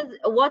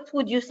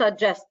would you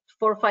suggest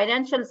for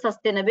financial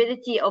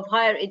sustainability of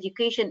higher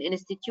education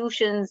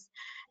institutions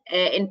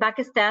in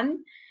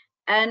Pakistan?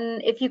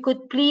 And if you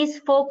could please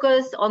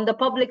focus on the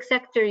public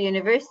sector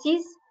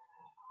universities.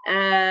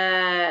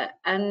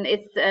 And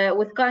it's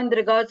with kind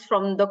regards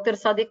from Dr.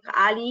 Sadiq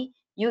Ali,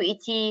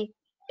 UET,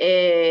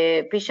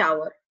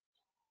 Peshawar.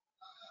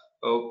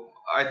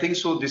 I think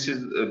so. This is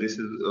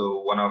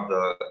one of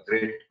the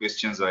great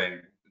questions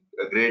and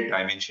a great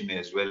dimension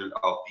as well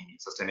of the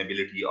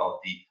sustainability of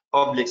the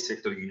public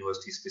sector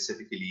universities,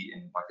 specifically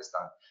in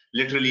Pakistan.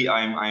 Literally,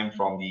 I'm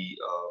from the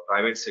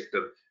private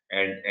sector,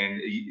 and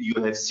you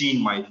have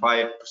seen my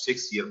 5 to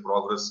 6 year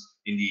progress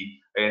in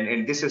the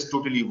and this is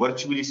totally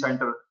virtually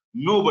centered.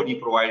 Nobody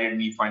provided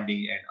me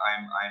funding, and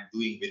I'm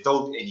doing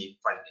without any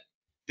funding.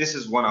 This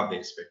is one of the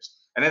aspects.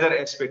 Another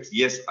aspect,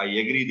 yes, I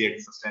agree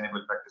that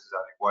sustainable practices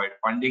are required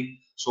funding.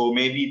 So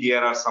maybe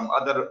there are some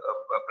other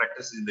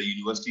practices in the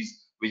universities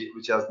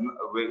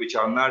which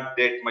are not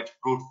that much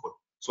fruitful.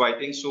 So I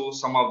think so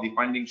some of the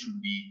funding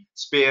should be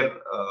spared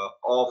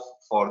off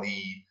for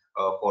the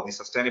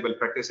sustainable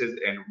practices,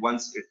 and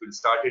once it will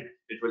start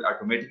it will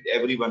automatically,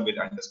 everyone will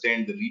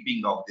understand the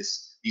reaping of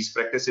these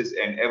practices,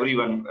 and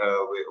everyone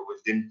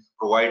will then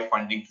provide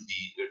funding to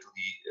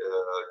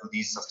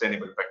these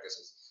sustainable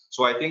practices.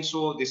 So I think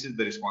so this is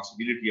the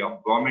responsibility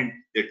of government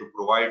there to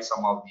provide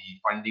some of the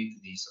funding to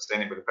the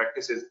sustainable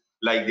practices,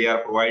 like they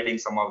are providing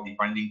some of the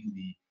funding to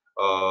the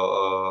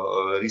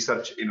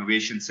research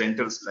innovation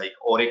centers like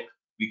ORIC,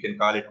 we can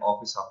call it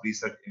Office of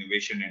Research,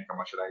 Innovation and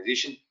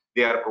Commercialization.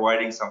 They are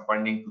providing some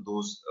funding to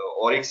those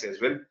ORICs as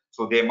well.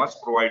 So they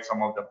must provide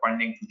some of the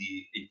funding to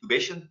the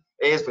incubation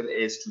as well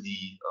as to the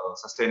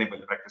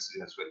sustainable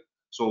practices as well.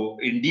 So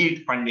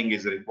indeed funding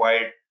is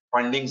required.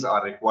 Fundings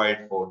are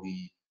required for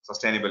the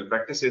sustainable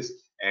practices,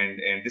 and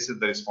this is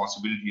the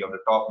responsibility of the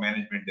top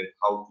management, that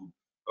how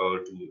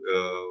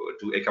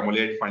to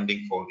accumulate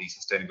funding for the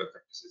sustainable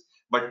practices.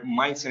 But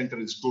my center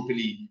is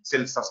totally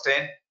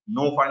self-sustained,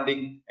 no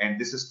funding, and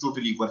this is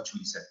totally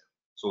virtually centered.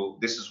 So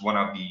this is one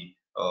of the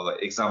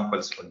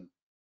examples for you.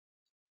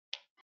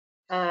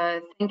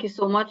 Thank you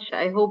so much.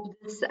 I hope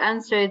this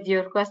answered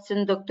your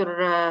question, Dr.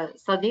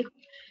 Sadiq.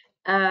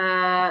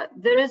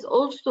 There is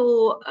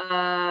also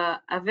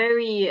a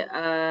very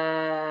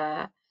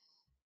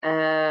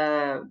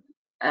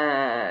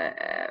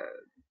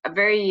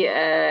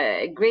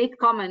great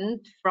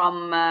comment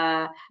from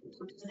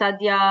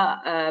Sadia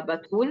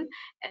Batul,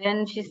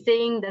 and she's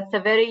saying that's a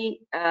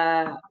very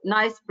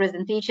nice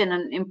presentation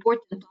and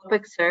important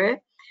topic, sir.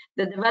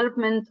 The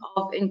development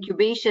of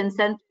incubation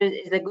centers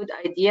is a good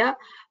idea,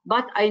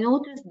 but I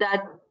noticed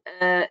that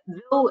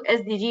though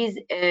SDGs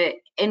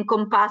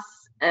encompass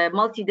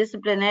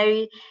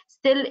multidisciplinary,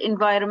 still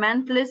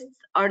environmentalists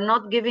are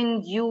not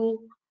given due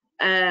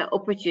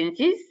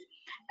opportunities,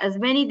 as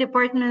many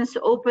departments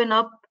open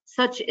up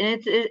such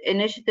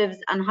initiatives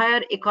and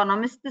hire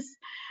economists,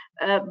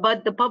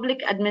 but the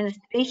public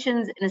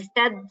administrations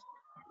instead,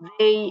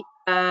 they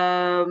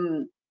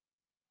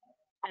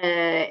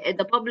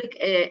the public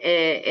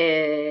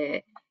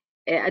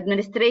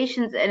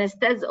administrations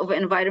instead of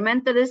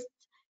environmentalists,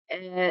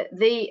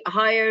 they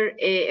hire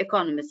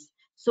economists.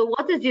 So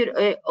what is your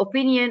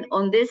opinion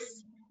on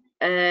this?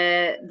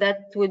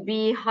 That would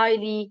be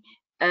highly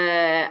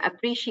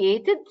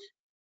appreciated.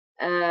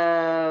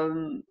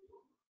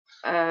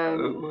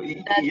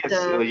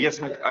 Yes,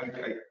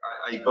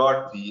 I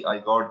got the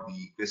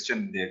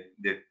question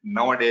that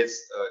nowadays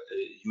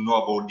you know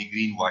about the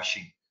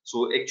greenwashing. So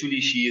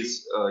actually, she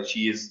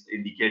is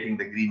indicating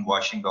the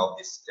greenwashing of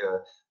this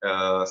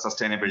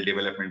sustainable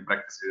development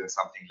practices and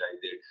something like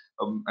that.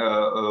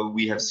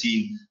 We have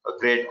seen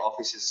great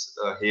offices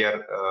here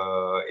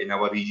in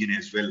our region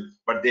as well,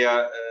 but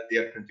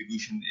their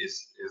contribution is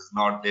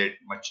not that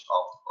much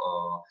of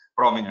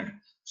prominent.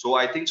 So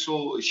I think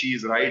so. She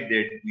is right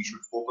that we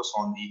should focus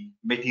on the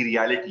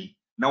materiality.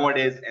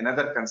 Nowadays,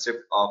 another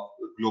concept of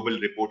global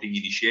reporting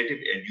initiative,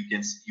 and you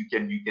can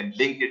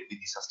link it with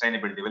the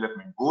sustainable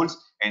development goals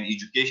and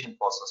education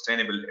for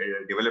sustainable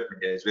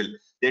development as well.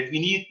 That we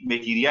need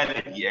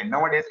materiality, and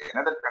nowadays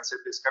another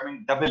concept is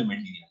coming: double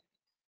materiality.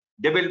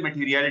 Double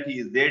materiality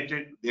is that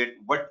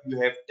what you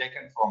have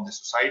taken from the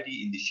society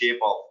in the shape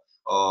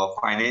of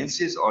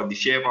finances or the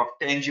shape of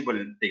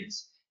tangible things,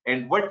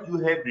 and what you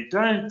have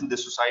returned to the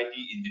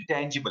society in the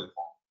tangible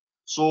form.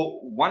 So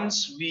once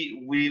we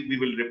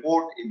will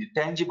report in the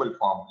tangible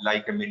form,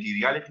 like a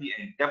materiality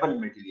and double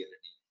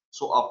materiality.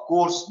 So of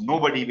course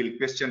nobody will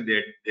question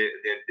that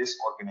this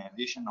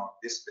organization or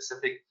this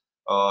specific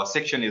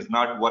section is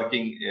not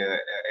working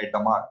at the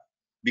mark,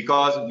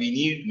 because we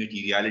need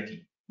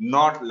materiality,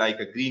 not like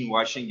a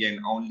greenwashing and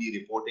only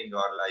reporting,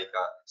 or like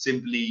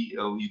simply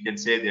you can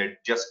say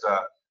that just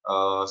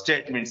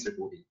statements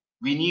reporting.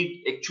 We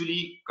need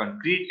actually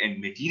concrete and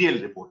material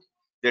reporting,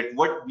 that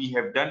what we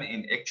have done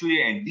in actually,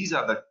 and these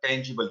are the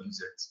tangible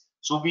results.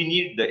 So we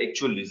need the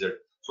actual result.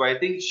 So I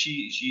think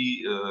she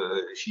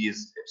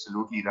is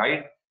absolutely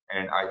right,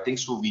 and I think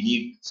so we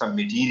need some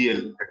material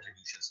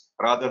contributions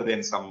rather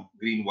than some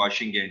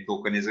greenwashing and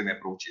tokenism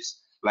approaches.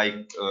 Like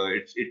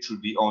it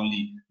should be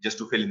only just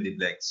to fill in the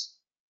blanks.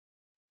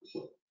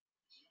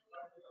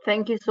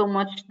 Thank you so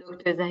much,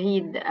 Dr.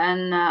 Zahid,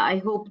 and I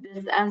hope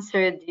this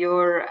answered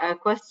your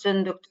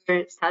question,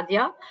 Dr.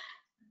 Sadia.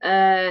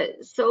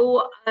 So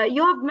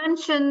you have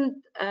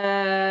mentioned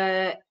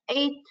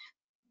 8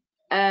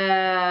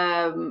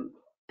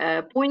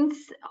 points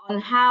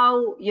on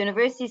how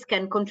universities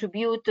can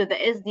contribute to the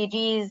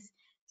SDGs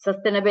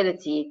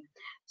sustainability.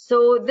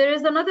 So there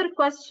is another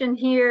question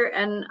here,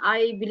 and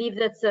I believe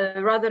that's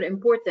rather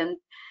important,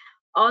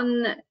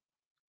 on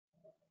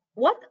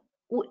what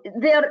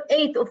there are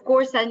 8, of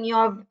course, and you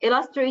have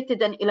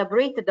illustrated and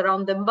elaborated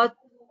around them, but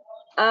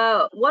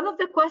one of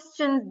the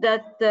questions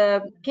that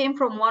came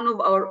from one of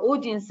our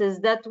audiences,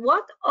 that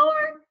what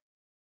are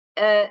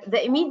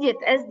the immediate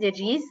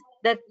SDGs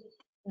that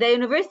the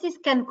universities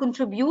can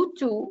contribute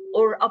to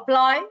or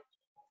apply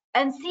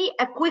and see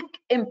a quick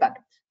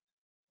impact?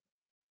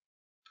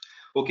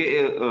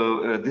 Okay,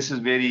 this is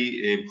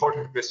very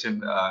important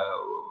question.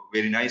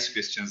 Very nice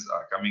questions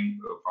are coming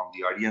from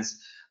the audience.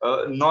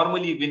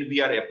 Normally, when we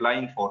are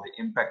applying for the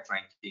impact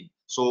ranking,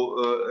 so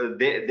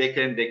they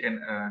can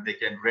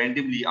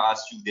randomly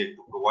ask you that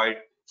to provide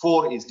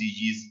 4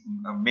 SDGs,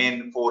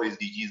 main 4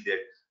 SDGs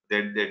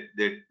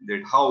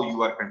that how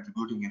you are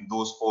contributing in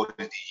those 4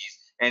 SDGs.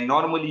 And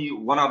normally,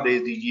 one of the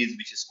SDGs,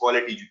 which is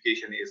quality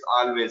education, is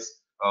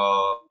always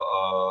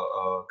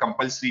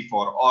compulsory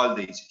for all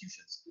the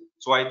institutions.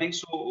 So I think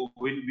so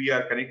when we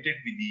are connected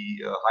with the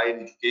higher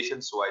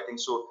education, so I think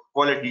so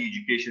quality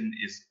education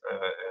is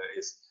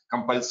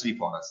compulsory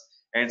for us,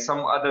 and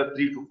some other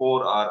 3 to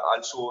 4 are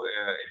also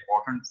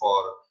important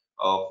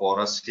for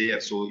us here.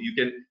 So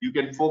you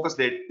can focus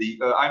that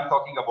I'm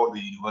talking about the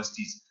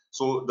universities.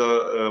 So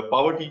the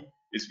poverty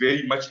is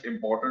very much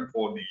important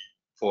for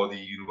the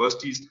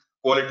universities.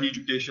 Quality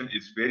education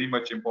is very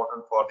much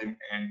important for them,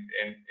 and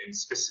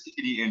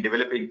specifically in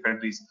developing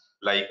countries,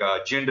 like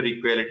gender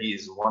equality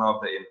is one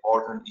of the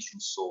important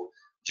issues. So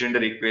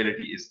gender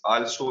equality is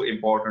also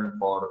important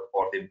for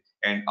them.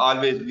 And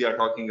always we are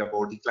talking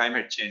about the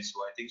climate change. So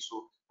I think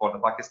so for the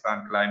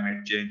Pakistan,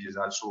 climate change is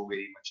also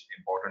very much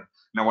important.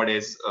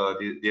 Nowadays,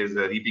 there's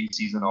a reaping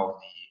season of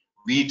the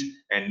wheat,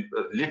 and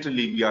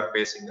literally we are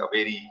facing a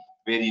very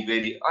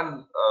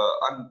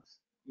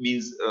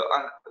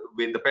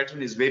where the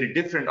pattern is very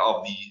different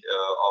of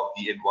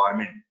the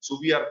environment. So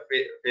we are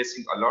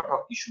facing a lot of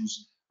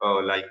issues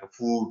like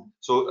food.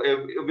 So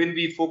when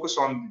we focus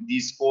on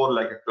these 4,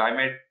 like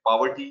climate,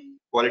 poverty,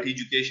 quality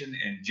education,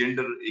 and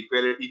gender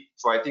equality,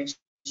 so I think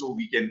so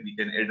we can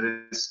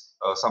address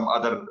some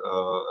other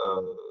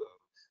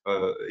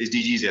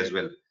SDGs as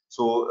well.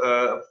 So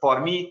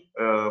for me,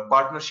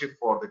 partnership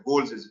for the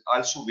goals is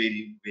also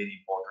very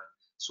important.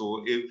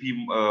 So if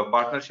we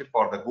partnership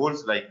for the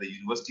goals, like the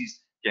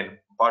universities can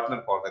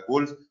partner for the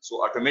goals,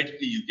 so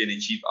automatically you can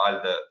achieve all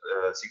the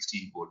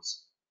 16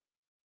 goals.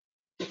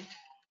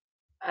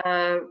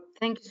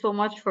 Thank you so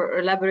much for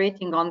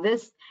elaborating on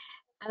this.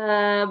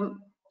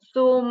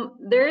 So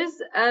there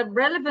is a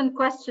relevant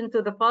question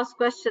to the past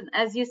question.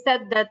 As you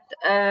said that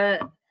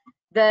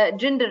the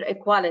gender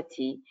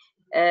equality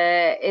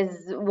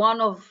is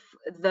one of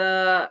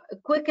the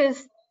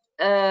quickest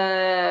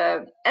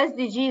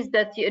SDGs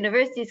that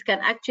universities can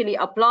actually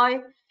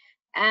apply,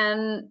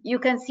 and you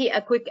can see a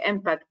quick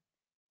impact.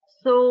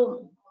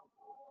 So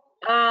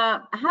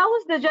how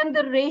is the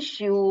gender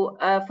ratio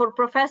for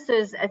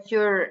professors at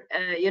your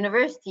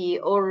university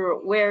or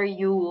where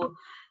you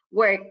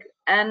work?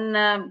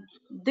 And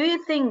do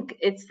you think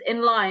it's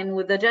in line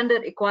with the gender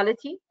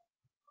equality?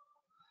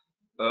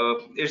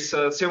 It's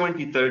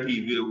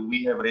 70-30.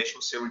 We have ratio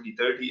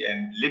 70-30,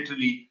 and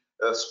literally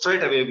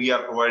straight away we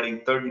are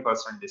providing 30%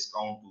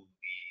 discount to the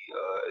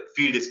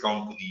fee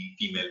discount to the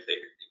female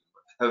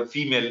faculty,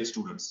 female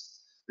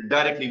students.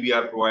 Directly we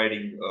are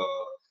providing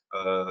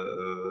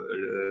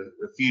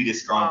fee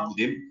discount to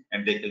them,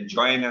 and they can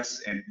join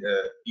us. And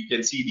you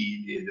can see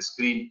the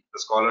screen. The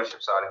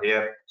scholarships are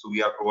here, so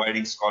we are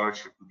providing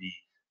scholarship to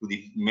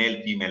the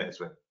male, female as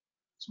well.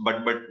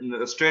 But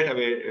straight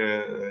away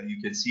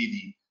you can see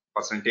the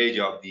percentage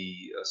of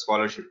the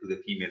scholarship to the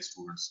female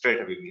students.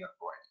 Straight away we are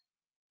providing.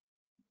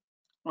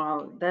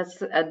 Wow,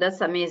 that's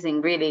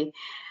amazing, really.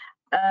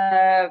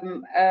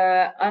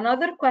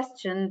 Another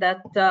question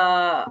that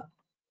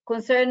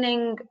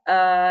concerning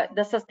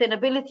the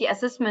sustainability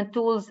assessment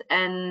tools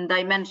and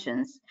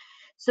dimensions.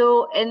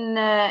 So,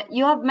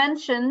 you have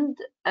mentioned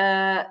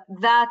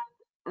that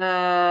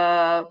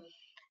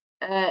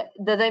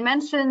the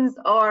dimensions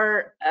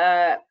are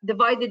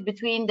divided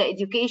between the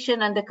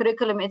education and the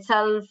curriculum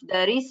itself,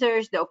 the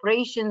research, the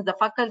operations, the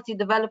faculty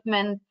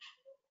development,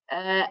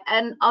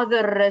 and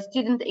other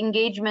student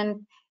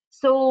engagement.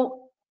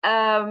 So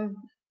I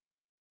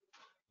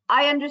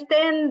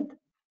understand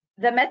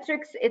the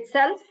metrics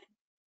itself,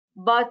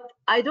 but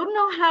I don't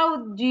know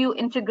how do you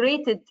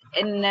integrate it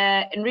in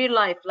real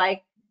life.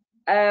 Like,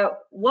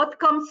 what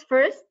comes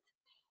first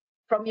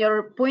from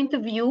your point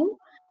of view,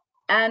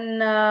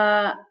 and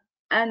how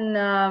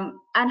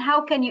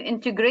can you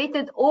integrate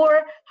it,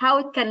 or how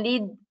it can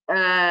lead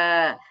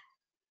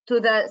to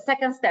the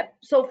second step?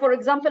 So, for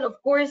example, of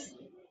course,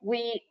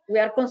 we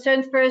are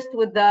concerned first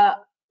with the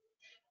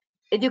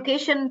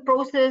education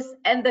process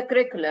and the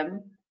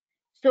curriculum.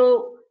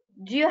 So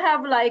do you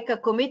have like a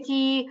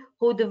committee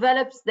who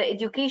develops the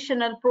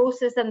educational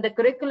process and the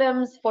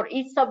curriculums for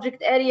each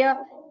subject area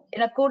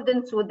in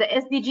accordance with the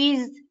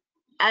SDGs,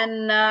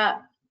 and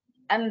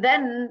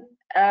then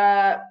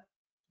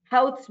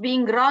how it's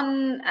being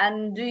run?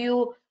 And do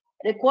you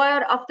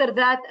require after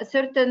that a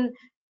certain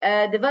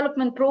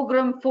development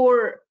program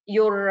for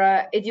your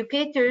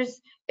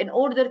educators in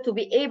order to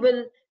be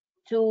able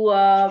to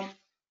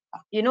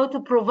to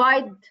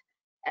provide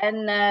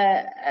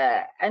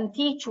and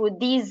teach with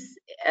these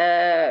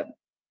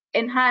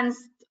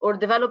enhanced or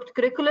developed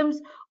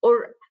curriculums?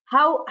 Or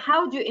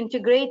how do you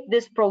integrate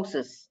this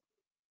process?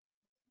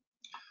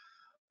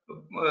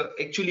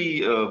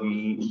 Actually,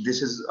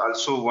 this is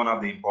also one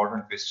of the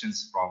important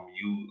questions from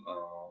you,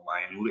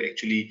 Mayanur.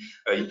 Actually,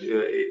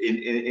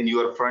 in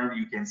your front,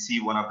 you can see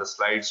one of the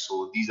slides.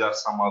 So these are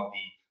some of the,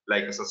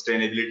 like a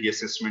sustainability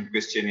assessment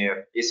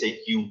questionnaire,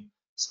 SAQ,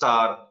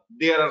 STAR.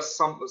 There are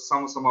some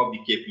of the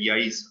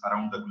KPIs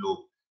around the globe.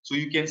 So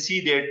you can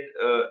see that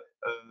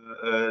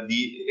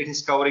it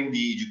is covering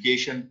the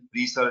education,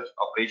 research,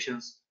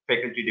 operations,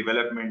 faculty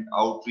development,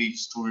 outreach,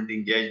 student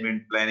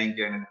engagement, planning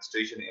and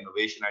administration,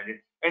 innovation,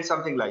 and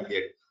something like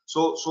that.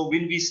 So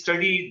when we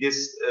study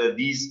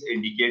these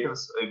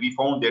indicators, we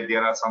found that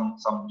there are some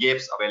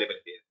gaps available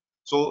there.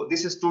 So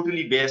this is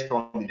totally based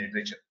on the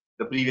literature,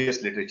 the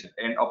previous literature,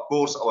 and of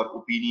course our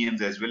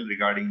opinions as well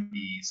regarding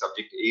the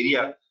subject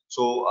area.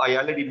 So I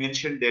already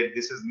mentioned that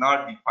this is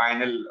not the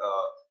final.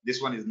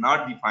 This one is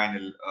not the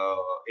final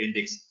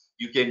index.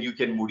 You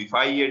can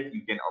modify it.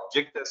 You can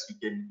object us. You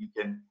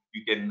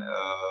can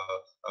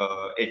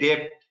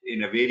adapt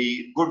in a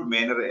very good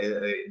manner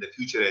in the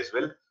future as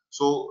well.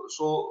 So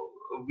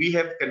we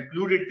have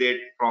concluded that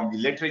from the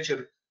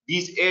literature,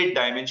 these 8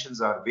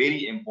 dimensions are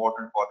very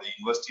important for the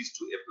universities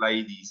to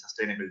apply the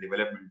sustainable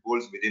development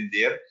goals within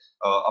their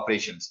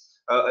operations.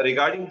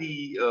 Regarding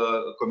the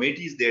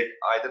committees, that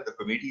either the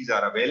committees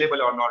are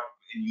available or not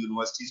in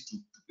universities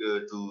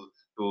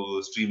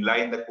to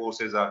streamline the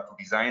courses or to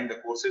design the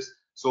courses.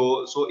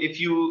 So if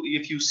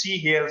you see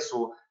here,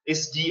 so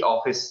SD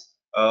office,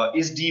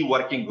 SD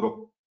working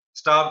group,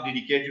 staff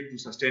dedicated to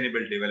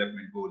sustainable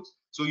development goals.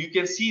 So you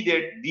can see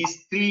that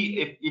these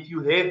 3, if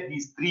you have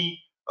these 3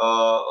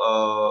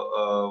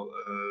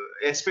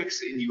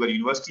 aspects in your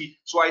university,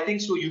 so I think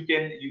so you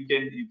can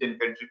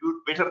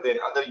contribute better than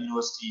other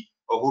university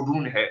who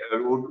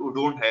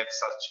don't have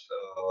such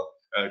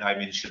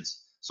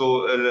dimensions.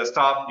 So the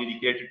staff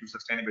dedicated to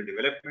sustainable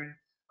development,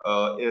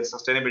 a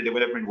sustainable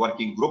development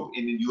working group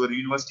in your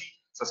university,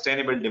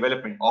 sustainable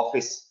development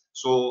office.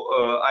 So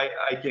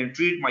I can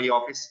treat my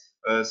office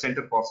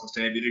Center for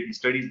Sustainability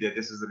Studies that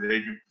this is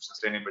related to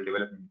sustainable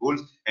development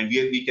goals, and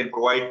we can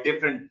provide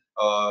different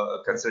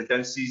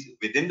consultancies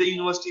within the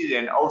university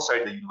and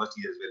outside the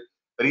university as well.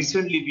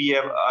 Recently, we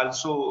have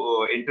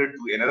also entered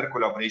to another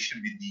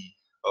collaboration with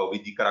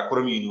the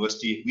Karakoram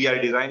University. We are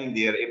designing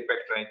their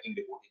impact ranking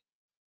reporting.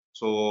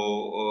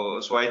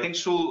 So I think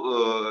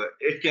so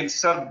it can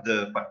serve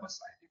the purpose,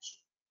 I think so.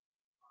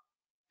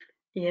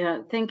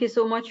 Yeah, thank you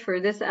so much for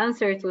this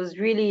answer. It was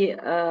really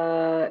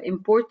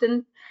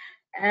important.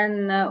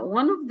 And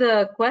one of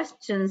the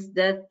questions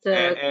that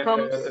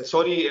comes.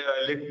 Sorry,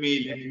 let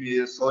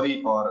me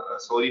sorry for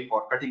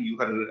cutting your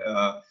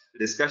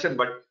discussion,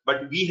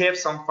 but we have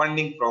some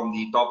funding from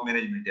the top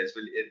management as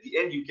well. At the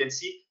end, you can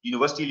see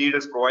university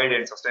leaders provide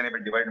and sustainable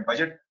development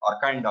budget are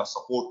kind of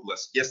support to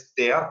us. Yes,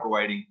 they are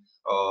providing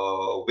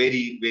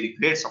very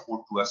great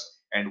support to us,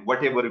 and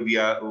whatever we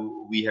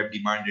have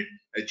demanded,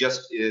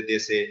 they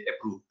say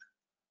approved.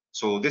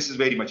 So this is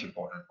very much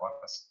important for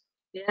us.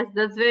 Yes,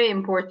 that's very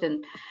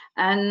important.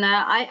 And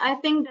I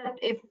think that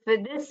if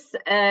this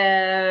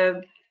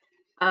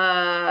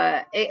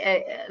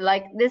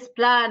like this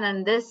plan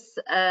and this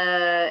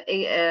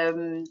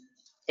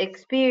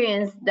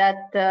experience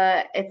that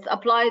it's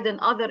applied in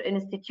other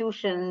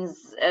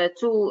institutions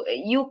too,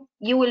 you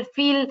will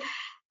feel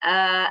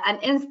an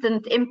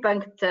instant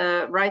impact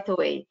right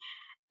away.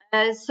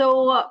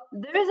 So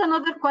there is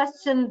another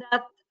question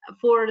that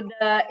for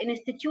the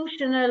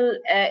institutional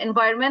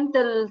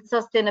environmental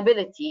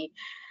sustainability,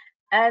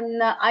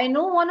 and I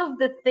know one of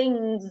the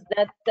things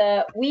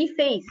that we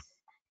face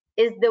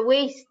is the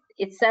waste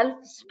itself,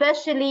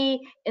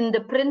 especially in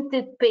the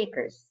printed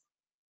papers.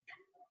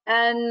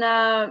 And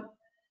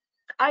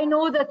I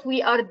know that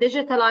we are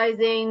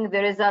digitalizing.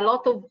 There is a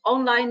lot of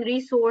online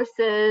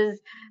resources.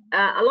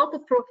 A lot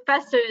of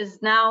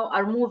professors now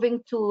are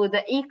moving to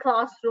the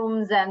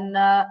e-classrooms and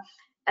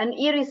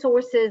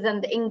e-resources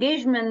and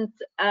engagement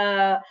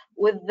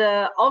with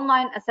the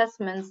online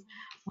assessments.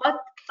 But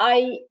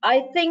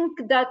I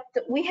think that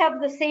we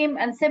have the same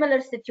and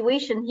similar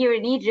situation here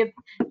in Egypt,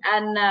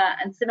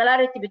 and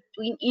similarity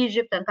between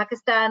Egypt and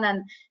Pakistan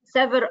and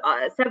several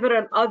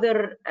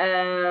other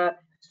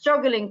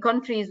struggling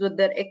countries with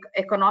their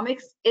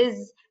economics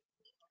is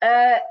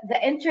the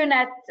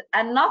internet,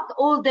 and not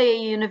all the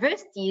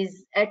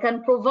universities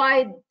can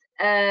provide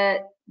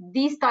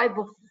these type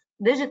of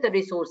digital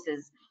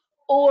resources,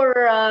 or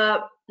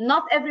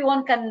not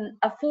everyone can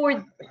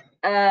afford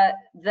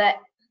the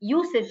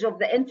usage of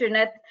the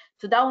internet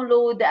to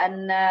download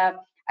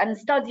and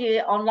study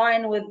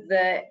online with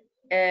the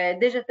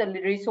digital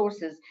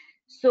resources.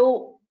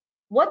 So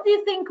what do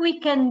you think we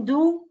can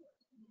do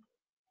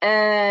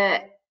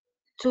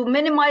to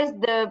minimize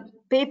the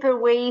paper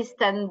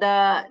waste and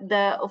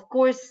the of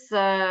course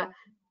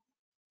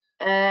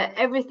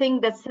everything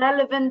that's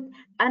relevant,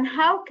 and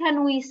how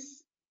can we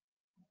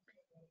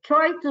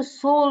try to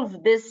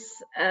solve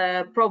this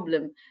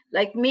problem?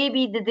 Like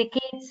maybe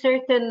dedicate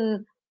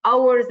certain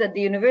hours at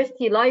the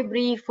university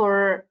library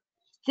for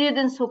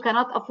students who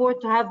cannot afford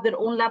to have their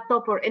own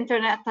laptop or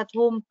internet at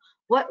home.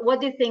 What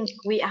do you think?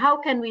 How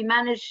can we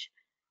manage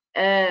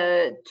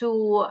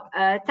to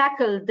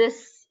tackle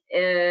this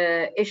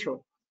issue?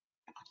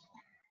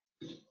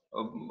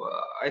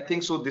 I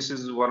think so. This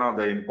is one of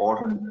the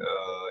important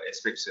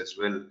aspects as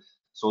well.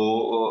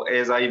 So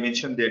as I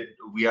mentioned that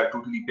we are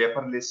totally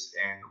paperless,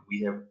 and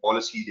we have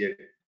policy that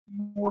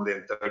more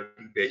than 30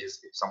 pages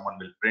if someone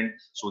will print,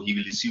 so he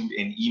will receive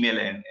an email,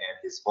 and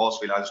his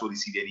boss will also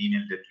receive an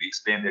email that to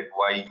explain that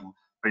why you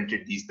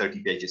printed these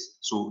 30 pages.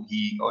 So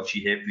he or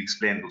she have to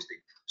explain those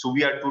things. So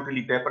we are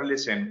totally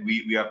paperless, and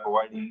we are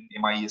providing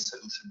MIS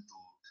solution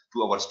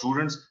to our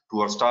students,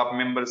 to our staff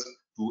members,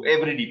 to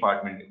every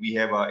department. We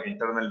have an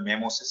internal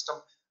memo system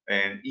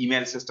and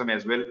email system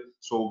as well.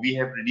 So we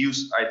have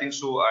reduced, I think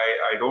so,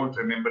 I don't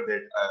remember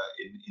that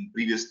in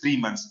previous 3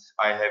 months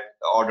I have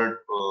ordered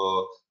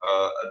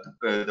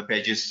the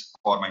pages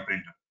for my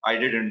printer. I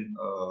didn't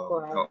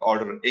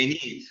order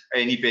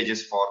any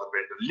pages for the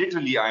printer.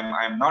 Literally,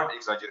 I'm not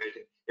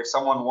exaggerating. If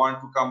someone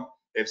wants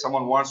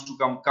to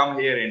come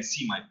here and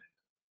see my printer,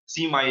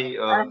 see my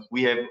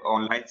we have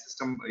online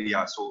system.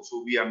 Yeah, so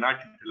we are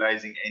not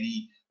utilizing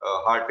any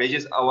hard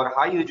pages. Our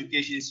higher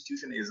education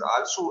institution is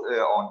also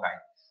online.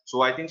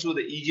 So I think so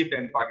the Egypt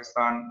and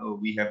Pakistan,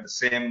 we have the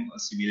same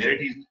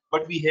similarities,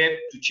 but we have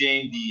to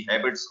change the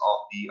habits of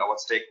our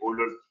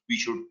stakeholders. We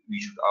should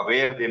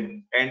aware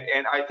them,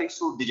 and I think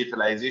so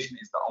digitalization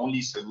is the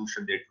only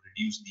solution that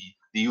reduce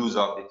the use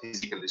of the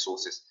physical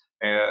resources.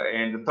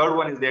 And the third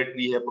one is that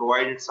we have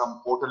provided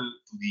some portal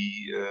to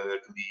the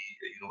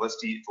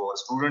university for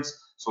students,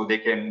 so they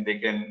can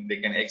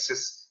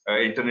access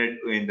internet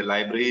in the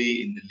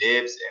library, in the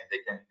labs, and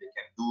they can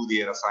do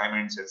their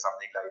assignments and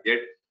something like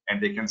that, and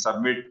they can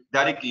submit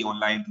directly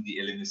online to the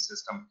LMS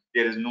system.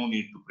 There is no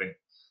need to print.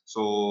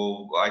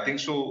 So I think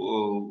so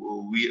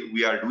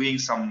we are doing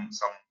some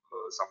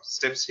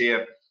steps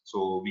here,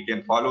 so we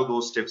can follow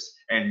those steps,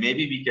 and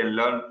maybe we can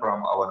learn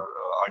from our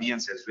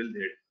audience as well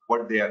that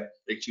what they are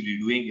actually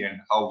doing and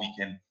how we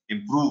can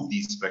improve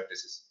these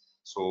practices.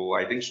 So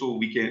I think so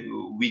we can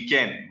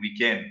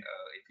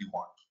if you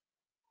want.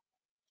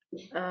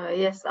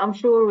 Yes, I'm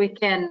sure we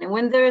can.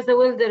 When there is a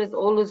will, there is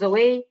always a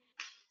way,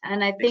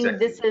 and I think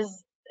Exactly.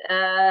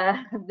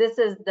 this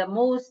is the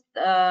most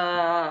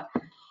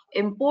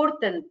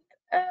important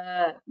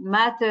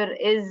matter,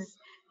 is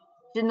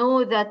to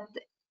know that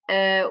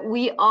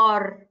we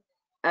are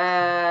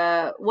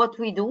what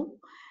we do,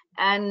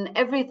 and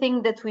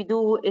everything that we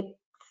do,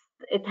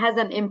 it has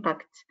an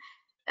impact,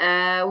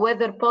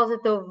 whether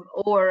positive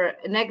or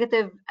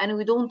negative, and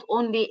we don't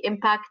only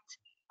impact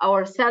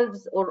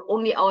ourselves or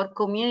only our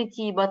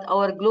community, but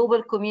our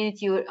global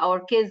community, our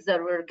kids,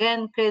 our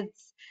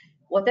grandkids.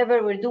 whatever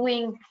we're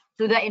doing,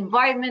 to the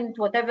environment,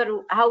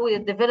 how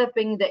we're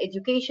developing the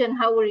education,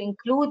 how we're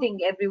including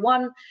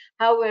everyone,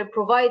 how we're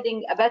providing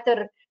a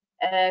better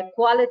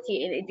quality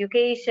in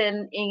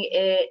education, in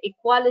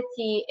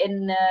equality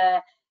and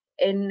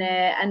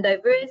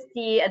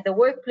diversity at the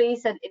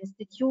workplace and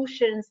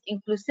institutions,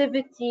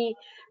 inclusivity,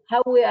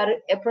 how we are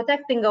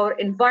protecting our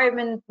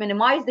environment,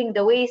 minimizing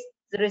the waste,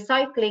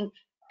 recycling.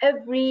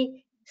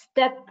 Every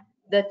step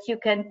that you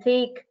can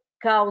take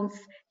counts.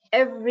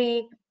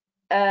 Every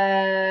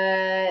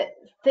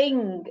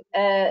thing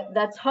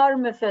that's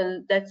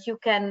harmful that you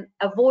can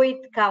avoid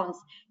counts.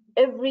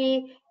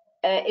 Every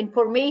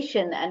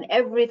information and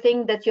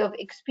everything that you have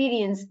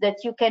experienced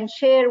that you can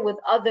share with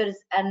others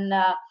and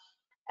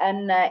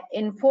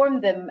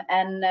inform them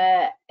and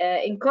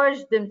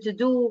encourage them to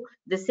do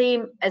the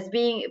same as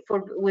being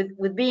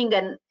with being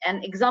an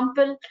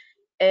example.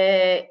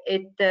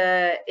 It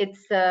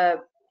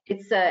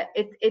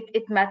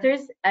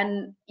matters,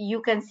 and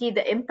you can see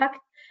the impact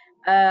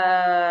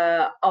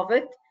of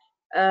it,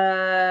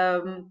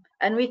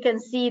 and we can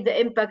see the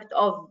impact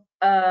of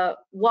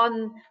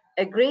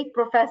a great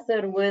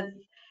professor with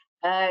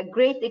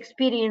great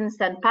experience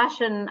and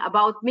passion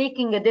about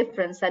making a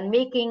difference and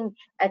making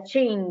a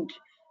change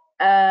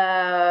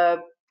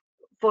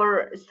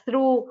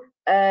through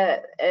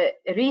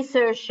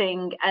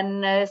researching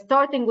and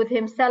starting with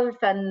himself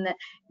and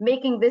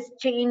making this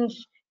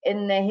change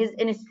in his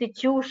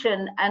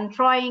institution and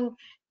trying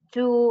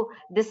to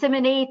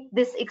disseminate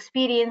this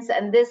experience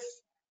and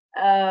this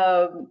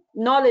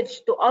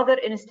knowledge to other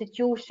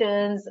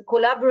institutions,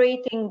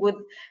 collaborating with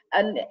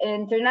an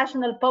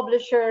international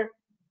publisher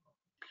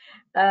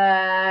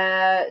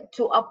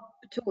to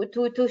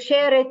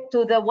share it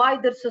to the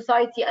wider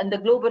society and the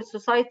global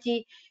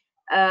society.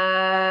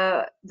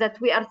 That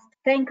we are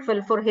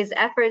thankful for his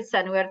efforts,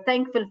 and we are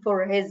thankful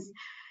for his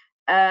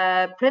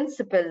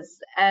principles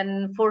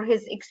and for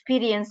his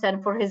experience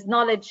and for his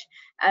knowledge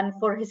and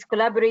for his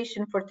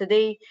collaboration for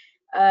today.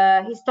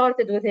 He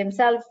started with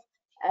himself,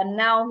 and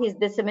now he's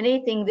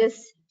disseminating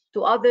this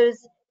to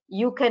others.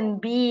 You can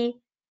be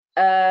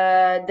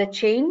the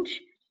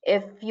change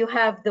if you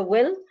have the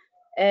will.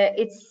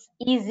 It's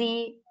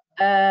easy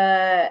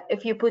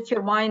if you put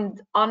your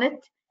mind on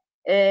it.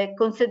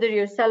 Consider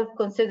yourself,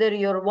 consider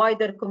your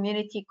wider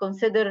community,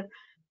 consider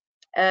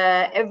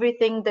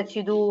everything that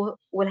you do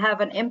will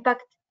have an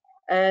impact.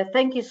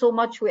 Thank you so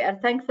much. We are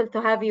thankful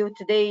to have you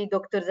today,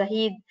 Dr.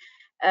 Zahid.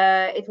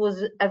 It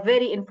was a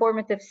very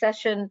informative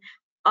session.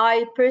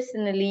 I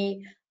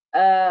personally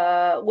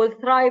will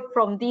thrive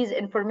from these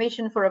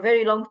information for a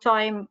very long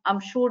time. I'm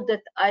sure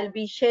that I'll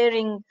be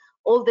sharing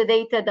all the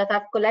data that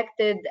I've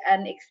collected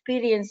and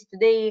experienced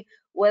today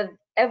with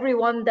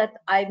everyone that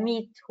I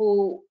meet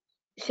who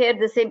share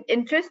the same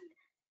interest.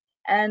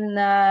 And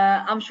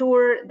I'm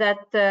sure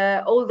that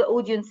all the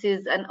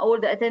audiences and all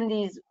the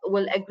attendees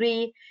will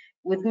agree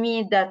with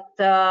me that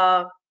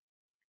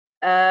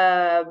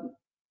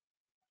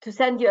to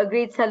send you a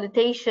great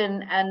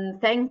salutation and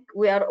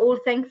we are all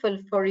thankful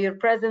for your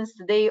presence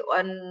today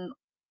and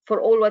for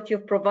all what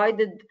you've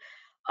provided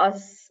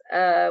us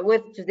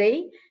with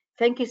today.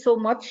 Thank you so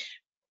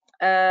much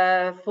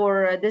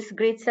for this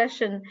great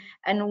session,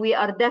 and we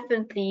are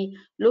definitely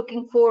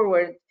looking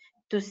forward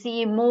to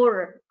see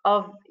more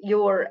of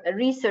your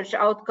research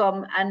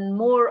outcome and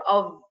more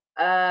of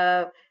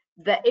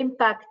the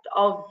impact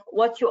of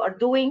what you are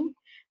doing.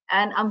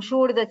 And I'm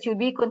sure that you'll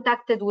be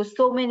contacted with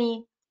so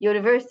many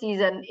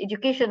universities and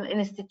education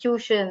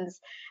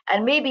institutions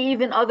and maybe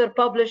even other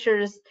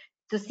publishers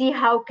to see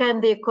how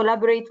can they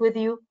collaborate with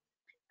you.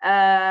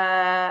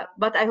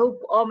 But I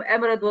hope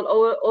Emerald will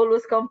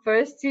always come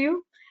first to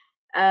you.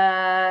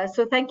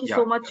 So thank you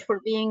so much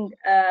for being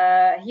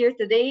here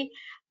today.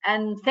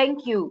 And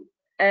thank you,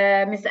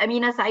 Ms.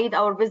 Amina Saeed,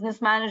 our business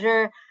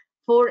manager,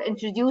 for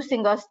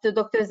introducing us to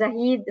Dr.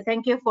 Zahid.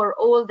 Thank you for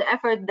all the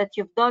effort that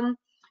you've done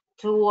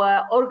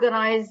to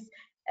organize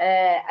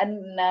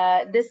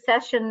this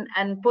session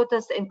and put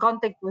us in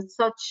contact with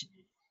such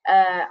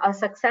a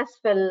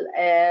successful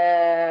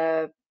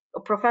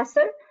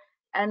professor.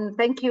 And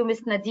thank you,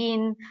 Ms.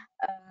 Nadine,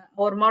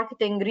 our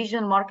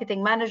regional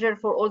marketing manager,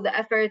 for all the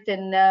effort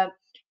in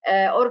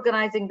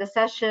organizing the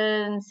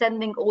session,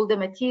 sending all the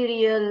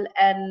material,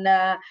 and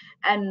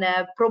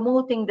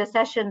promoting the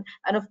session.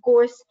 And of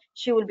course,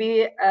 she will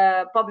be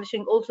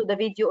publishing also the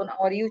video on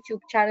our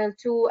YouTube channel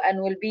too,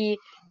 and will be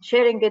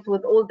sharing it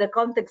with all the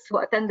contacts who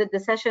attended the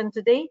session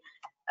today.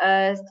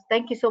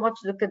 Thank you so much,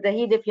 Dr.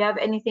 Zahid. If you have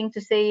anything to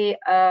say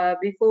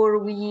before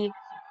we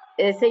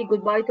say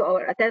goodbye to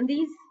our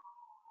attendees.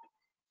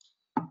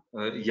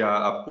 Yeah,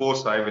 of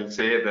course, I will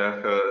say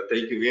that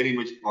thank you very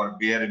much for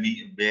bearing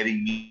me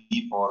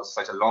for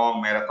such a long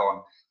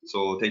marathon.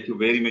 So thank you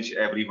very much,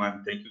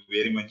 everyone. Thank you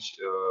very much,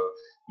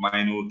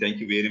 Mainu. Thank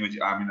you very much,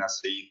 Amina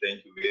Saeed.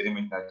 Thank you very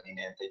much, Nadine.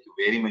 And thank you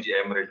very much,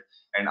 Emerald.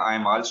 And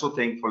I'm also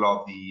thankful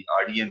of the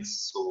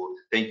audience. So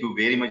thank you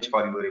very much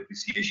for your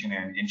appreciation.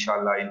 And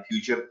inshallah, in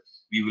future,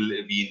 we will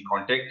be in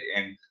contact,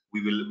 and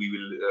we will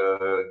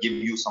give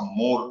you some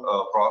more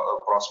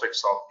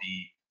prospects of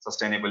the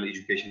sustainable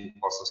education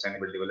for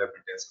sustainable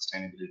development and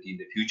sustainability in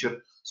the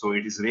future. So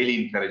it is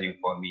really encouraging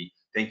for me.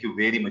 Thank you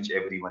very much,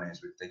 everyone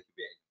as well. Thank you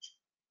very much.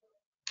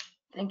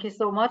 Thank you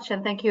so much,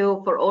 and thank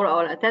you for all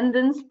our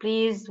attendance.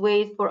 Please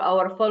wait for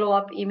our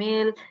follow-up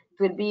email. It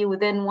will be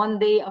within 1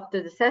 day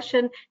after the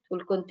session. It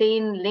will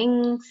contain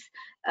links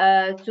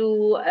to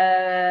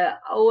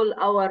all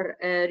our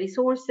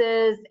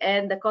resources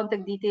and the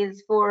contact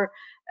details for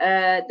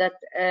that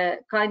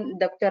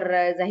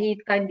Dr.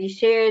 Zahid kindly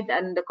shared,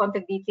 and the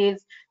contact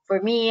details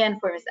for me and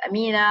for Ms.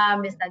 Amina,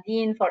 Ms.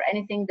 Nadine, for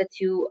anything that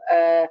you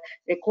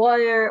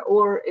require,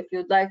 or if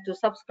you'd like to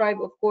subscribe,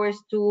 of course,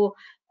 to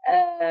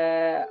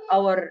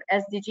our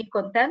SDG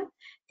content.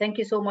 Thank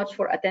you so much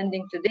for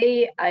attending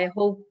today. I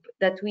hope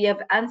that we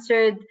have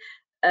answered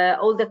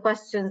all the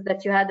questions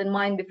that you had in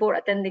mind before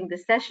attending the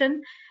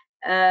session.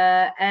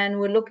 And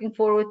we're looking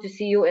forward to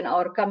see you in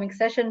our coming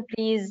session.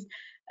 Please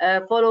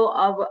follow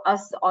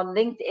us on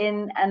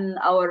LinkedIn and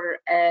our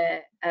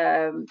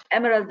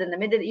Emerald in the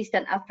Middle East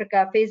and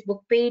Africa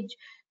Facebook page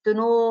to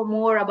know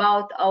more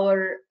about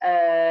our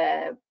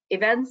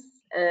events,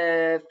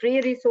 free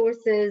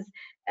resources,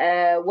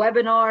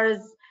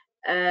 webinars,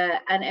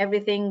 and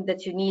everything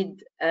that you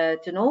need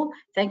to know.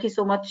 Thank you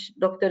so much,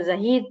 Dr.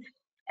 Zahid,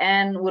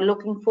 and we're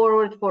looking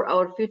forward for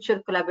our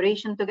future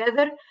collaboration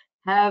together.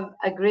 Have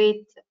a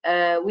great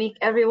week,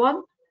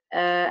 everyone,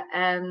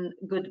 and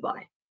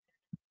goodbye.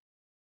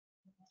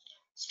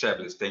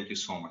 Established. Thank you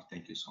so much.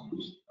 Thank you so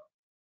much.